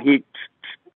cannot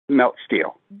melt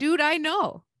steel. Dude, I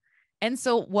know. And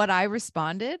so what I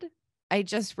responded, I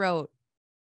just wrote,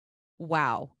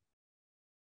 wow.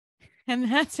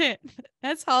 And that's it.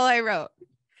 That's all I wrote.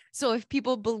 So if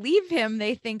people believe him,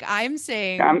 they think I'm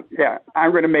saying,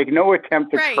 I'm going to make no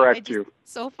attempt to right, correct you.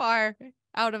 So far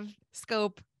out of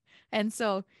scope. And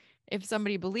so if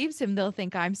somebody believes him, they'll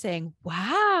think I'm saying,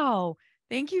 wow,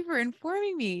 thank you for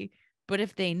informing me. But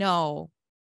if they know,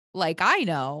 like I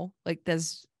know, like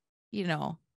this,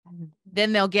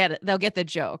 then they'll get it. They'll get the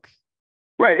joke.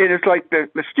 Right. And it's like the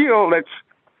steel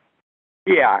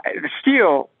the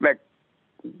steel that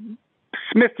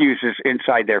Smith uses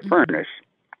inside their furnace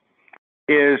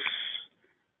is,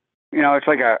 it's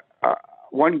like a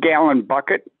 1 gallon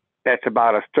bucket that's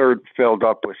about a third filled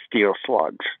up with steel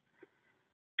slugs.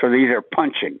 So these are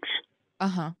punchings.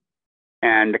 Uh-huh.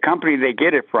 And the company they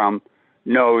get it from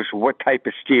knows what type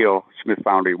of steel Smith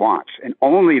Foundry wants, and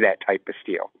only that type of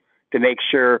steel, to make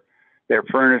sure their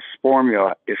furnace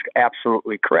formula is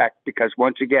absolutely correct. Because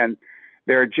once again,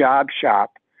 they're a job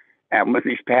shop, and when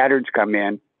these patterns come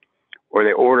in, or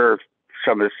they order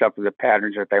some of the stuff of the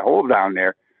patterns that they hold down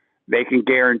there, they can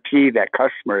guarantee that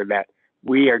customer that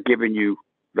we are giving you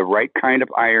the right kind of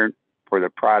iron for the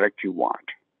product you want.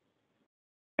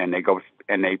 And they go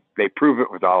and they prove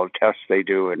it with all the tests they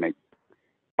do, and they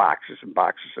boxes and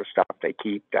boxes of stuff they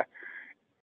keep.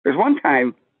 There's one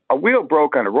time a wheel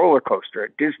broke on a roller coaster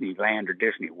at Disneyland or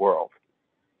Disney World.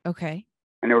 Okay.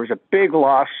 And there was a big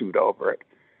lawsuit over it.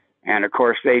 And of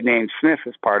course, they named Smith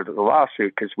as part of the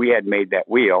lawsuit because we had made that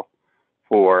wheel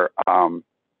for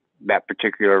that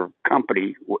particular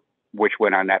company, which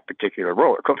went on that particular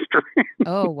roller coaster.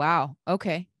 Oh, wow.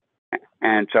 Okay.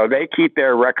 And so they keep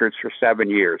their records for 7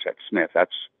 years at Smith.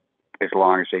 That's as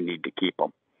long as they need to keep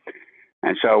them.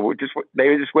 And so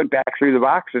they just went back through the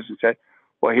boxes and said,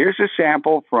 well, here's a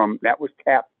sample from, that was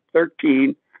cap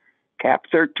 13. Cap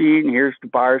 13, here's the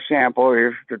bar sample,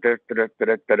 here's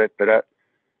the.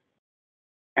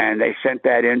 And they sent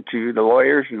that in to the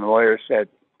lawyers, and the lawyers said,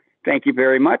 thank you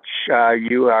very much.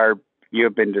 You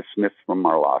have been dismissed from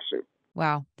our lawsuit.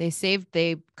 Wow.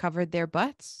 They covered their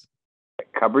butts.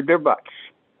 Covered their butts.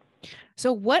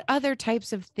 So what other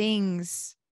types of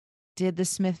things did the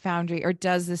Smith Foundry, or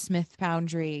does the Smith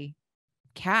Foundry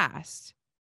cast?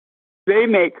 They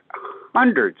make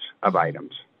hundreds of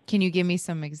items. Can you give me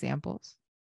some examples?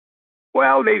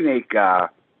 Well, they make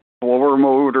blower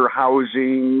motor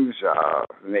housings,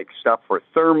 make stuff for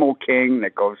Thermal King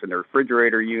that goes in the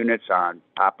refrigerator units on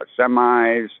top of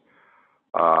semis.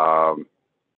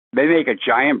 They make a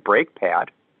giant brake pad.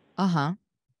 Uh-huh.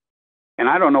 And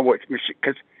I don't know what machine,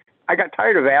 because I got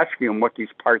tired of asking them what these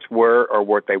parts were or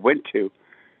what they went to,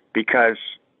 because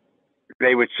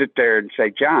they would sit there and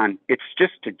say, John, it's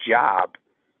just a job.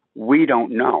 We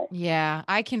don't know. Yeah,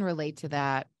 I can relate to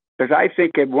that. Because I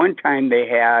think at one time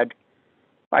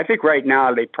I think right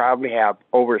now they probably have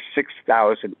over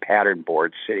 6,000 pattern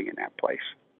boards sitting in that place.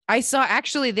 I saw,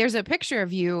 actually, there's a picture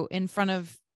of you in front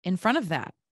of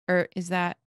that. Or is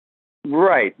that?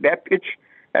 Right.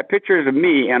 That picture is of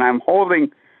me, and I'm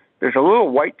holding, there's a little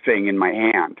white thing in my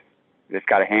hand that's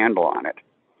got a handle on it.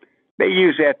 They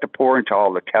use that to pour into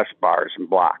all the test bars and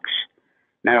blocks.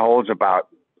 And that holds about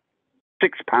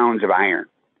 6 pounds of iron.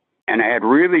 And I had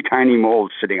really tiny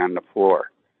molds sitting on the floor.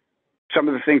 Some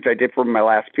of the things I did for my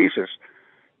last pieces,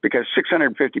 because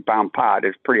 650-pound pot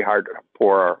is pretty hard to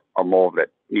pour a mold that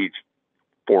needs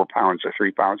 4 pounds or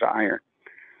 3 pounds of iron.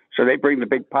 So they bring the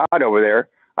big pot over there.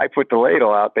 I put the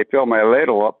ladle out. They fill my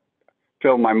ladle up,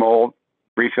 fill my mold,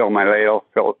 refill my ladle,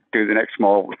 do the next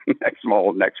mold, next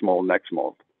mold, next mold, next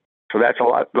mold. So that's a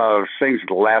lot of things.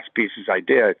 The last pieces I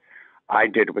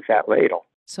did with that ladle.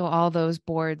 So all those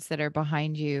boards that are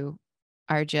behind you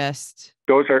are just...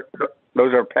 Those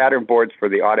are pattern boards for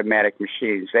the automatic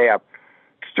machines. They have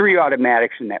 3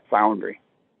 automatics in that foundry.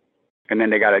 And then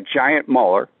they got a giant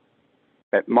muller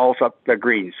that mulls up the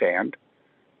green sand.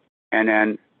 And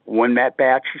then when that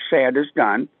batch of sand is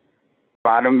done,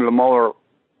 bottom of the muller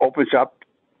opens up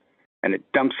and it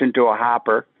dumps into a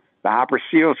hopper. The hopper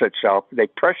seals itself. They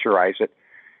pressurize it,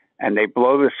 and they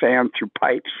blow the sand through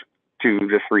pipes to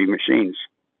the 3 machines.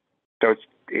 So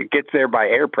it gets there by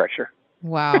air pressure.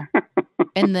 Wow.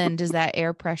 And then does that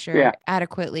air pressure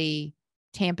adequately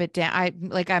tamp it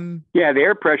down? Yeah, the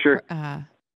air pressure,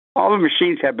 all the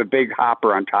machines have a big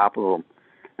hopper on top of them.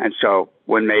 And so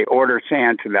when they order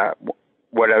sand to that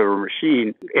whatever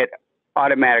machine, it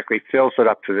automatically fills it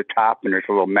up to the top, and there's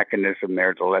a little mechanism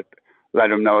there to let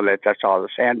them know that that's all the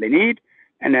sand they need.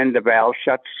 And then the valve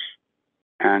shuts,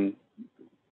 and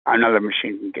another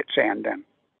machine can get sand in.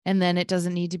 And then it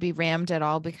doesn't need to be rammed at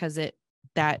all, because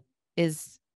that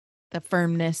is the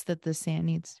firmness that the sand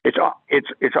needs. It's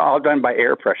all done by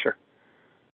air pressure.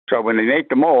 So when they make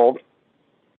the mold,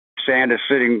 sand is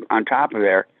sitting on top of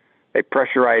there. They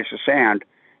pressurize the sand,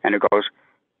 and it goes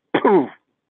poof,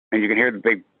 and you can hear the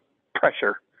big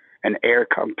pressure and air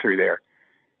come through there.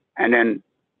 And then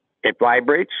it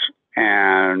vibrates,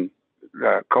 and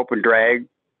the cope and drag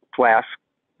flask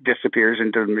disappears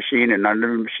into the machine, and under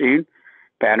the machine,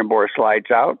 pattern bore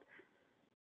slides out.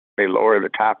 They lower the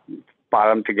top and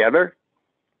bottom together,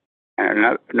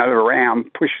 and another ram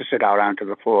pushes it out onto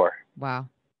the floor. Wow.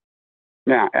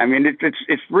 Yeah, I mean,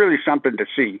 it's really something to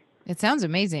see. It sounds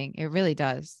amazing. It really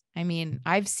does. I mean,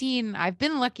 I've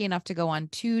been lucky enough to go on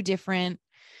 2 different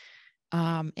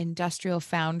industrial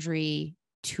foundry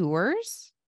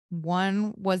tours.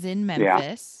 One was in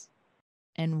Memphis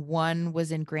and one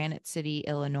was in Granite City,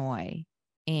 Illinois.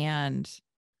 And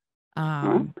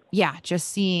just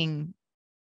seeing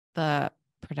the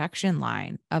production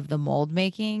line of the mold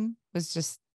making was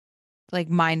just like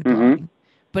mind blowing. Mm-hmm.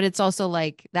 But it's also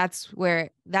like that's where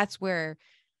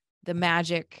the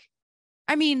magic.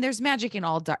 I mean, there's magic in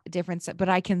all different, but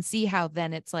I can see how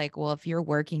then it's like, well, if you're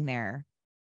working there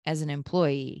as an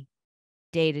employee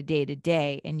day to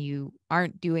day, and you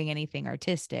aren't doing anything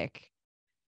artistic,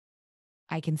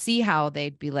 I can see how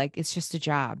they'd be like, it's just a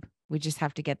job. We just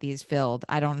have to get these filled.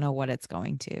 I don't know what it's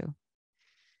going to.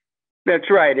 That's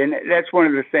right. And that's one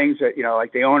of the things that,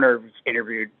 like the owner was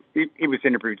interviewed. He was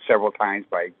interviewed several times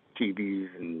by TVs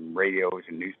and radios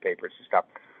and newspapers and stuff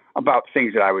about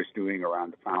things that I was doing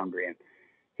around the foundry. And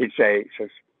he says,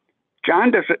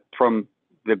 John does it from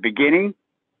the beginning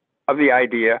of the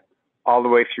idea all the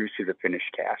way through to the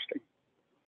finished casting.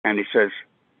 And he says,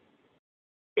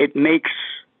 it makes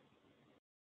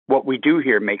what we do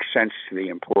here makes sense to the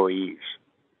employees.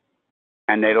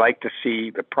 And they like to see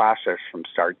the process from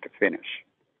start to finish.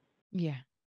 Yeah.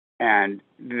 And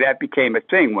that became a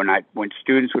thing when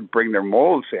students would bring their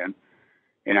molds in,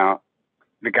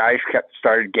 the guys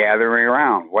started gathering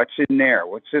around. What's in there?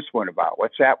 What's this one about?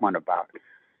 What's that one about?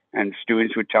 And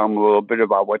students would tell them a little bit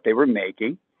about what they were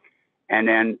making. And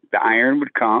then the iron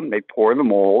would come, they'd pour the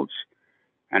molds,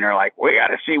 and they're like, we got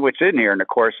to see what's in here. And of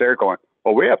course they're going,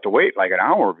 well, we have to wait like an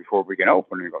hour before we can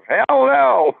open. And he goes, hell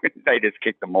no. They just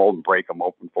kick the mold and break them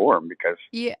open for them because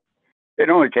it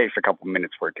only takes a couple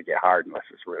minutes for it to get hard unless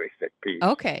it's a really thick piece.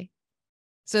 Okay.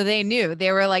 So they knew.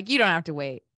 They were like, you don't have to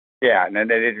wait. Yeah, and then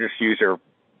they just use their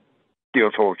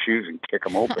steel-toed shoes and kick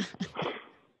them open.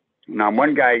 Now,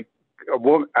 one guy, a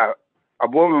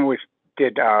woman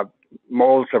did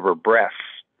molds of her breasts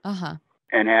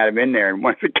and had them in there. And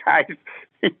one of the guys,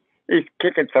 he's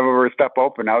kicking some of her stuff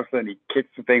open. All of a sudden, he kicks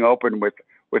the thing open with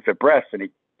the breast, and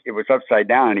it was upside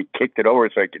down, and he kicked it over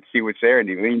so I could see what's there. And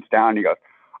he leans down, and he goes,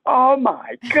 "Oh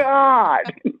my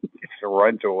God!" He just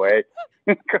runs away.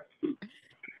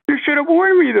 You should have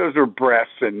warned me those were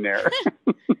breasts in there.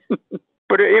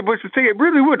 But it was the thing. It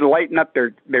really would lighten up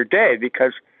their day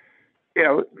because,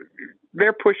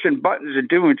 they're pushing buttons and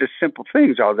doing just simple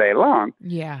things all day long.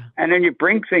 Yeah. And then you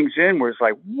bring things in where it's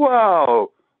like, whoa,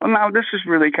 well, now this is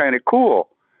really kind of cool.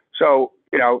 So,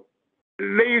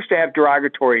 they used to have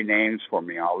derogatory names for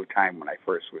me all the time when I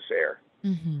first was there.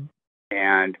 Mm-hmm.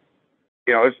 And,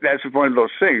 that's one of those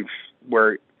things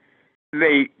where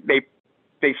they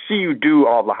see you do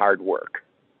all the hard work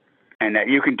and that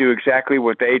you can do exactly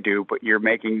what they do, but you're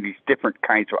making these different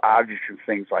kinds of objects and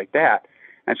things like that.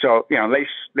 And so,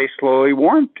 they slowly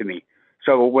warmed to me.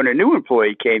 So when a new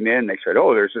employee came in, they said,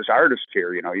 oh, there's this artist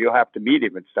here, you'll have to meet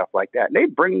him and stuff like that. And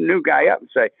they'd bring the new guy up and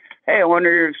say, hey, I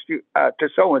wonder to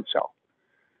so-and-so.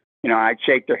 I'd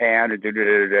shake their hand and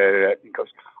and he goes,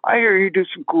 I hear you do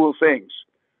some cool things.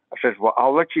 I says, well,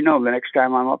 I'll let you know the next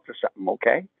time I'm up for something,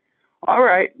 okay? All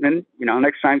right. And then,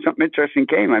 next time something interesting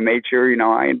came, I made sure,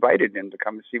 I invited him to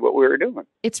come and see what we were doing.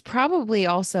 It's probably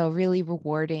also really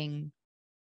rewarding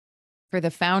for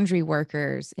the foundry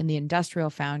workers in the industrial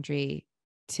foundry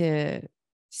to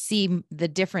see the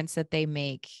difference that they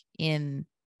make in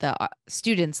the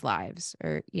students' lives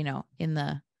or, in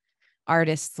the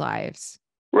artists' lives.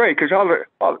 Right. Because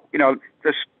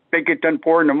they get done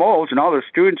pouring the molds and all the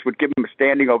students would give them a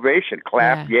standing ovation,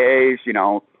 clap, yays,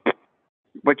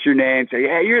 what's your name? Say,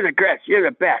 hey, you're the best. You're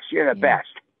the best. You're the best.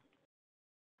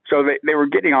 So they were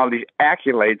getting all these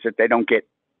accolades that they don't get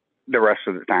the rest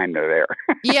of the time they're there.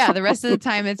 Yeah, the rest of the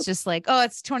time it's just like, oh,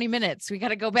 it's 20 minutes. We got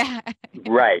to go back.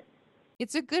 Right.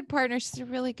 It's a good partnership. It's a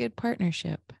really good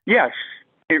partnership. Yes,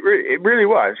 it really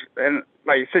was. And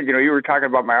like you said, you were talking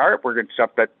about my artwork and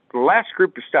stuff, but the last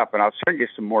group of stuff, and I'll send you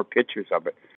some more pictures of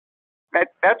it,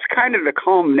 that's kind of the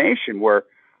culmination where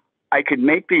I could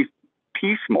make these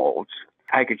piece molds.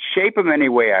 I could shape them any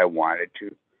way I wanted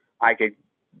to. I could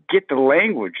get the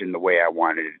language in the way I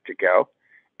wanted it to go.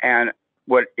 And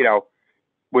what,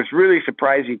 was really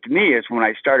surprising to me is when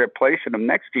I started placing them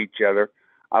next to each other,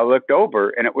 I looked over,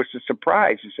 and it was a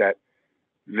surprise. Is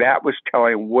that was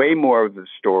telling way more of the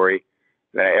story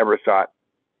than I ever thought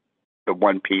the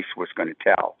one piece was going to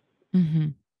tell. Mm-hmm.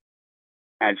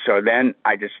 And so then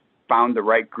I just found the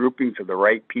right groupings of the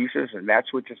right pieces, and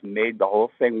that's what just made the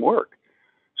whole thing work.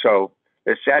 So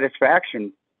the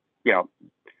satisfaction,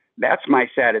 that's my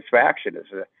satisfaction, is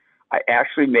that I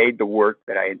actually made the work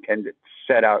that I intended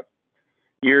to set out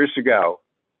years ago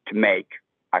to make.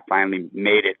 I finally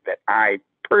made it, that I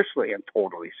personally am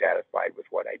totally satisfied with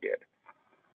what I did.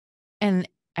 And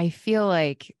I feel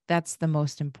like that's the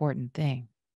most important thing.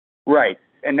 Right.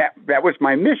 And that was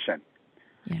my mission.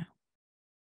 Yeah.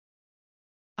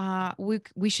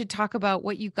 We should talk about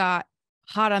what you got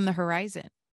hot on the horizon.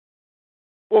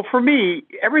 Well, for me,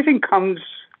 everything comes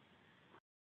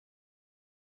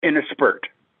in a spurt.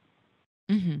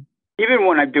 Mm-hmm. Even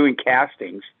when I'm doing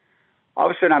castings, all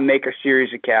of a sudden I make a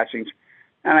series of castings,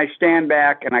 and I stand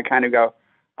back and I kind of go,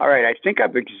 all right, I think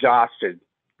I've exhausted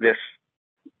this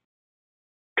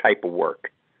type of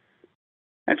work.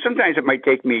 And sometimes it might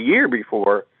take me a year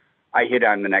before I hit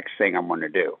on the next thing I'm going to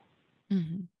do.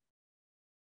 Mm-hmm.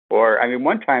 Or,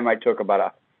 one time I took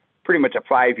about pretty much a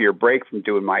 5-year break from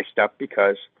doing my stuff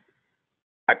because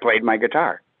I played my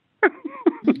guitar,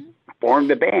 Mm-hmm.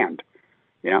 formed a band,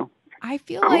 I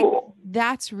feel cool. like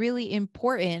that's really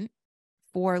important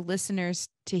for listeners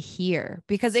to hear,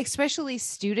 because especially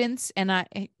students, and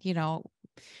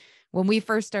when we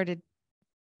first started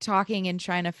talking and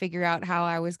trying to figure out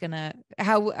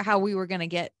how we were gonna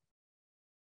get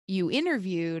you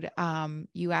interviewed,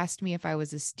 you asked me if I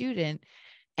was a student,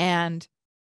 and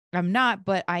I'm not,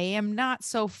 but I am not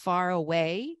so far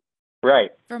away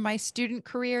Right. from my student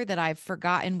career that I've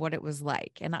forgotten what it was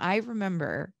like. And I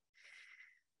remember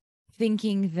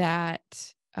thinking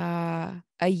that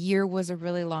a year was a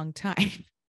really long time.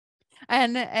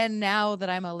 And now that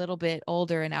I'm a little bit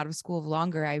older and out of school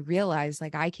longer, I realize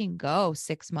like I can go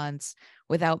 6 months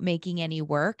without making any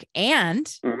work,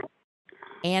 and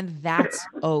that's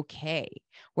okay.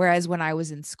 Whereas when I was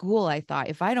in school, I thought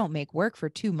if I don't make work for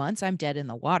 2 months, I'm dead in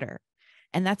the water.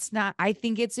 And that's not, I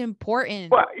think it's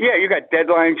important. Well, yeah, you got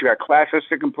deadlines, you got classes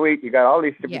to complete, you got all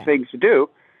these different things to do.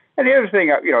 And the other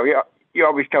thing, you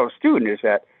always tell a student is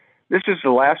that this is the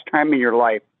last time in your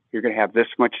life you're going to have this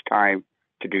much time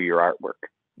to do your artwork.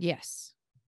 Yes.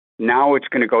 Now it's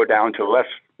going to go down to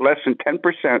less than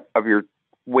 10% of your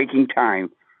waking time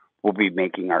will be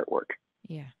making artwork.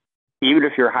 Yeah. Even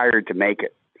if you're hired to make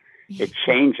it, it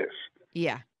changes.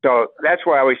 Yeah. So that's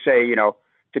why I always say,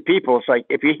 to people, it's like,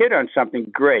 if you hit on something,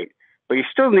 great, but you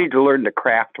still need to learn the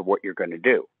craft of what you're going to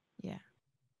do. Yeah.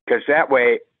 Because that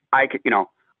way I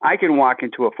can walk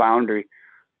into a foundry,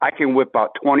 I can whip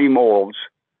out 20 molds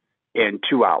in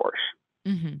 2 hours,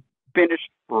 finished,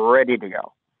 ready to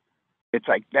go. It's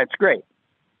like, that's great.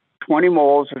 20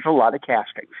 molds is a lot of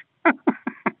castings.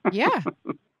 Yeah.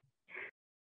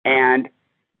 And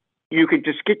you could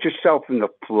just get yourself in the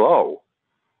flow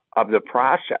of the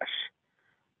process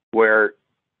where,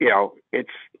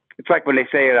 it's like when they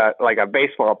say like a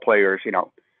baseball players,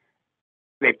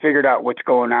 they figured out what's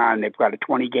going on. They've got a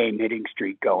 20-game hitting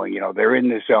streak going. They're in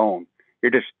the zone.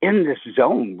 You're just in this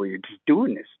zone where you're just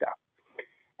doing this stuff.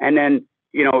 And then,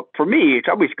 for me, it's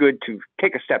always good to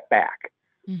take a step back,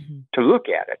 to look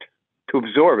at it, to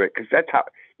absorb it, because that's how,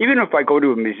 even if I go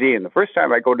to a museum, the first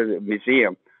time I go to the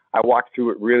museum, I walk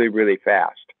through it really, really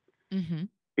fast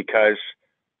because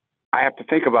I have to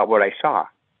think about what I saw.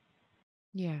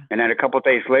 Yeah. And then a couple of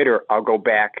days later, I'll go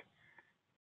back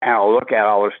and I'll look at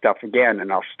all this stuff again, and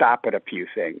I'll stop at a few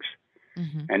things,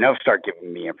 and they'll start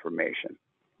giving me information.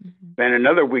 Then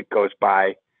another week goes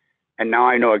by, and now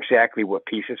I know exactly what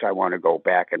pieces I want to go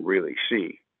back and really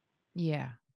see. Yeah.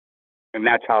 And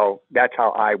that's how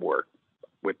I work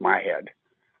with my head.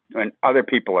 And other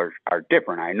people are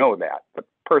different. I know that, but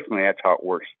personally, that's how it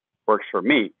works for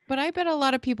me. But I bet a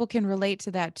lot of people can relate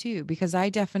to that too, because I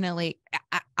definitely,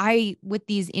 I with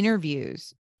these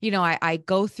interviews, I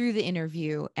go through the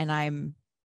interview and I'm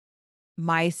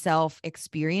myself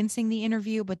experiencing the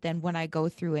interview. But then when I go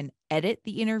through and edit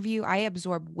the interview, I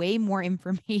absorb way more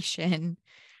information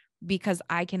because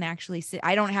I can actually sit.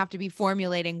 I don't have to be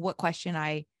formulating what question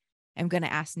I am going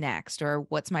to ask next, or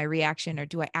what's my reaction, or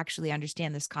do I actually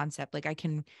understand this concept? Like I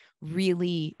can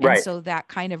really, and so that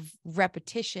kind of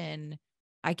repetition,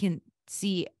 I can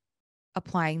see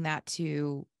applying that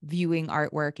to viewing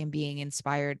artwork and being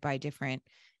inspired by different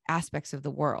aspects of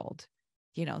the world.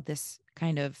 This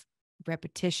kind of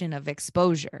repetition of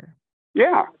exposure.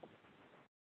 Yeah.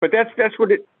 But that's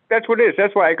what it is.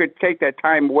 That's why I could take that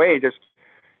time away. Just,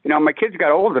 my kids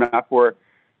got old enough where,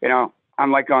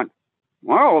 I'm like going,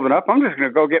 well, old enough, I'm just going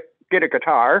to go get get a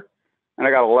guitar, and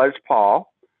I got a Les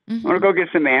Paul. Mm-hmm. I'm going to go get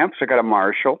some amps. I got a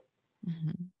Marshall.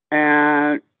 Mm-hmm.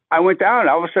 And I went down, and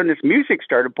all of a sudden this music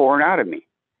started pouring out of me.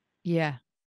 Yeah.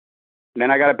 And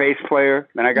then I got a bass player.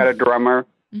 Then I got a drummer.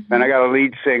 Mm-hmm. Then I got a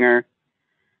lead singer.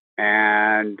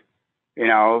 And, you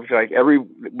know, it's like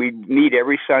we'd meet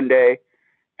every Sunday,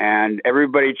 and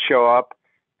everybody'd show up.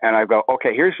 And I go,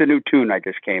 okay, here's the new tune I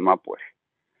just came up with.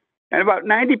 And about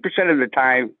 90% of the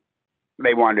time,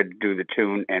 they wanted to do the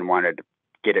tune and wanted to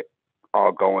get it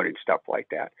all going and stuff like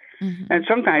that. Mm-hmm. And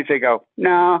sometimes they go,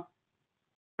 no,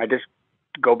 I just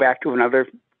go back to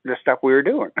the stuff we were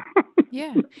doing.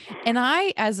 Yeah. And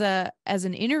I, as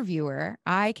an interviewer,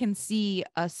 I can see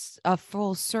a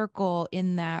full circle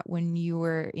in that when you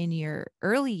were in your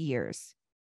early years,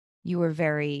 you were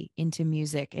very into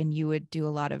music and you would do a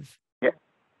lot of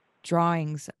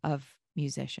drawings of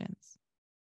musicians.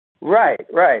 Right.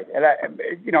 And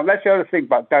that's the other thing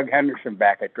about Doug Henderson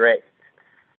back at Drake.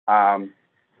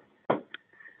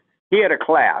 He had a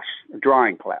class, a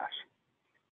drawing class.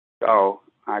 So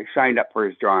I signed up for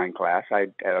his drawing class. I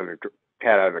had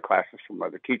other classes from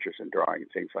other teachers in drawing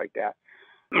and things like that.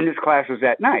 And his class was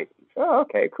at night. So,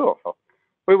 okay, cool. So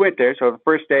we went there. So the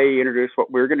first day he introduced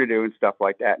what we were going to do and stuff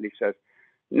like that. And he says,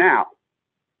 now,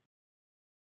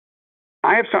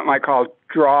 I have something I call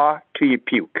draw till you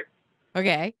puke.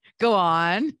 Okay, go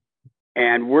on.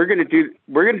 And we're going to do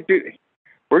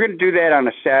that on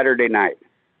a Saturday night.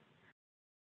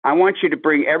 I want you to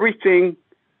bring everything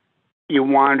you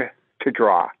want to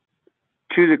draw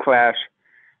to the class,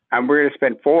 and we're going to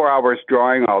spend 4 hours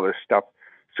drawing all this stuff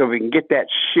so we can get that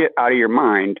shit out of your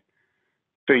mind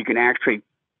so you can actually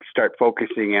start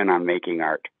focusing in on making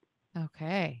art.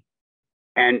 Okay.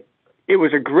 And it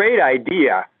was a great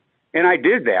idea, and I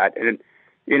did that. And,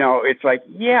 you know, it's like,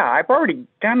 yeah, I've already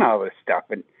done all this stuff,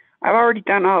 and I've already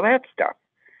done all that stuff.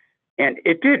 And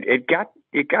it did. It got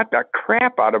the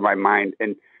crap out of my mind.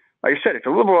 And like I said, it's a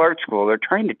liberal arts school. They're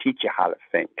trying to teach you how to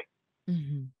think.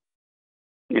 Mm-hmm.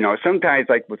 You know, sometimes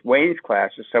like with Wayne's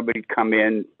classes, somebody'd come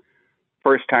in,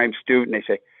 first-time student, they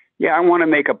say, yeah, I want to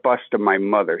make a bust of my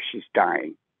mother. She's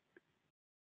dying.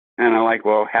 And I'm like,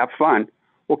 well, have fun.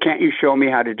 Well, can't you show me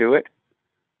how to do it?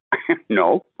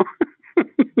 No.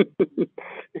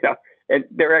 Yeah, and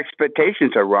their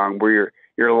expectations are wrong, where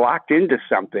you're locked into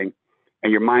something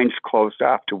and your mind's closed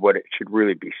off to what it should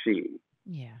really be seeing.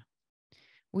 Yeah.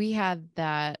 We had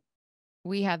that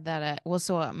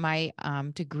so my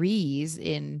degrees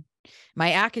in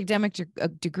my academic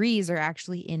degrees are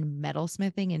actually in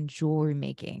metalsmithing and jewelry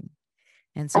making.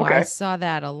 And so I saw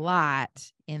that a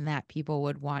lot in that people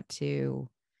would want to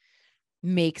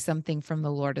make something from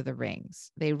the Lord of the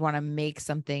Rings. They'd want to make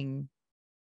something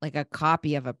like a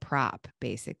copy of a prop,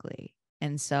 basically.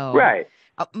 And so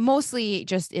mostly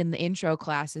just in the intro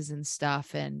classes and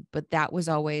stuff. But that was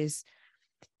always,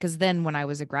 because then when I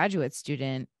was a graduate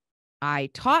student,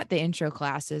 I taught the intro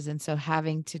classes. And so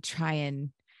having to try and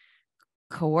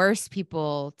coerce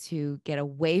people to get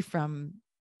away from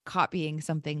copying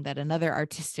something that another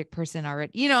artistic person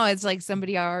already, it's like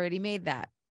somebody already made that.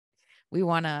 We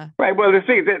want to. Right. Well, the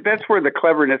thing that's where the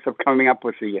cleverness of coming up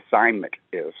with the assignment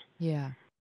is. Yeah.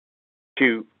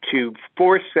 To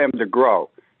force them to grow.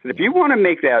 So if you want to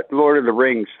make that Lord of the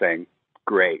Rings thing,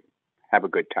 great. Have a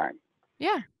good time.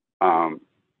 Yeah.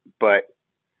 But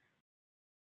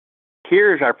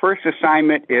here's our first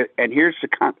assignment, and here's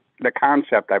the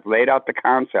concept. I've laid out the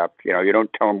concept. You don't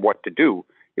tell them what to do.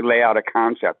 You lay out a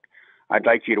concept. I'd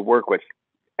like you to work with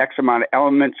X amount of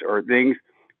elements or things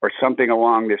or something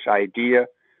along this idea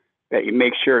that you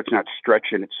make sure it's not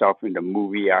stretching itself into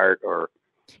movie art or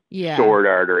sword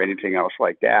art or anything else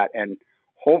like that. And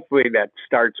hopefully that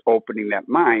starts opening that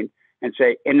mind and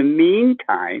say, in the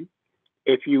meantime,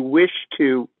 if you wish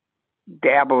to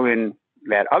dabble in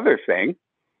that other thing,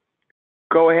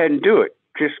 go ahead and do it.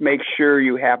 Just make sure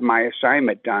you have my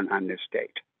assignment done on this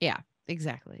date. Yeah,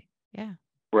 exactly. Yeah.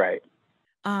 Right.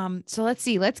 So let's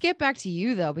see. Let's get back to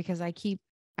you though, because I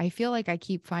feel like I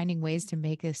keep finding ways to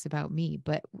make this about me,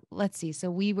 but let's see.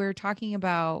 So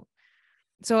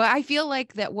I feel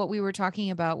like that what we were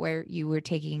talking about where we're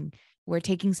taking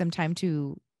some time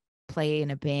to play in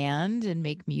a band and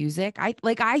make music. I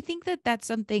think that that's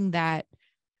something that,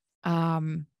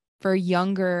 for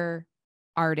younger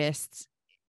artists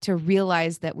to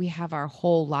realize that we have our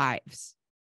whole lives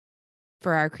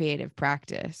for our creative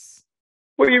practice.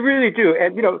 Well, you really do.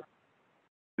 And,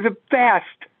 the vast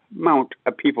amount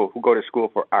of people who go to school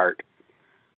for art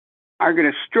are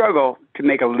going to struggle to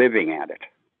make a living at it.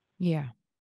 Yeah.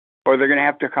 Or they're going to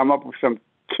have to come up with some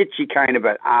kitschy kind of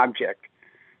an object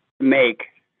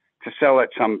to sell at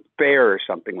some fair or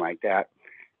something like that.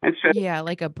 And so, Yeah,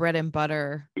 like a bread and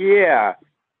butter. yeah.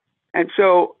 And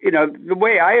so, the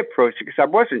way I approached it, because I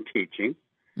wasn't teaching,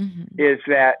 Mm-hmm. is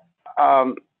that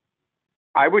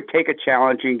I would take a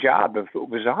challenging job if it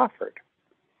was offered.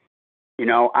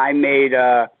 I made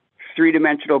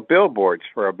three-dimensional billboards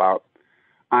for about,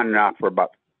 on and off for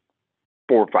about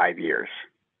 4 or 5 years.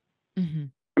 Mm-hmm.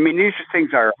 I mean, these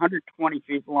things are 120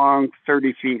 feet long,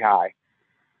 30 feet high,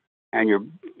 and you're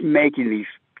making these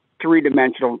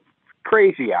three-dimensional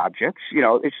crazy objects.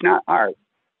 It's not art,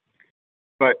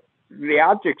 but the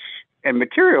objects and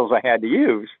materials I had to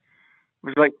use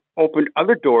was like opened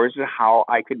other doors to how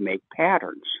I could make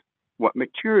patterns, what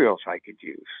materials I could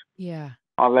use, Yeah.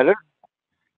 all that,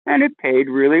 and it paid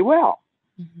really well.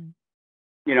 Mm-hmm.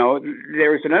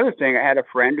 There was another thing. I had a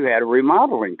friend who had a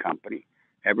remodeling company.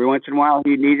 Every once in a while,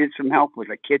 he needed some help with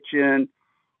a kitchen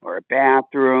or a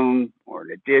bathroom or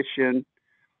an addition.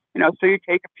 So you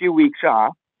take a few weeks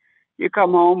off. You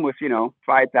come home with,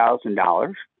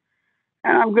 $5,000,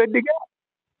 and I'm good to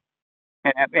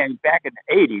go. And back in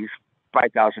the '80s,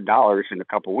 $5,000 in a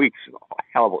couple of weeks,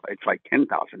 it's like $10,000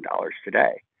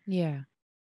 today. Yeah.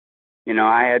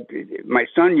 I had my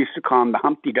son used to call them the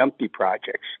Humpty Dumpty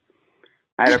projects.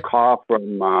 I had a call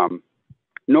from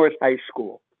North High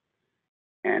School,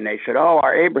 and they said, "Oh,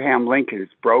 our Abraham Lincoln is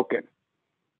broken.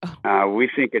 We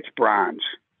think it's bronze."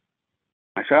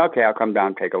 I said, "Okay, I'll come down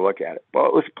and take a look at it." Well,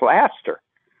 it was plaster,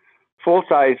 full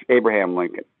size Abraham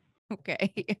Lincoln.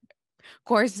 Okay. Of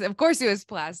course, it was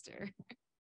plaster.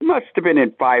 It must have been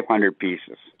in 500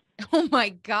 pieces. Oh my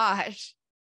gosh.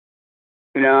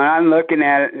 And I'm looking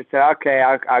at it and said, "Okay,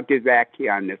 I'll get back to you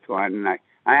on this one." And I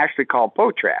actually called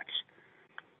Potratz.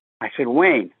 I said,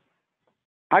 "Wayne,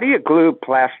 how do you glue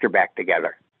plaster back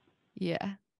together?"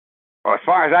 Yeah. "Well, as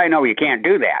far as I know, you can't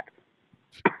do that."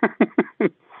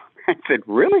 I said,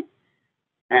 "Really?"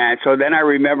 And so then I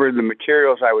remembered the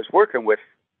materials I was working with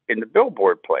in the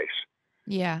billboard place.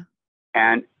 Yeah.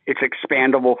 And it's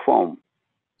expandable foam.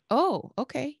 Oh,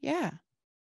 okay. Yeah.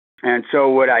 And so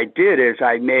what I did is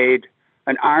I made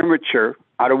an armature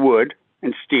out of wood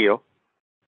and steel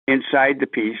inside the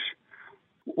piece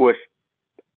with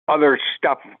other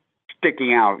stuff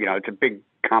sticking out. It's a big,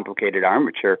 complicated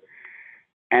armature.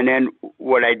 And then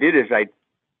what I did is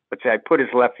let's say I put his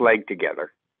left leg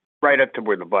together right up to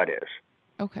where the butt is.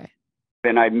 Okay.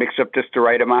 Then I mix up just the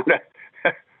right amount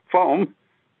of foam,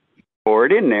 pour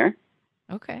it in there,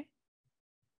 Okay.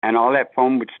 and all that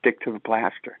foam would stick to the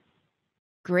plaster.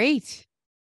 Great.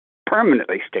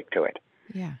 Permanently stick to it.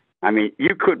 Yeah. I mean,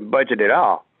 you couldn't budget it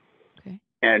all. Okay.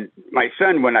 And my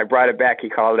son, when I brought it back, he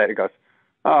called it, he goes,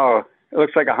 "Oh, it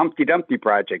looks like a Humpty Dumpty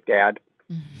project, Dad."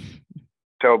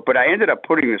 So, but I ended up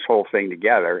putting this whole thing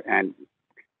together and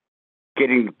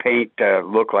getting the paint to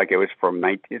look like it was from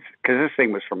because this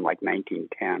thing was from like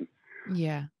 1910.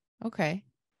 Yeah. Okay.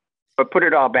 But put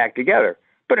it all back together.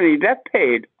 But I mean, that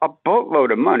paid a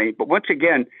boatload of money. But once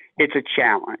again, it's a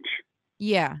challenge.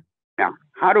 Yeah. Now,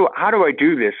 how do I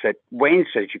do this? That Wayne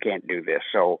says you can't do this,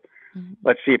 so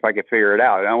let's see if I can figure it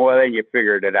out. And well, then you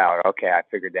figured it out. Okay, I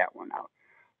figured that one out.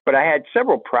 But I had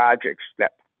several projects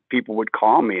that people would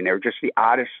call me, and they were just the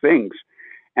oddest things,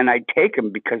 and I'd take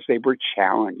them because they were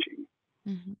challenging.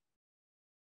 Mm-hmm.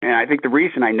 And I think the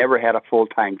reason I never had a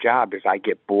full-time job is I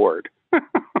get bored.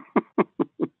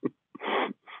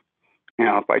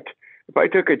 If I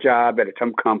took a job at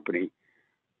some company,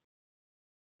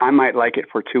 I might like it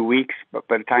for 2 weeks, but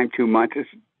by the time 2 months is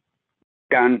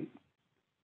done,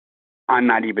 I'm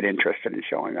not even interested in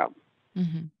showing up.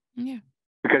 Mm-hmm. Yeah.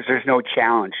 Because there's no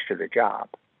challenge to the job.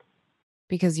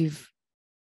 Because you've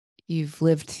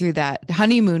lived through that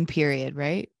honeymoon period,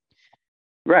 right?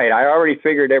 Right. I already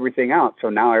figured everything out, so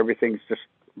now everything's just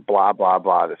blah blah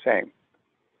blah the same.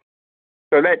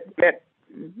 So that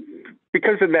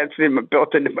because of that's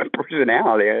built into my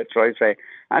personality. So I say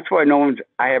that's why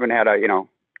I haven't had I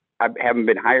haven't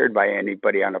been hired by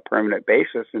anybody on a permanent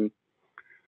basis in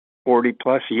 40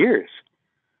 plus years.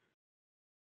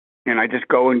 And I just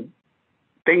go and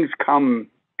things come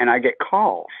and I get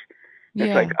calls. Yeah.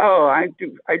 It's like, "Oh, I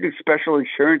do special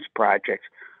insurance projects.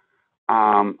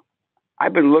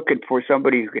 I've been looking for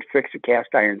somebody who could fix a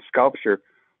cast iron sculpture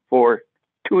for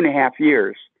 2.5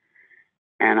 years."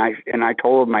 And I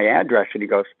told him my address, and he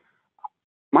goes,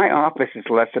 "My office is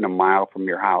less than a mile from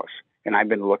your house, and I've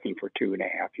been looking for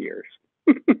 2.5 years."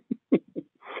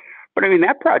 But I mean,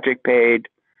 that project paid.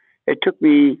 It took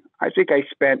me, I think I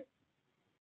spent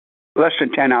less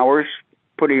than 10 hours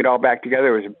putting it all back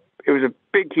together. It was a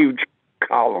big, huge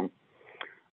column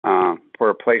for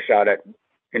a place out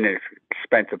in an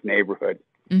expensive neighborhood.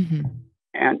 Mm-hmm.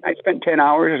 And I spent 10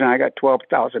 hours and I got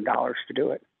 $12,000 to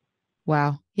do it.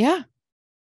 Wow. Yeah.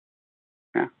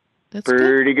 That's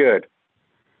pretty good.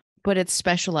 But it's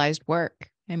specialized work.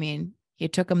 I mean,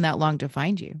 it took them that long to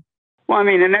find you. Well, I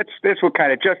mean, and that's what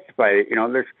kind of justified it. You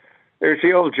know, there's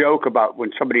the old joke about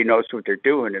when somebody knows what they're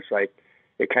doing. It's like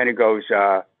it kind of goes,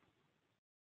 oh,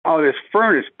 this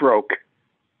furnace broke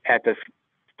at this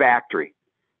factory.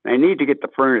 And I need to get the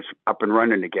furnace up and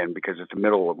running again because it's the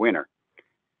middle of winter.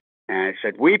 And I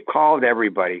said, we've called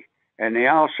everybody, and they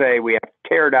all say we have to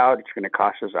tear it out. It's going to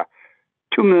cost us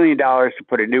 $2 million to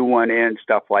put a new one in,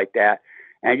 stuff like that.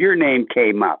 And your name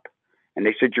came up. And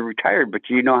they said, you're retired, but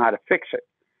you know how to fix it.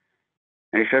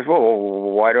 And he says, well,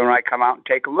 why don't I come out and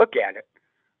take a look at it?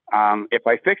 If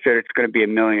I fix it, it's going to be $1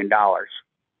 million. I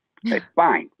said,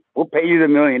 fine, we'll pay you the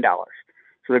 $1 million.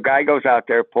 So the guy goes out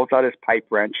there, pulls out his pipe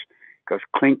wrench, goes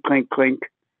clink, clink, clink,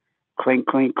 clink,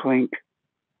 clink, clink,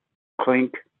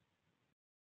 clink.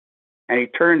 And he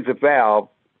turns the valve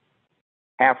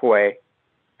halfway.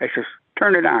 I says,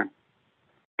 turn it on.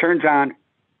 Turns on,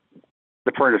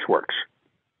 the furnace works.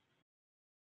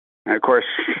 And of course,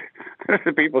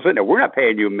 the people sitting there, we're not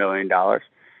paying you $1 million.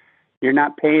 You're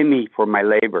not paying me for my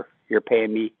labor. You're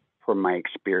paying me for my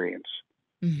experience,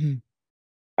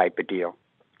 type of deal.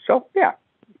 So, yeah,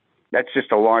 that's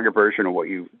just a longer version of what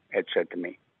you had said to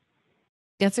me.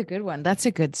 That's a good one. That's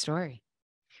a good story.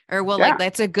 Or, well, like,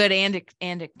 that's a good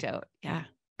anecdote. Yeah.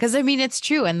 Because, I mean, it's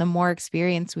true. And the more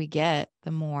experience we get,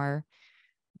 the more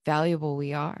valuable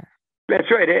we are. That's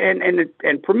right.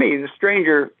 And for me, the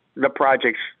stranger the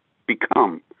projects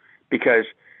become, because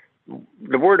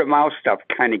the word of mouth stuff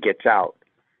kind of gets out.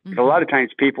 Mm-hmm. A lot of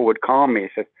times people would call me and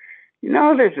say, you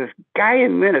know, there's this guy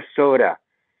in Minnesota.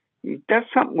 He does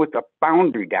something with a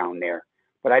foundry down there,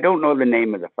 but I don't know the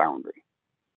name of the foundry.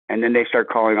 And then they start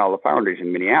calling all the foundries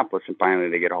in Minneapolis, and finally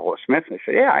they get a hold of Smith, and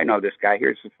they say, yeah, I know this guy.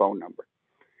 Here's his phone number.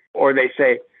 Or they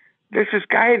say, there's this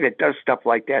guy that does stuff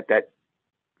like that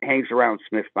hangs around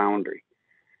Smith Foundry.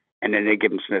 And then they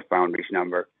give him Smith Foundry's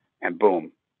number, and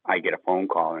boom, I get a phone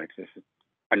call, and it's just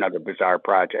another bizarre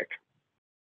project.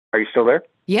 Are you still there?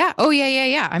 Yeah. Oh,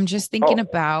 yeah. I'm just thinking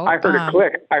about... I heard a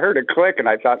click. I heard a click, and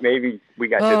I thought maybe we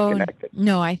got disconnected.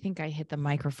 No, I think I hit the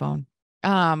microphone.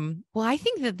 Well, I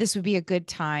think that this would be a good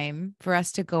time for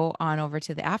us to go on over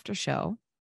to the after show.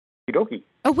 Okey-dokey.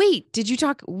 Oh, wait.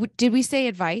 Did we say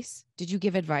advice? Did you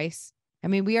give advice? I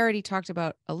mean, we already talked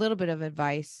about a little bit of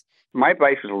advice. My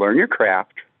advice is learn your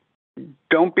craft.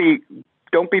 Don't be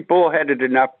bullheaded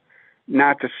enough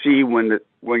not to see when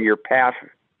your path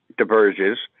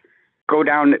diverges. Go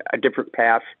down a different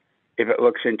path if it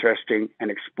looks interesting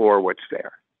and explore what's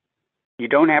there. You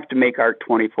don't have to make art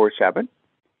 24/7.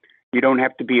 You don't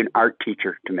have to be an art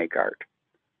teacher to make art.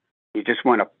 You just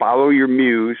want to follow your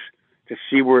muse to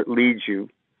see where it leads you.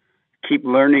 Keep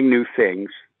learning new things,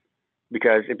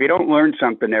 because if you don't learn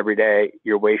something every day,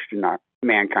 you're wasting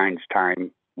mankind's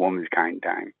time, womankind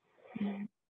time. Mm-hmm.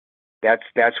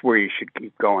 That's where you should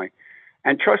keep going.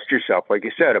 And trust yourself, like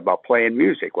you said, about playing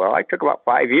music. Well, I took about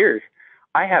 5 years.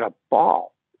 I had a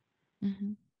ball,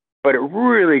 but it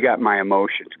really got my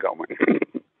emotions going.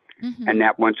 And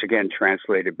that once again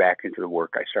translated back into the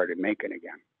work I started making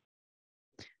again.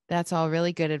 That's all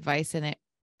really good advice. And it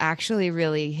actually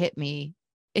really hit me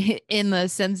in the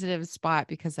sensitive spot,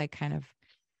 because I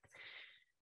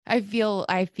feel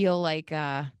like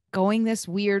going this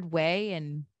weird way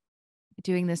and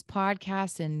doing this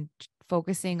podcast and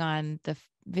focusing on the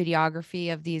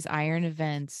videography of these iron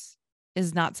events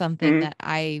is not something that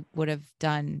I would have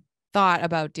thought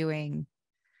about doing,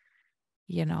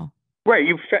 you know. Right.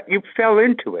 You fell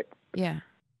into it. Yeah.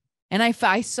 And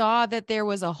I saw that there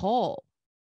was a hole.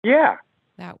 Yeah.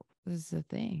 That was the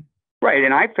thing. Right.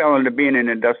 And I fell into being in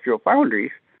industrial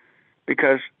foundries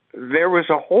because there was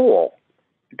a hole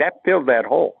that filled that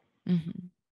hole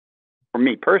for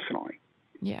me personally.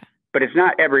 Yeah. But it's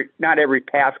not every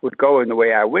path would go in the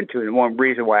way I went to. And one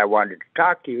reason why I wanted to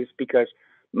talk to you is because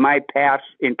my path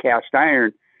in cast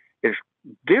iron is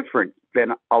different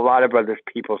than a lot of other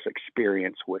people's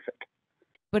experience with it.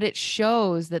 But it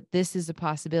shows that this is a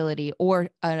possibility, or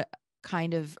a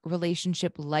kind of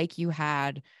relationship like you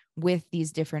had with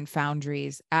these different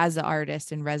foundries as an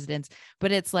artist in residence.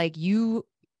 But it's like you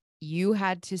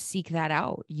had to seek that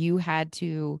out. You had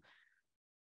to,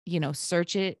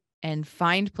 search it and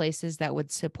find places that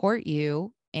would support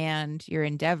you and your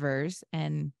endeavors.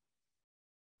 And,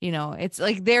 it's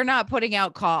like they're not putting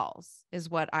out calls is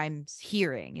what I'm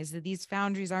hearing, is that these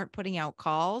foundries aren't putting out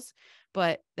calls,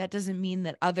 but that doesn't mean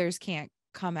that others can't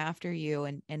come after you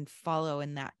and follow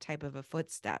in that type of a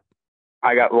footstep.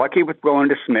 I got lucky with going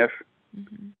to Smith,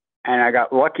 and I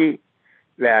got lucky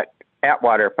that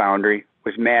Atwater Foundry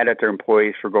was mad at their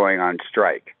employees for going on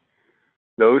strike.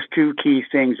 Those two key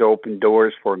things opened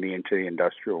doors for me into the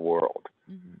industrial world.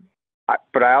 Mm-hmm.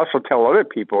 But I also tell other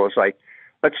people, it's like,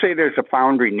 let's say there's a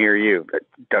foundry near you that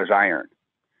does iron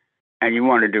and you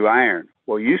want to do iron.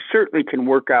 Well, you certainly can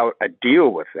work out a deal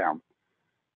with them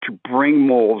to bring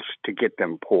molds to get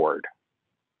them poured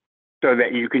so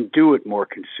that you can do it more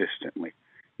consistently.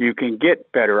 You can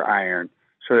get better iron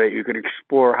so that you can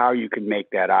explore how you can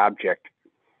make that object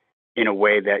in a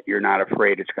way that you're not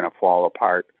afraid it's going to fall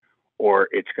apart or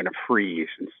it's going to freeze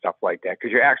and stuff like that,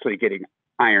 because you're actually getting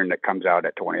iron that comes out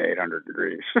at 2,800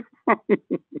 degrees.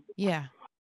 Yeah.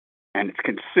 And it's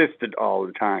consistent all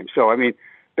the time. So, I mean,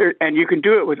 and you can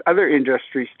do it with other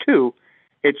industries too.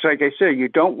 It's like I said, you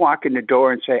don't walk in the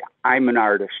door and say, I'm an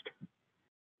artist.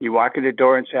 You walk in the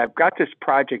door and say, I've got this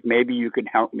project. Maybe you can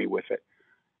help me with it.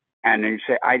 And then you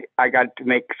say, I got to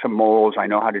make some molds. I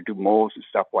know how to do molds and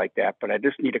stuff like that, but I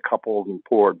just need a couple of them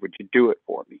poured. Would you do it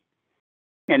for me?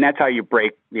 And that's how you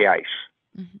break the ice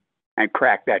and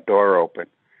crack that door open.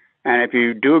 And if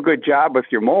you do a good job with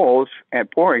your molds and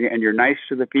pouring it, and you're nice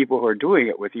to the people who are doing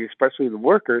it with you, especially the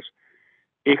workers,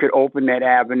 it could open that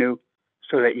avenue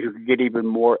so that you can get even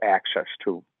more access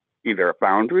to either a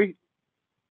foundry,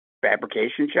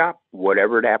 fabrication shop,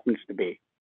 whatever it happens to be.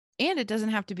 And it doesn't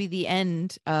have to be the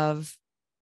end of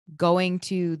going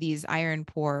to these iron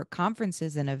pour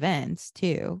conferences and events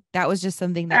too. That was just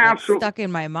something that like, stuck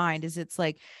in my mind, is it's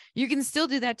like, you can still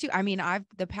do that too. I mean,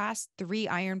 the past 3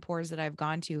 iron pours that I've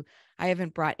gone to, I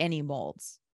haven't brought any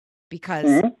molds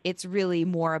because it's really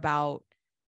more about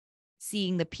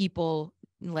seeing the people,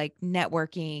 like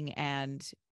networking and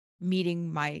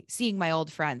seeing my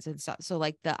old friends and stuff. So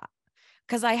like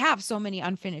because I have so many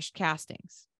unfinished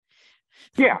castings.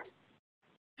 Yeah.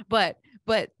 But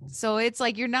so it's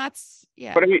like you're not.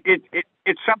 Yeah. But I mean,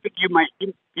 it's something you might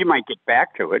get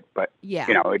back to it, but yeah,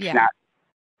 it's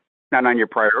not on your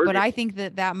priority. But I think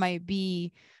that might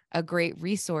be a great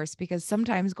resource, because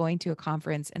sometimes going to a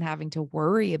conference and having to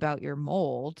worry about your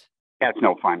mold, that's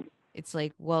no fun. It's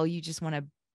like, well, you just want to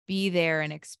be there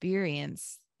and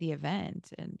experience the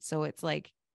event. And so it's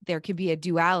like there could be a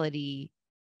duality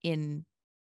in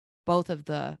both of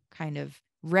the kind of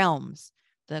realms,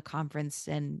 the conference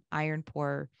and iron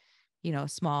pour,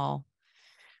 small,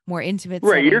 more intimate.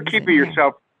 Right. You're keeping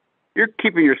yourself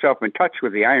in touch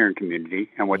with the iron community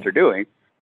and what they're doing.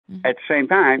 At the same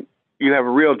time, you have a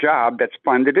real job that's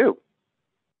fun to do.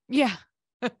 Yeah.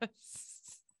 I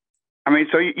mean,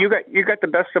 so you got the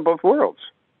best of both worlds.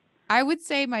 I would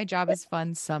say my job is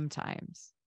fun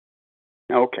sometimes.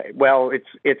 Okay. Well,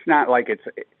 it's not like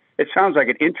it sounds like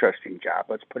an interesting job.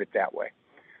 Let's put it that way.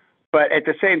 But at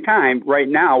the same time, right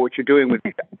now, what you're doing with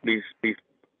these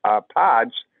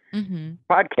podcasts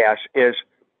is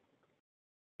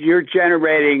you're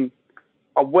generating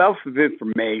a wealth of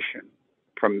information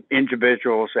from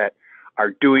individuals that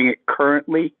are doing it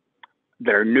currently,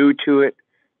 that are new to it,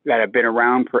 that have been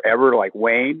around forever, like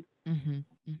Wayne.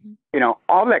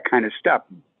 All that kind of stuff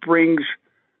brings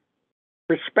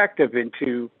perspective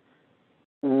into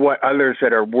what others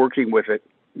that are working with it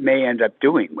may end up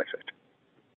doing with it.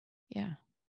 Yeah.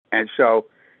 And so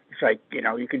it's like,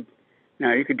 you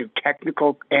can do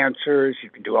technical answers, you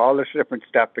can do all this different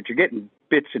stuff, but you're getting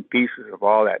bits and pieces of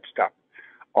all that stuff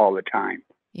all the time.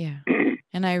 Yeah.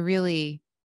 And I really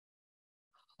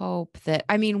hope that,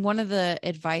 one of the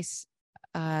advice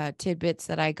tidbits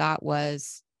that I got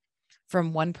was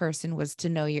from one person was to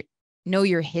know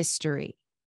your history.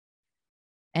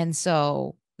 And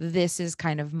so this is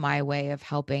kind of my way of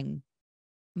helping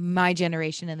my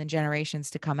generation and the generations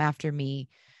to come after me,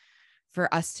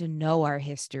 for us to know our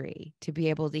history, to be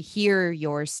able to hear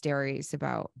your stories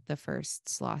about the first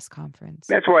SLOS conference.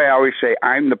 That's why I always say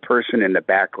I'm the person in the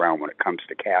background when it comes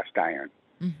to cast iron,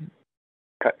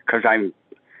 because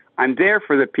I'm there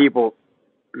for the people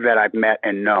that I've met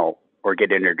and know or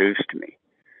get introduced to me,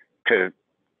 to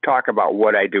talk about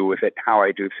what I do with it, how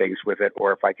I do things with it,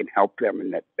 or if I can help them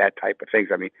and that type of things.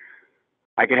 I mean,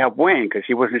 I could help Wayne because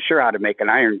he wasn't sure how to make an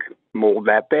iron mold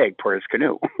that big for his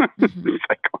canoe. It's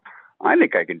like, I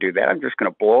think I can do that. I'm just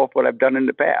going to blow up what I've done in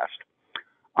the past.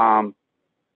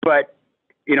 But,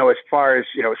 as far as,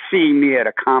 seeing me at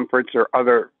a conference or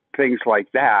other things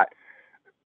like that,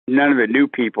 none of the new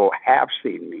people have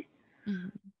seen me.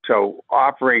 So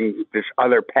offering this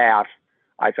other path,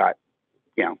 I thought,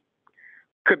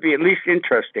 could be at least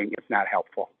interesting, if not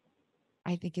helpful.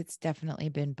 I think it's definitely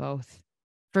been both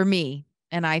for me,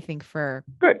 and I think for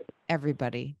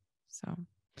everybody. So,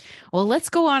 well, let's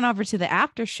go on over to the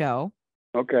after show.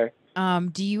 Okay.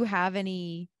 Do you have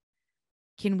any,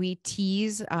 can we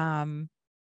tease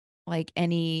like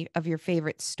any of your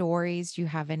favorite stories? Do you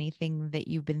have anything that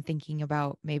you've been thinking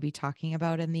about maybe talking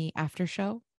about in the after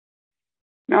show?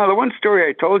 Now, the one story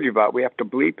I told you about, we have to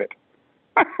bleep it.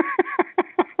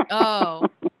 Oh,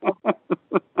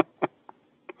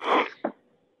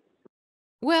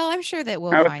 well, I'm sure that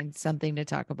we'll find something to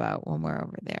talk about when we're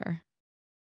over there.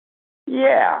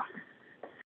 Yeah.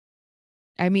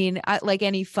 I mean, like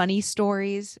any funny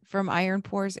stories from iron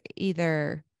pours,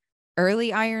 either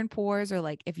early iron pours or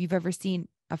like if you've ever seen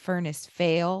a furnace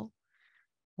fail,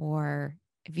 or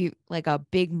if you like a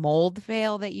big mold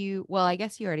fail that well, I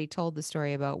guess you already told the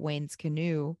story about Wayne's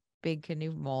canoe, big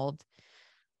canoe mold.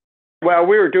 Well,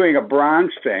 we were doing a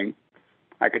bronze thing.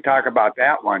 I could talk about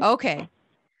that one. Okay.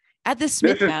 At the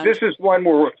Smith Foundry. This is one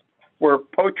where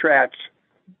Potratz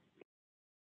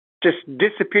just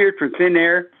disappeared from thin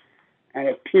air and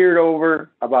appeared over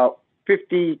about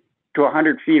 50 to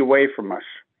 100 feet away from us.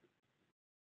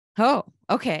 Oh,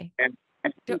 okay. And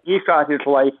he thought his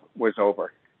life was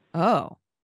over. Oh,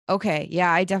 okay.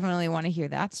 Yeah, I definitely want to hear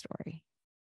that story.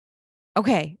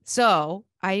 Okay, so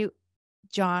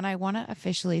John, I want to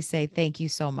officially say thank you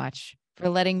so much for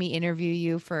letting me interview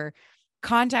you, for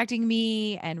contacting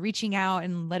me and reaching out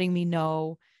and letting me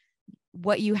know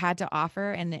what you had to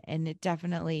offer. And it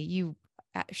definitely, you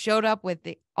showed up with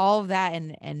all of that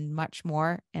and much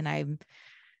more. And I'm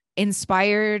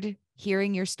inspired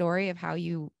hearing your story of how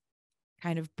you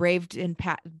kind of braved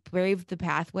the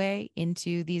pathway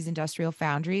into these industrial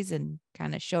foundries and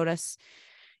kind of showed us,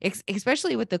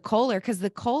 especially with the Kohler, because the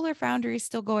Kohler foundry is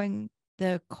still going.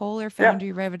 The Kohler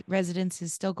foundry residence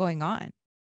is still going on.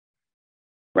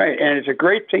 Right. And it's a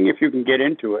great thing if you can get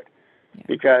into it,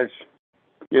 because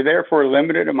you're there for a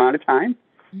limited amount of time,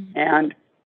 and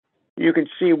you can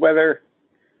see whether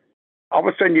all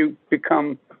of a sudden you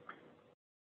become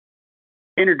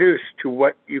introduced to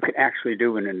what you can actually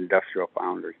do in an industrial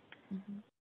foundry.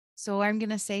 So I'm going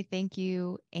to say thank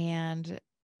you, and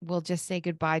we'll just say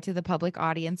goodbye to the public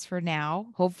audience for now.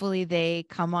 Hopefully they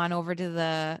come on over to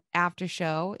the after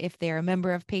show. If they're a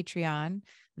member of Patreon,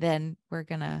 then we're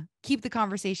going to keep the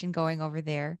conversation going over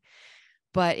there.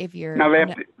 But if you're now,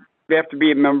 they have to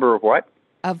be a member of what?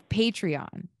 Of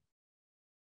Patreon.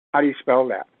 How do you spell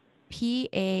that?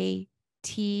 Patreon.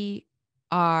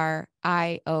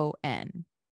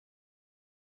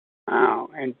 Oh,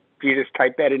 and you just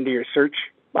type that into your search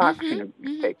box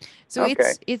So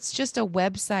it's just a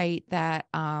website that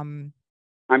I'm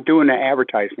doing an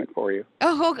advertisement for you.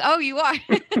 Oh, you are.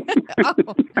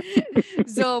 Oh.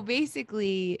 So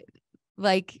basically,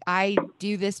 like, I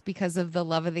do this because of the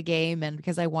love of the game and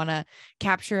because I want to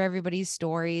capture everybody's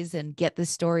stories and get the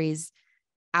stories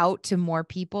out to more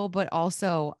people, but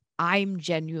also I'm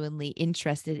genuinely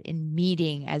interested in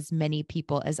meeting as many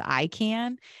people as I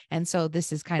can. And so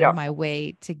this is kind of my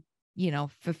way to,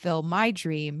 fulfill my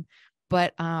dream.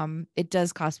 But it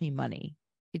does cost me money.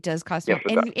 It does cost me.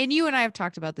 And you and I have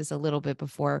talked about this a little bit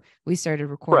before we started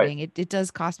recording. Right. It does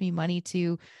cost me money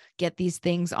to get these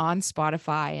things on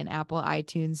Spotify and Apple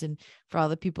iTunes, and for all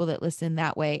the people that listen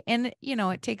that way. And,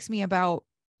 it takes me about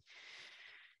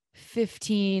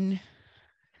 13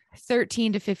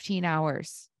 to 15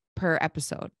 hours per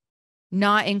episode,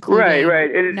 not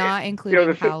including, not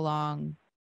including how long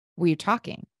we're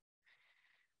talking.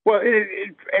 Well,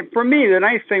 and for me, the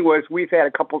nice thing was we've had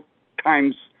a couple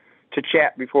times to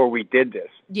chat before we did this.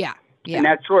 Yeah. And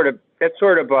that sort of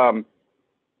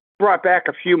brought back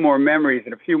a few more memories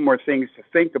and a few more things to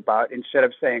think about, instead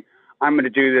of saying, I'm going to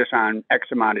do this on X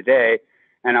amount a day.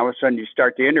 And all of a sudden you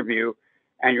start the interview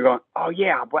and you're going, oh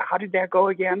yeah, but how did that go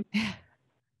again?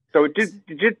 So it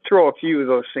did throw a few of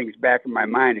those things back in my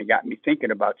mind and got me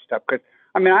thinking about stuff. Because,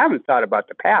 I haven't thought about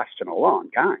the past in a long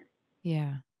time.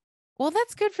 Yeah. Well,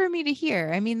 that's good for me to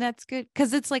hear. That's good,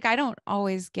 because it's like I don't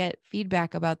always get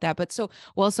feedback about that. But so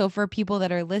for people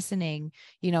that are listening,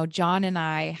 John and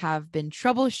I have been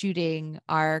troubleshooting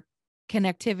our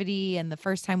connectivity. And the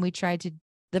first time we tried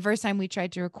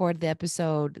to record the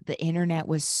episode, the internet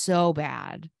was so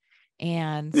bad.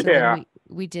 And so then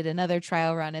we did another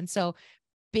trial run. And so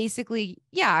basically,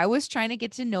 I was trying to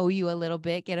get to know you a little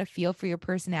bit, get a feel for your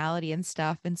personality and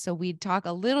stuff. And so we'd talk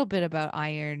a little bit about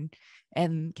iron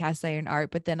and cast iron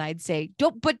art, but then I'd say,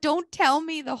 don't tell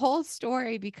me the whole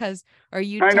story, because, or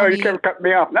you I know you kept cutting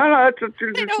me off. No, just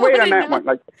wait on that one.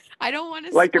 Like, I don't want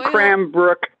to like spoil.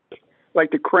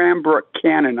 The Cranbrook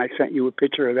cannon. I sent you a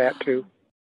picture of that too.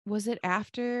 Was it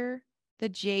after the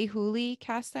J. Hooley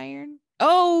cast iron?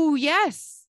 Oh,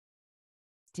 yes.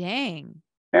 Dang.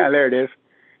 Yeah, there it is.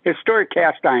 Historic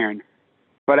cast iron.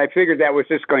 But I figured that was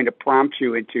just going to prompt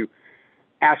you into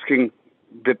asking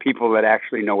the people that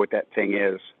actually know what that thing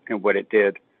is and what it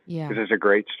did. Yeah. This is a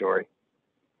great story.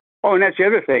 Oh, and that's the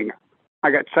other thing.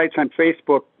 I got sites on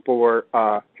Facebook for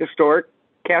historic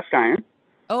cast iron.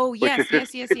 Oh, Which yes, is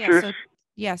just yes. pictures.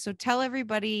 So tell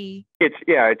everybody. It's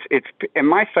and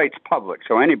my site's public,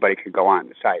 so anybody can go on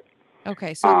the site.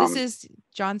 Okay, so this is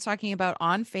John's talking about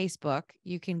on Facebook.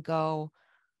 You can go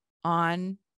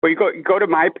on. Well, you go to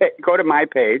my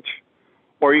page,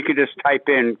 or you could just type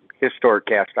in historic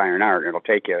cast iron art, and it'll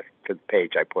take you to the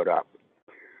page I put up.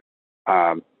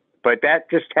 But that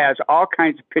just has all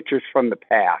kinds of pictures from the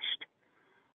past.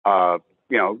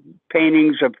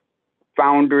 Paintings of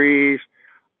foundries,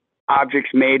 objects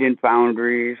made in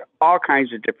foundries, all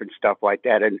kinds of different stuff like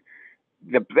that. And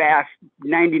the vast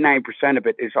 99% of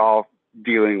it is all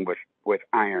dealing with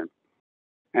iron.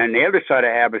 And the other side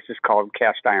I have is just called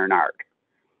cast iron art.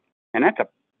 And I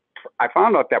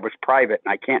found out that was private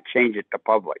and I can't change it to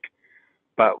public.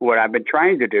 But what I've been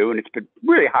trying to do, and it's been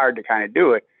really hard to kind of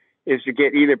do it, is to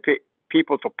get either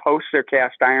people to post their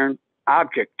cast iron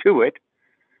object to it,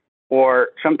 or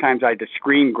sometimes I just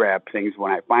screen grab things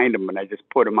when I find them and I just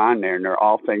put them on there, and they're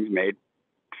all things made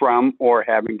from or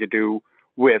having to do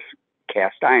with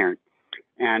cast iron.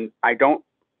 And I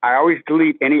always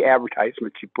delete any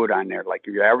advertisements you put on there. Like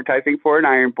if you're advertising for an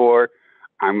iron bore,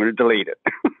 I'm going to delete it.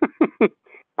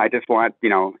 I just want,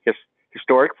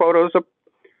 historic photos of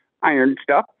iron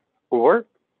stuff or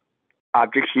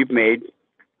objects you've made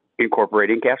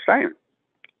incorporating cast iron.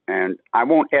 And I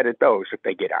won't edit those if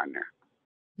they get on there.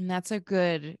 And that's a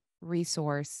good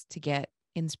resource to get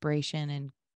inspiration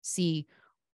and see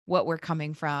what we're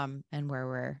coming from and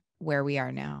where we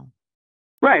are now.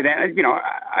 Right. And,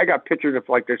 I got pictures of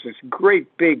there's this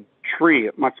great big tree.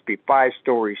 It must be 5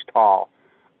 stories tall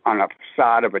on a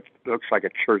facade of it. Looks like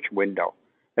a church window.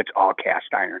 It's all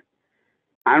cast iron.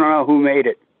 I don't know who made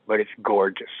it, but it's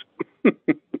gorgeous.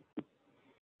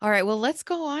 All right. Well, let's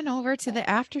go on over to the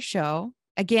after show.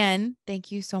 Again,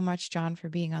 thank you so much, John, for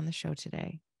being on the show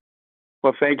today.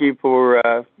 Well, thank you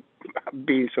for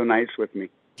being so nice with me.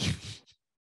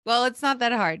 Well, it's not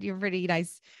that hard. You're pretty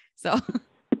nice. So,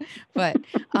 but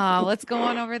let's go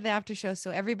on over the after show.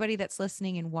 So everybody that's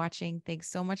listening and watching, thanks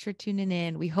so much for tuning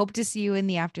in. We hope to see you in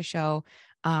the after show.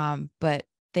 But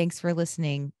thanks for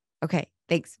listening. Okay.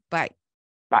 Thanks. Bye.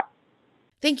 Bye.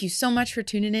 Thank you so much for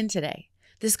tuning in today.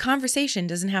 This conversation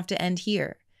doesn't have to end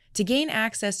here. To gain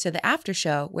access to the after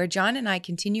show where John and I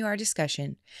continue our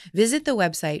discussion, visit the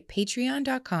website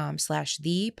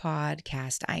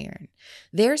patreon.com/thepodcastiron.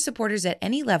 There, supporters at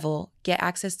any level get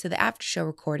access to the after show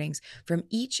recordings from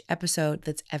each episode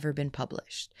that's ever been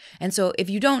published. And so if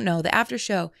you don't know, the after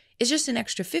show is just an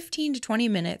extra 15 to 20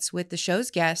 minutes with the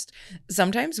show's guest,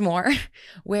 sometimes more,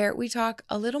 where we talk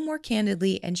a little more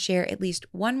candidly and share at least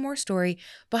one more story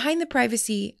behind the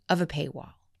privacy of a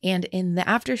paywall. And in the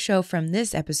after show from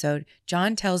this episode,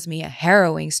 John tells me a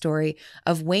harrowing story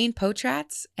of Wayne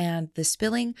Potratz and the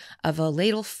spilling of a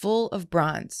ladle full of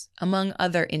bronze, among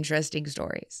other interesting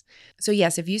stories. So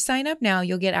yes, if you sign up now,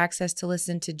 you'll get access to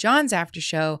listen to John's after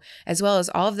show, as well as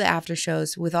all of the after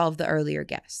shows with all of the earlier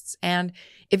guests. And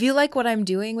if you like what I'm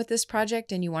doing with this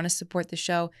project and you want to support the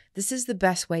show, this is the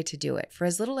best way to do it. For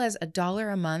as little as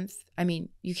 $1 a month, I mean,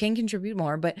 you can contribute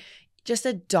more, but just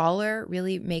 $1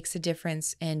 really makes a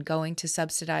difference in going to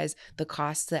subsidize the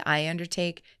costs that I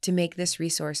undertake to make this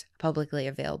resource publicly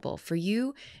available for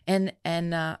you, and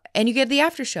you get the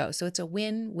after show, so it's a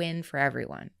win-win for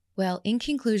everyone. Well, in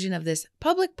conclusion of this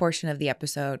public portion of the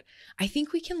episode, I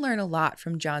think we can learn a lot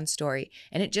from John's story,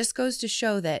 and it just goes to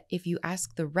show that if you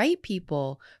ask the right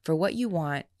people for what you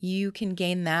want, you can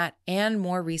gain that and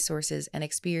more resources and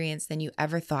experience than you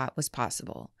ever thought was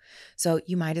possible. So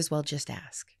you might as well just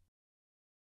ask.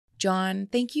 John,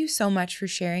 thank you so much for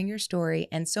sharing your story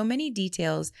and so many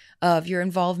details of your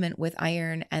involvement with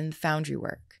iron and foundry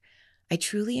work. I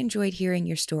truly enjoyed hearing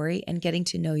your story and getting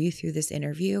to know you through this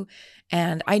interview,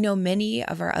 and I know many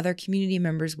of our other community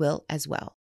members will as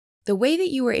well. The way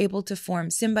that you were able to form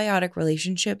symbiotic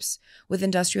relationships with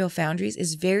industrial foundries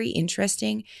is very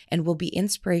interesting and will be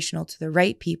inspirational to the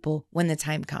right people when the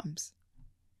time comes.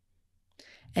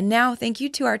 And now, thank you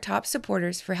to our top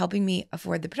supporters for helping me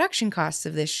afford the production costs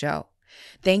of this show.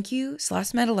 Thank you,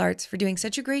 Sloss Metal Arts, for doing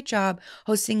such a great job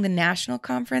hosting the national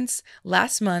conference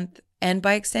last month. And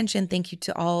by extension, thank you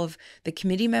to all of the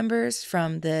committee members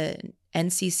from the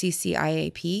NCCC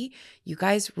IAP. You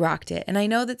guys rocked it. And I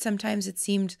know that sometimes it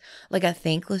seemed like a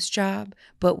thankless job,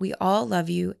 but we all love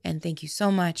you and thank you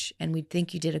so much. And we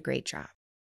think you did a great job.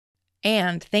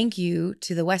 And thank you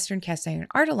to the Western Cast Iron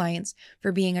Art Alliance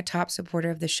for being a top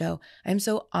supporter of the show. I'm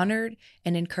so honored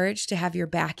and encouraged to have your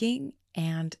backing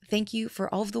And thank you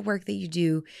for all of the work that you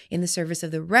do in the service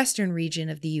of the Western region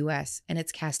of the U.S. and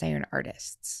its cast iron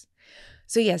artists.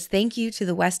 So yes, thank you to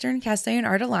the Western Cast Iron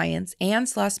Art Alliance and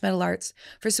Sloss Metal Arts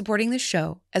for supporting the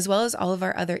show, as well as all of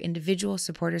our other individual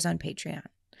supporters on Patreon.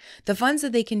 The funds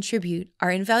that they contribute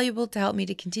are invaluable to help me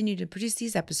to continue to produce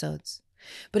these episodes.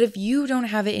 But if you don't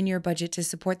have it in your budget to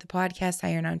support the Podcast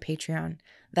Iron on Patreon,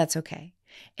 that's okay.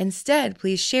 Instead,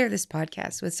 please share this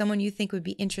podcast with someone you think would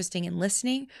be interesting in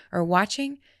listening or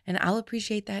watching, and I'll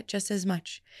appreciate that just as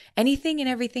much. Anything and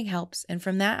everything helps, and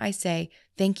from that I say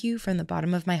thank you from the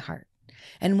bottom of my heart.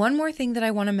 And one more thing that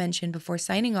I want to mention before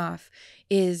signing off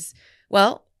is,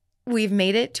 well, we've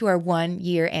made it to our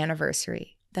 1-year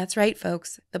anniversary. That's right,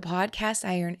 folks. The Podcast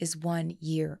Iron is 1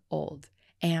 year old,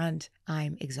 and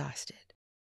I'm exhausted.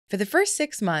 For the first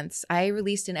 6 months, I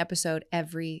released an episode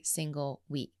every single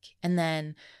week. And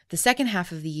then the second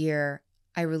half of the year,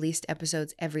 I released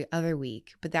episodes every other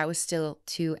week, but that was still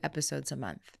 2 episodes a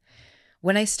month.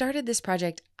 When I started this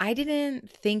project, I didn't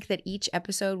think that each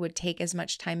episode would take as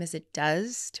much time as it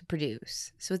does to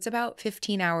produce. So it's about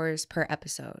 15 hours per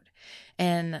episode.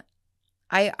 And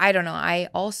I don't know. I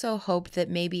also hoped that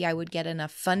maybe I would get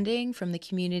enough funding from the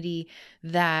community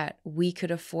that we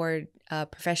could afford a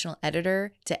professional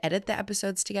editor to edit the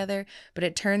episodes together. But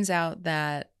it turns out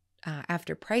that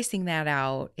after pricing that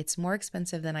out, it's more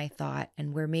expensive than I thought.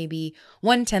 And we're maybe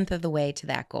 1/10 of the way to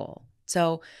that goal.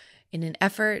 So in an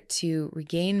effort to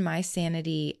regain my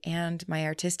sanity and my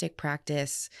artistic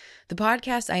practice, the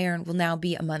Podcast Iron will now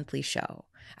be a monthly show.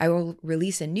 I will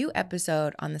release a new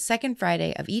episode on the second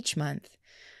Friday of each month.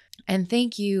 And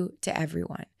thank you to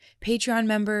everyone, Patreon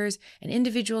members and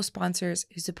individual sponsors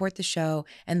who support the show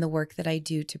and the work that I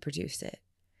do to produce it.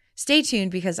 Stay tuned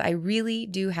because I really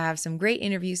do have some great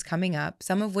interviews coming up,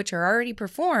 some of which are already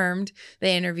performed,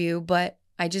 the interview, but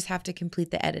I just have to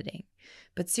complete the editing.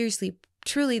 But seriously,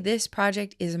 truly, this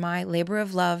project is my labor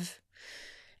of love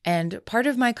and part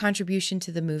of my contribution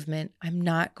to the movement. I'm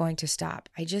not going to stop.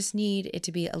 I just need it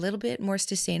to be a little bit more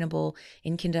sustainable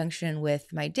in conjunction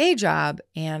with my day job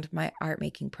and my art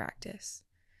making practice.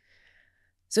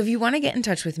 So if you want to get in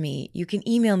touch with me, you can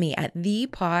email me at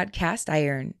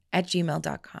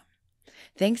thepodcastiron@gmail.com.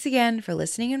 Thanks again for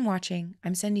listening and watching.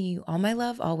 I'm sending you all my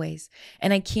love always,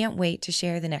 and I can't wait to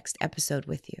share the next episode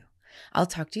with you. I'll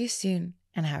talk to you soon,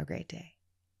 and have a great day.